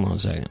 actually. Hold on a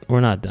second.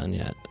 We're not done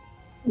yet.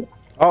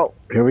 Oh,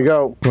 here we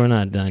go. We're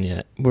not done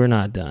yet. We're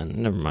not done.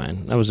 Never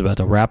mind. I was about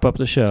to wrap up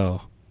the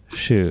show.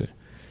 Shoot.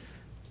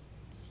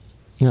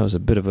 That was a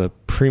bit of a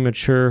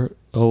premature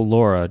 "Oh,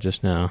 Laura"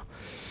 just now.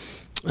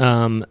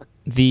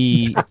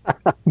 We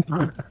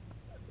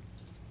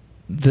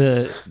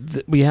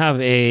have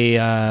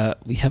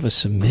a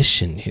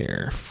submission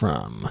here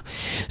from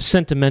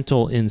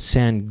Sentimental in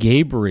San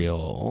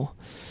Gabriel.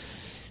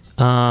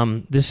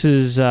 This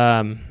is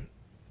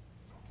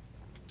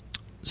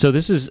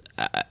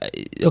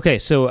okay.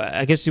 So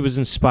I guess it was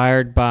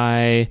inspired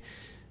by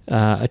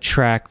a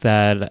track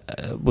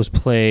that was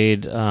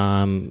played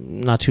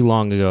not too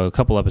long ago, a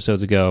couple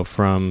episodes ago,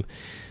 from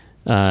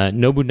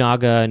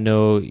Nobunaga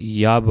no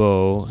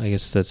Yabo. I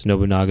guess that's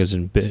Nobunaga's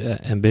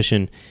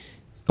Ambition.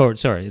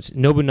 it's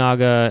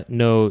Nobunaga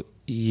no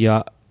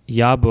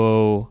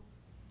Yabo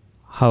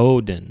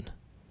Haoden.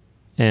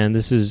 And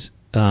this is,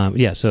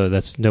 so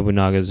that's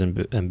Nobunaga's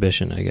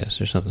ambition, I guess,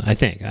 or something. I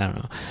think. I don't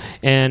know.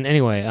 And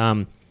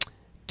anyway,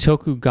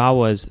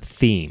 Tokugawa's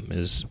theme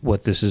is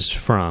what this is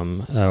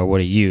from,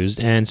 what he used.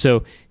 And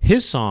so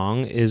his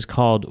song is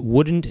called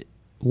Wouldn't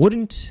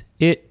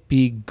It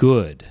Be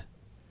Good?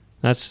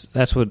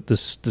 That's what the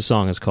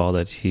song is called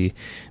that he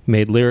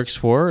made lyrics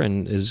for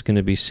and is going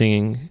to be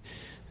singing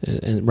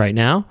right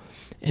now.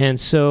 And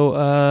so,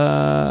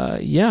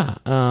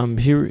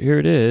 here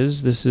it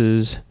is. This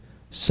is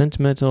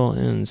Sentimental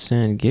in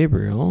San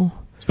Gabriel.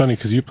 It's funny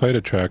because you played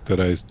a track that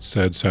I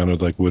said sounded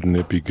like Wouldn't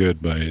It Be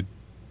Good by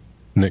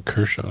Nick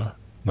Kershaw,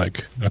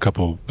 like a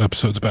couple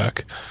episodes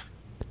back.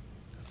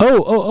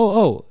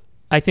 Oh.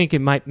 I think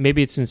might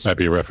be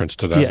a reference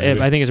to that. Yeah,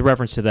 maybe. I think it's a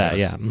reference to that.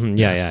 Yeah. Mm-hmm.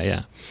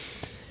 Yeah.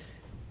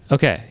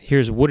 Okay,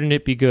 here's Wouldn't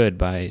It Be Good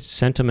by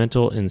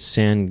Sentimental in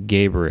San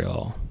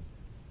Gabriel.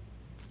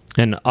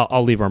 And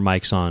I'll leave our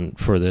mics on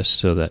for this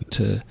so that,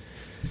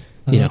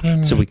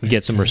 so we can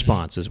get some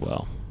response as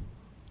well.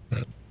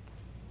 Right.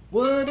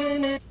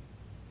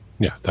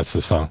 Yeah, that's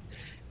the song.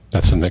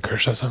 That's the Nick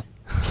Kershaw song.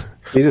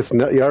 You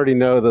already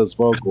know those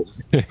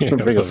vocals.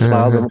 Bring a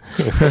smile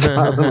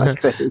to my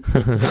face.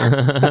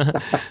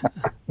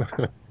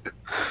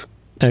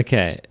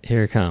 Okay,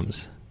 here it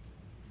comes.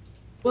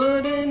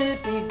 Wouldn't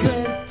it be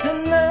good to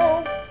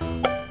know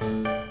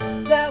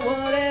that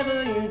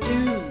whatever you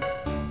do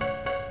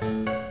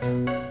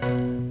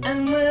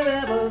and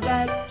wherever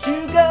that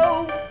you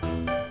go,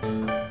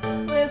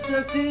 we're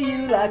stuck to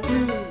you like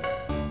glue?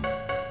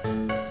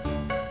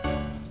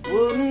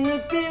 Wouldn't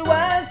it be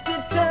wise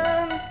to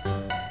turn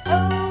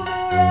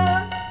over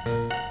a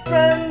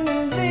brand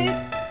new leaf?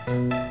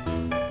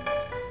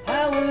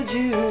 How would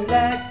you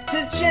like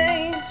to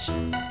change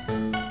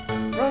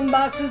from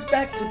boxes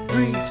back to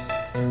briefs?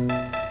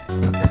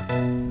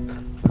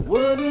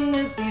 Wouldn't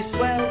it be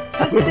swell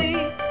to see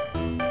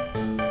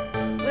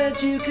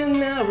that you can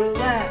now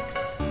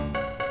relax?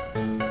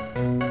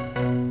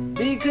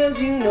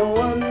 Because you know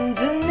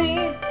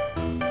underneath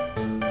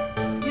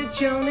your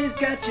chonies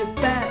got your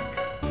back.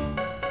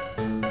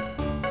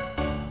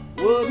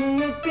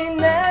 Wouldn't it be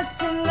nice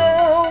to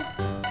know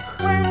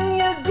when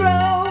you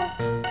grow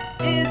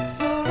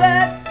it's a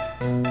rat?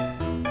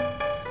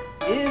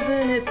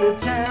 Isn't it the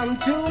time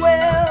to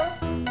wear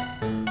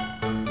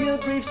your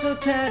brief so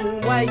tight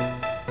and white?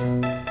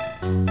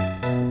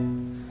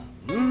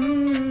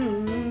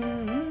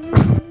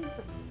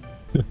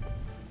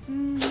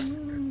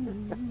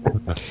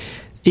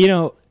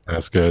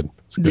 That's good.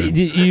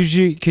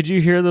 Could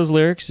you hear those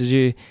lyrics?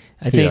 I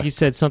think he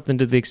said something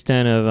to the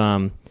extent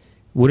of,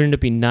 wouldn't it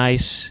be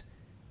nice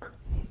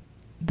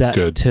that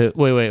good. It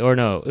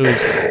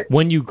was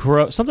when you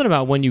grow, something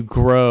about when you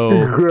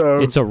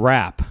grow. It's a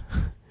rap.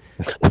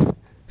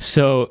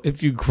 So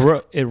if you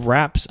grow, it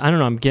raps. I don't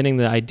know. I'm getting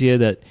the idea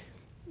that,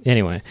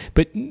 anyway,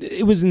 but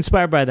it was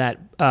inspired by that.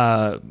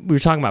 We were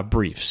talking about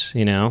briefs,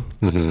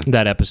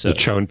 that episode. The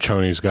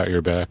Chonies got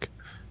your back.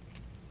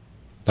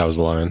 That was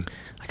the line.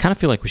 I kind of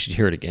feel like we should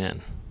hear it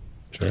again.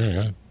 Sure,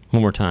 yeah.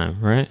 One more time,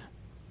 right?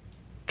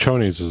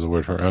 Chonies is the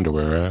word for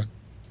underwear, right?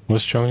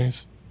 What's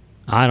chonies?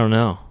 I don't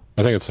know.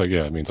 I think it's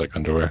it means like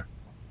underwear.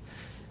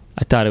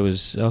 I thought it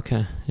was,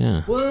 okay,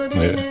 yeah.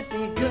 Wouldn't it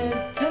be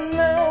good to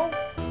know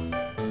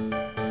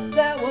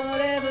that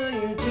whatever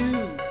you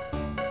do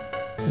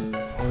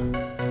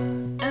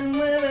and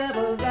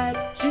wherever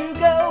that you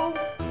go,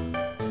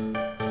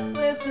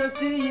 we're stuck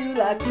to you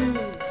like glue.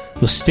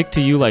 We'll stick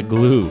to you like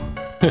glue.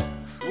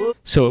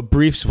 So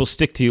briefs will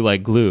stick to you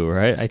like glue,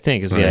 right? I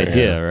think is the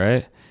idea,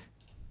 right?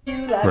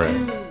 You like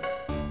glue.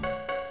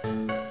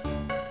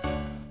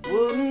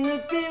 Wouldn't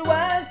it be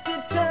wise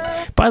to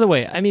turn? By the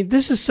way, I mean,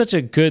 this is such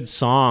a good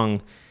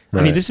song.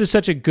 Right. I mean, this is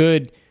such a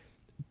good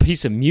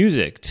piece of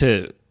music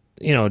to,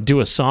 do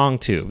a song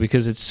to,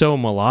 because it's so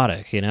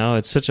melodic,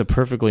 It's such a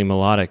perfectly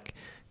melodic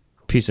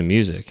piece of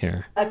music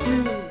here. Like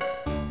glue.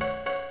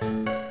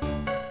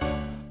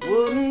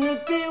 Wouldn't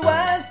it be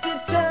wise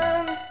to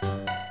turn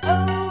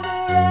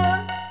over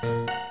a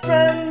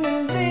brand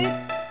new leaf?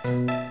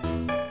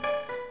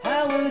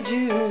 How would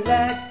you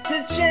like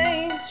to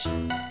change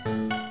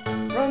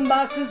from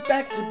boxes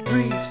back to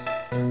briefs?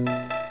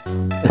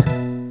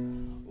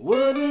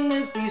 Wouldn't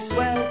it be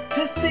swell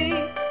to see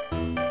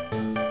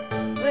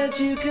that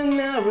you can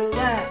now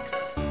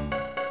relax?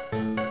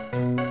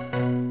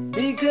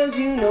 Because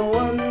you know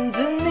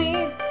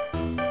underneath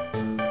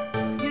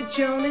your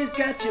chonies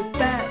got your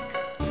back.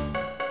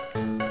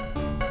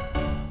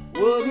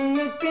 Wouldn't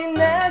it be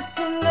nice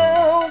to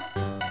know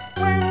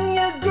when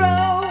you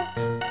grow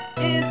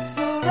it's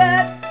a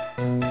rat?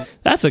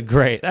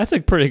 That's a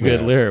pretty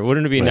good lyric.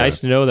 Wouldn't it be nice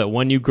to know that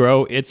when you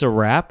grow it's a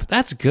rap?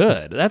 That's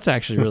good. That's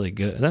actually really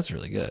good. That's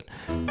really good.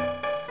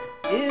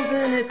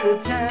 Isn't it the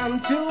time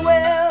to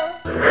wear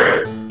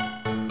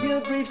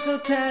your brief so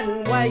tight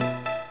and white?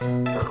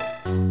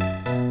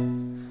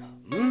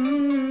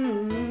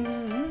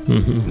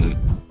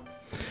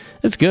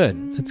 It's good.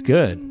 It's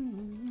good.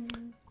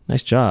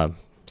 Nice job.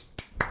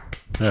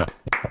 Yeah.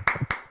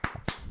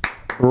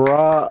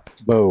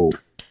 Bravo.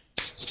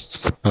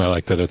 And I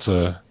like that it's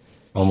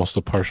almost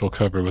a partial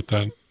cover with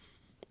that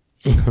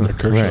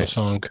Kershaw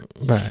song.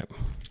 Right.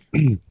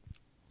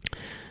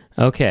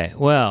 Okay.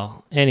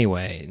 Well,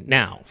 anyway,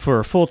 now for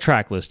a full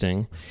track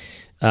listing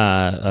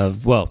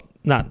of, well,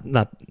 not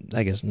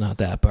I guess not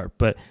that part,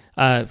 but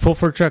full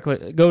for track,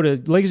 go to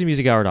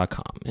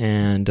legacymusichour.com,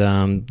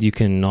 and you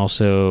can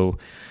also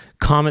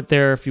comment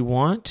there if you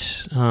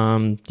want.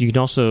 You can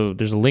also,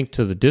 there's a link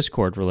to the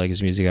Discord for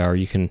Legacy Music Hour.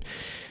 You can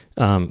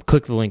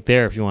click the link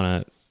there if you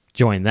want to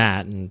join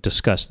that and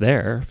discuss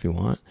there if you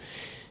want.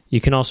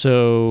 You can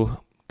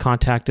also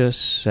contact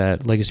us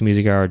at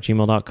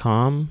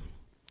legacymusichour@gmail.com.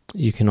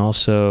 You can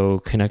also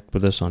connect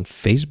with us on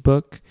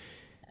Facebook.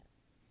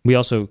 We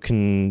also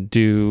can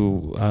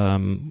do,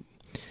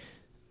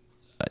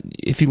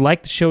 if you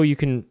like the show, you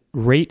can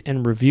rate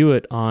and review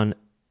it on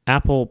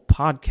Apple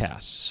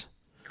Podcasts.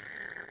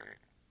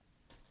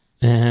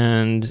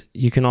 And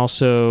you can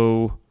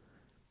also,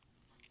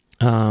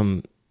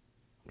 even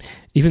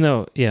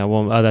though,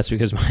 that's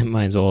because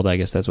mine's old. I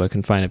guess that's why I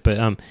couldn't find it.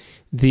 But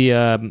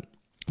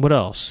what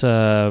else?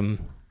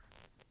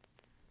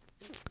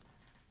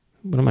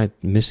 What am I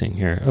missing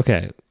here?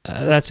 Okay,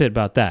 that's it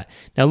about that.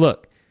 Now,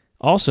 look,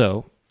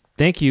 also,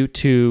 thank you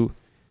to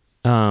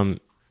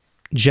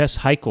Jess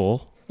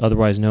Heichel,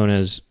 otherwise known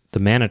as the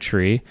Mana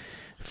Tree,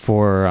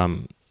 for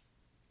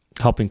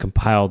helping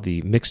compile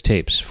the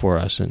mixtapes for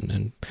us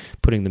and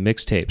putting the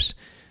mixtapes.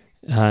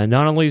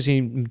 Not only is he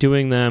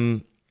doing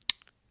them,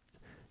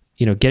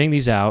 getting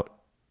these out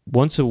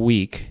once a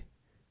week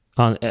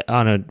on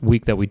a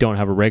week that we don't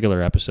have a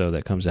regular episode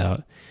that comes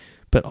out,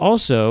 but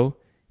also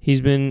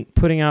he's been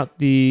putting out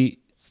the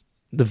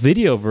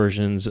video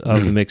versions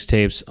of the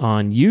mixtapes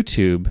on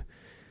YouTube,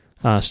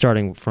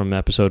 starting from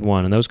episode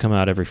 1, and those come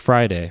out every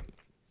Friday.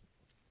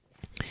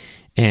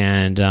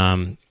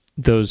 And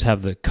those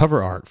have the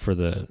cover art for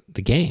the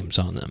games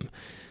on them,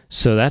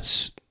 so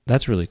that's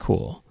really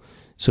cool.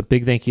 So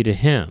big thank you to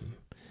him,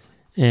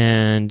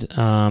 and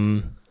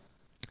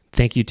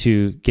thank you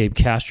to Gabe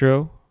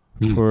Castro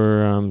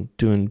for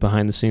doing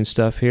behind the scenes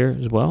stuff here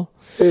as well.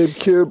 Gabe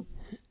Cube.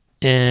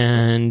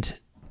 And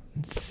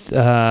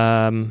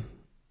I'm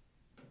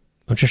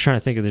just trying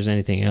to think if there's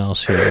anything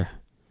else here.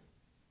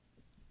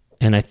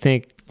 And I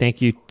think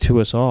thank you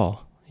to us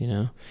all.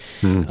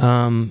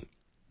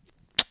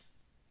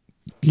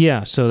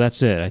 Yeah, so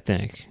that's it, I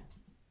think.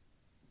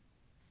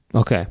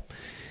 Okay.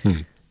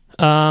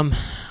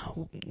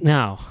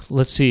 Now,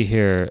 let's see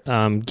here.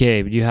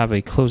 Gabe, do you have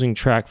a closing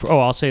track for... Oh,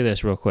 I'll say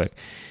this real quick.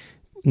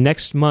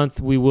 Next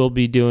month, we will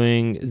be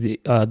doing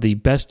the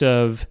Best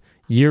of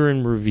Year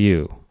in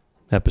Review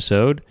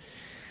episode.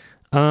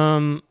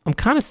 I'm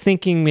kind of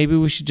thinking maybe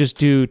we should just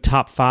do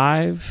top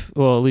 5.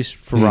 Well, at least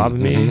for Rob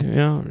and me,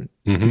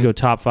 we go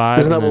top 5.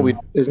 Isn't that what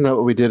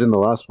we did in the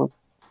last one?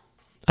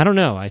 I don't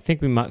know. I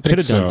think we could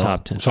have done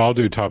top 10. So I'll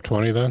do top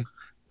 20 then?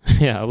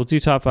 Yeah, we'll do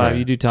top 5. Right.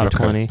 You do top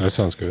 20. That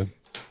sounds good.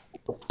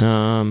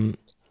 And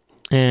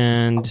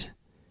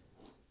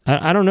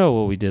I don't know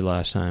what we did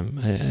last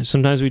time.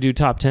 Sometimes we do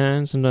top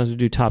 10. Sometimes we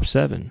do top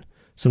 7.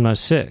 Sometimes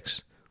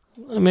 6.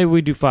 Maybe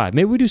we do 5.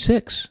 Maybe we do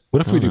 6.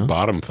 What if we do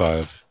bottom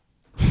 5?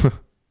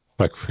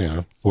 Like,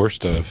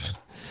 worst of.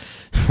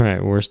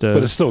 Right, worst of.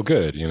 But it's still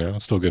good,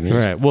 It's still good music.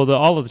 Right. Well,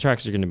 all of the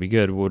tracks are going to be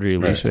good. What are your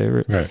least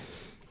favorite? Right.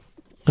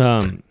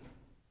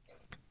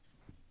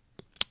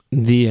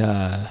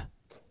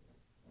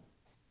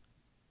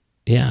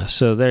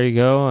 So there you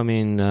go. I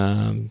mean,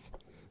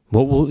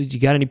 you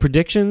got any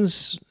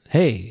predictions?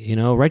 Hey,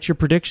 write your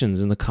predictions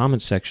in the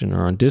comments section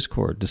or on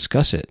Discord.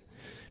 Discuss it.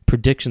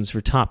 Predictions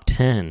for top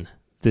 10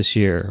 this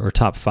year or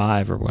top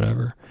 5 or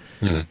whatever.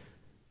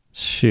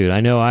 Shoot, I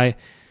know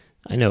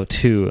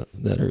 2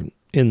 that are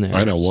in there.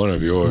 I know one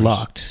of yours.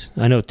 Locked.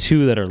 I know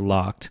 2 that are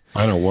locked.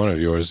 I know one of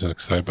yours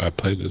because I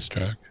played this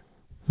track.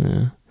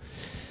 Yeah.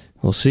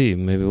 We'll see.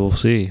 Maybe we'll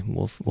see.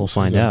 We'll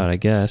find out, I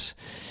guess.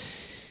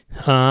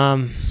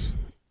 Okay.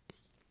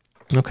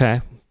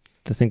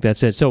 I think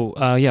that's it. So,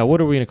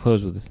 what are we going to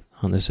close with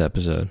on this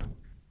episode?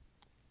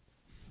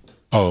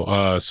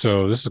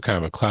 So this is kind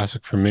of a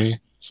classic for me.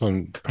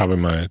 So probably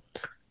my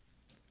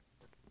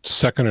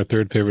second or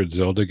third favorite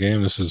Zelda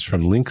game. This is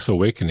from Link's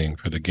Awakening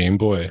for the Game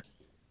Boy.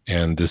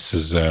 And this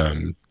is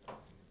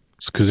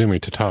it's Kazumi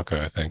Totaka,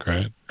 I think,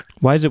 right?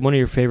 Why is it one of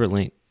your favorite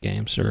Link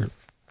games or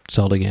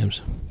Zelda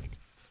games?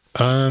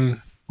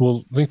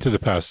 Well, Link to the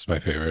Past is my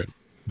favorite,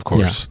 of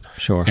course. Yeah,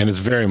 sure. And it's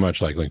very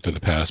much like Link to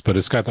the Past, but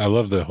I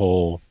love the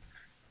whole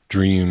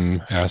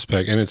dream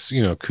aspect, and it's,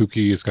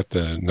 kooky. It's got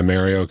the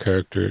Mario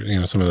character,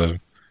 some of the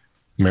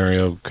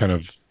Mario kind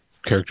of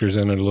characters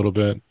in it a little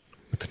bit,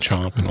 with the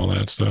chomp and all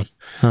that stuff.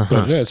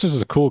 But yeah, it's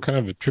just a cool kind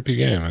of a trippy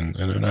game, and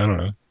I don't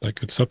know,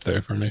 like it's up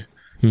there for me.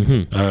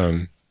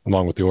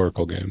 Along with the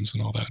Oracle games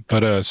and all that.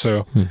 But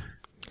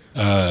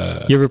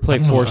you ever play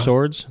Four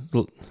Swords?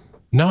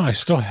 No, I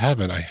still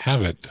haven't. I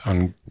have it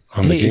on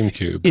on the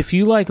GameCube. If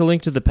you like A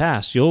Link to the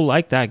Past, you'll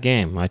like that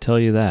game. I tell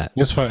you that.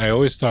 It's fine. I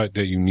always thought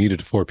that you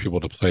needed 4 people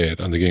to play it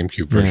on the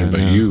GameCube version,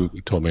 but you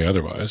told me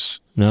otherwise.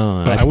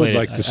 No, but I would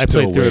like to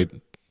still wait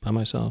by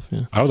myself.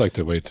 Yeah, I would like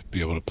to wait to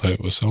be able to play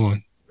it with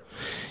someone.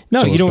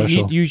 No, you don't.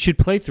 You should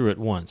play through it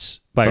once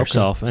by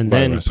yourself, and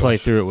then play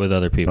through it with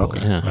other people.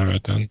 Okay, yeah. All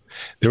right then.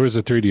 There was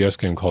a 3DS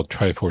game called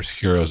Triforce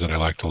Heroes that I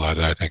liked a lot.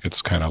 And I think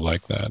it's kind of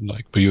like that.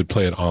 But you would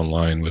play it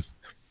online with,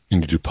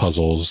 and you do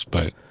puzzles,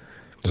 but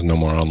there's no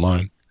more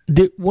online.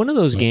 One of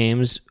those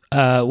games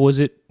was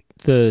it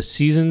the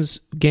Seasons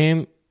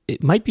game?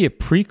 It might be a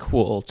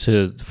prequel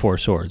to Four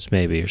Swords,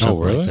 maybe, or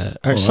something like that,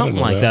 or something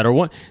like that. Or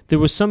what? There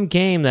was some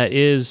game that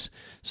is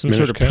some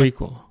sort of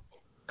prequel.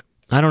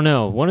 I don't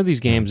know. One of these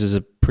games is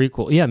a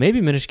prequel. Yeah,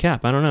 maybe Minish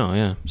Cap. I don't know.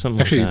 Yeah,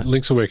 something Actually, like that.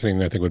 Link's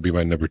Awakening, I think, would be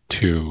my number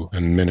 2,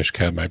 and Minish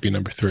Cap might be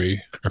number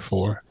 3 or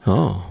 4.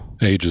 Oh.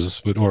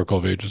 Ages, but Oracle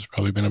of Ages would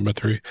probably be number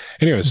 3.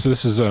 Anyway, so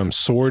this is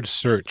Sword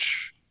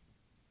Search.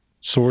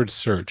 Sword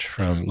Search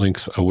from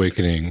Link's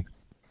Awakening.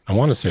 I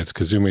want to say it's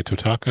Kazumi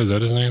Totaka. Is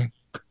that his name?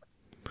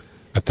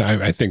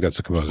 I think that's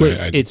the composer.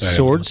 Wait, it's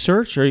Sword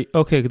Search?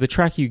 Okay, the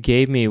track you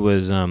gave me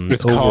was...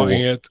 it's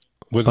calling it...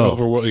 With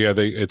Overworld, yeah,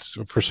 it's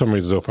for some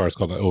reason so far it's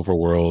called the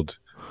Overworld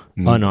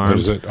Unarmed. What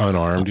is it?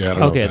 Unarmed. Yeah, I don't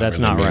know okay, that's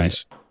really not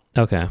means.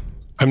 Right. Okay,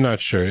 I'm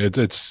not sure.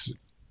 It's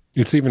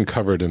even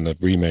covered in the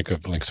remake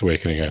of Link's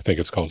Awakening. I think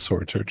it's called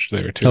Sword Search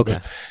there too.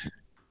 Okay. But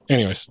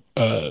anyways,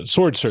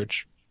 Sword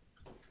Search.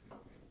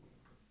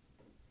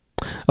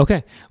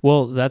 Okay,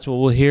 well that's what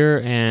we'll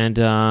hear, and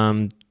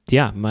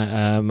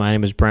my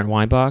name is Brent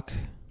Weinbach.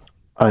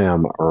 I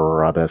am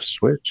Rob F.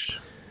 Switch.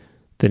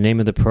 The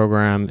name of the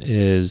program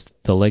is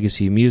The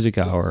Legacy Music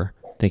Hour.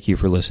 Thank you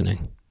for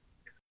listening.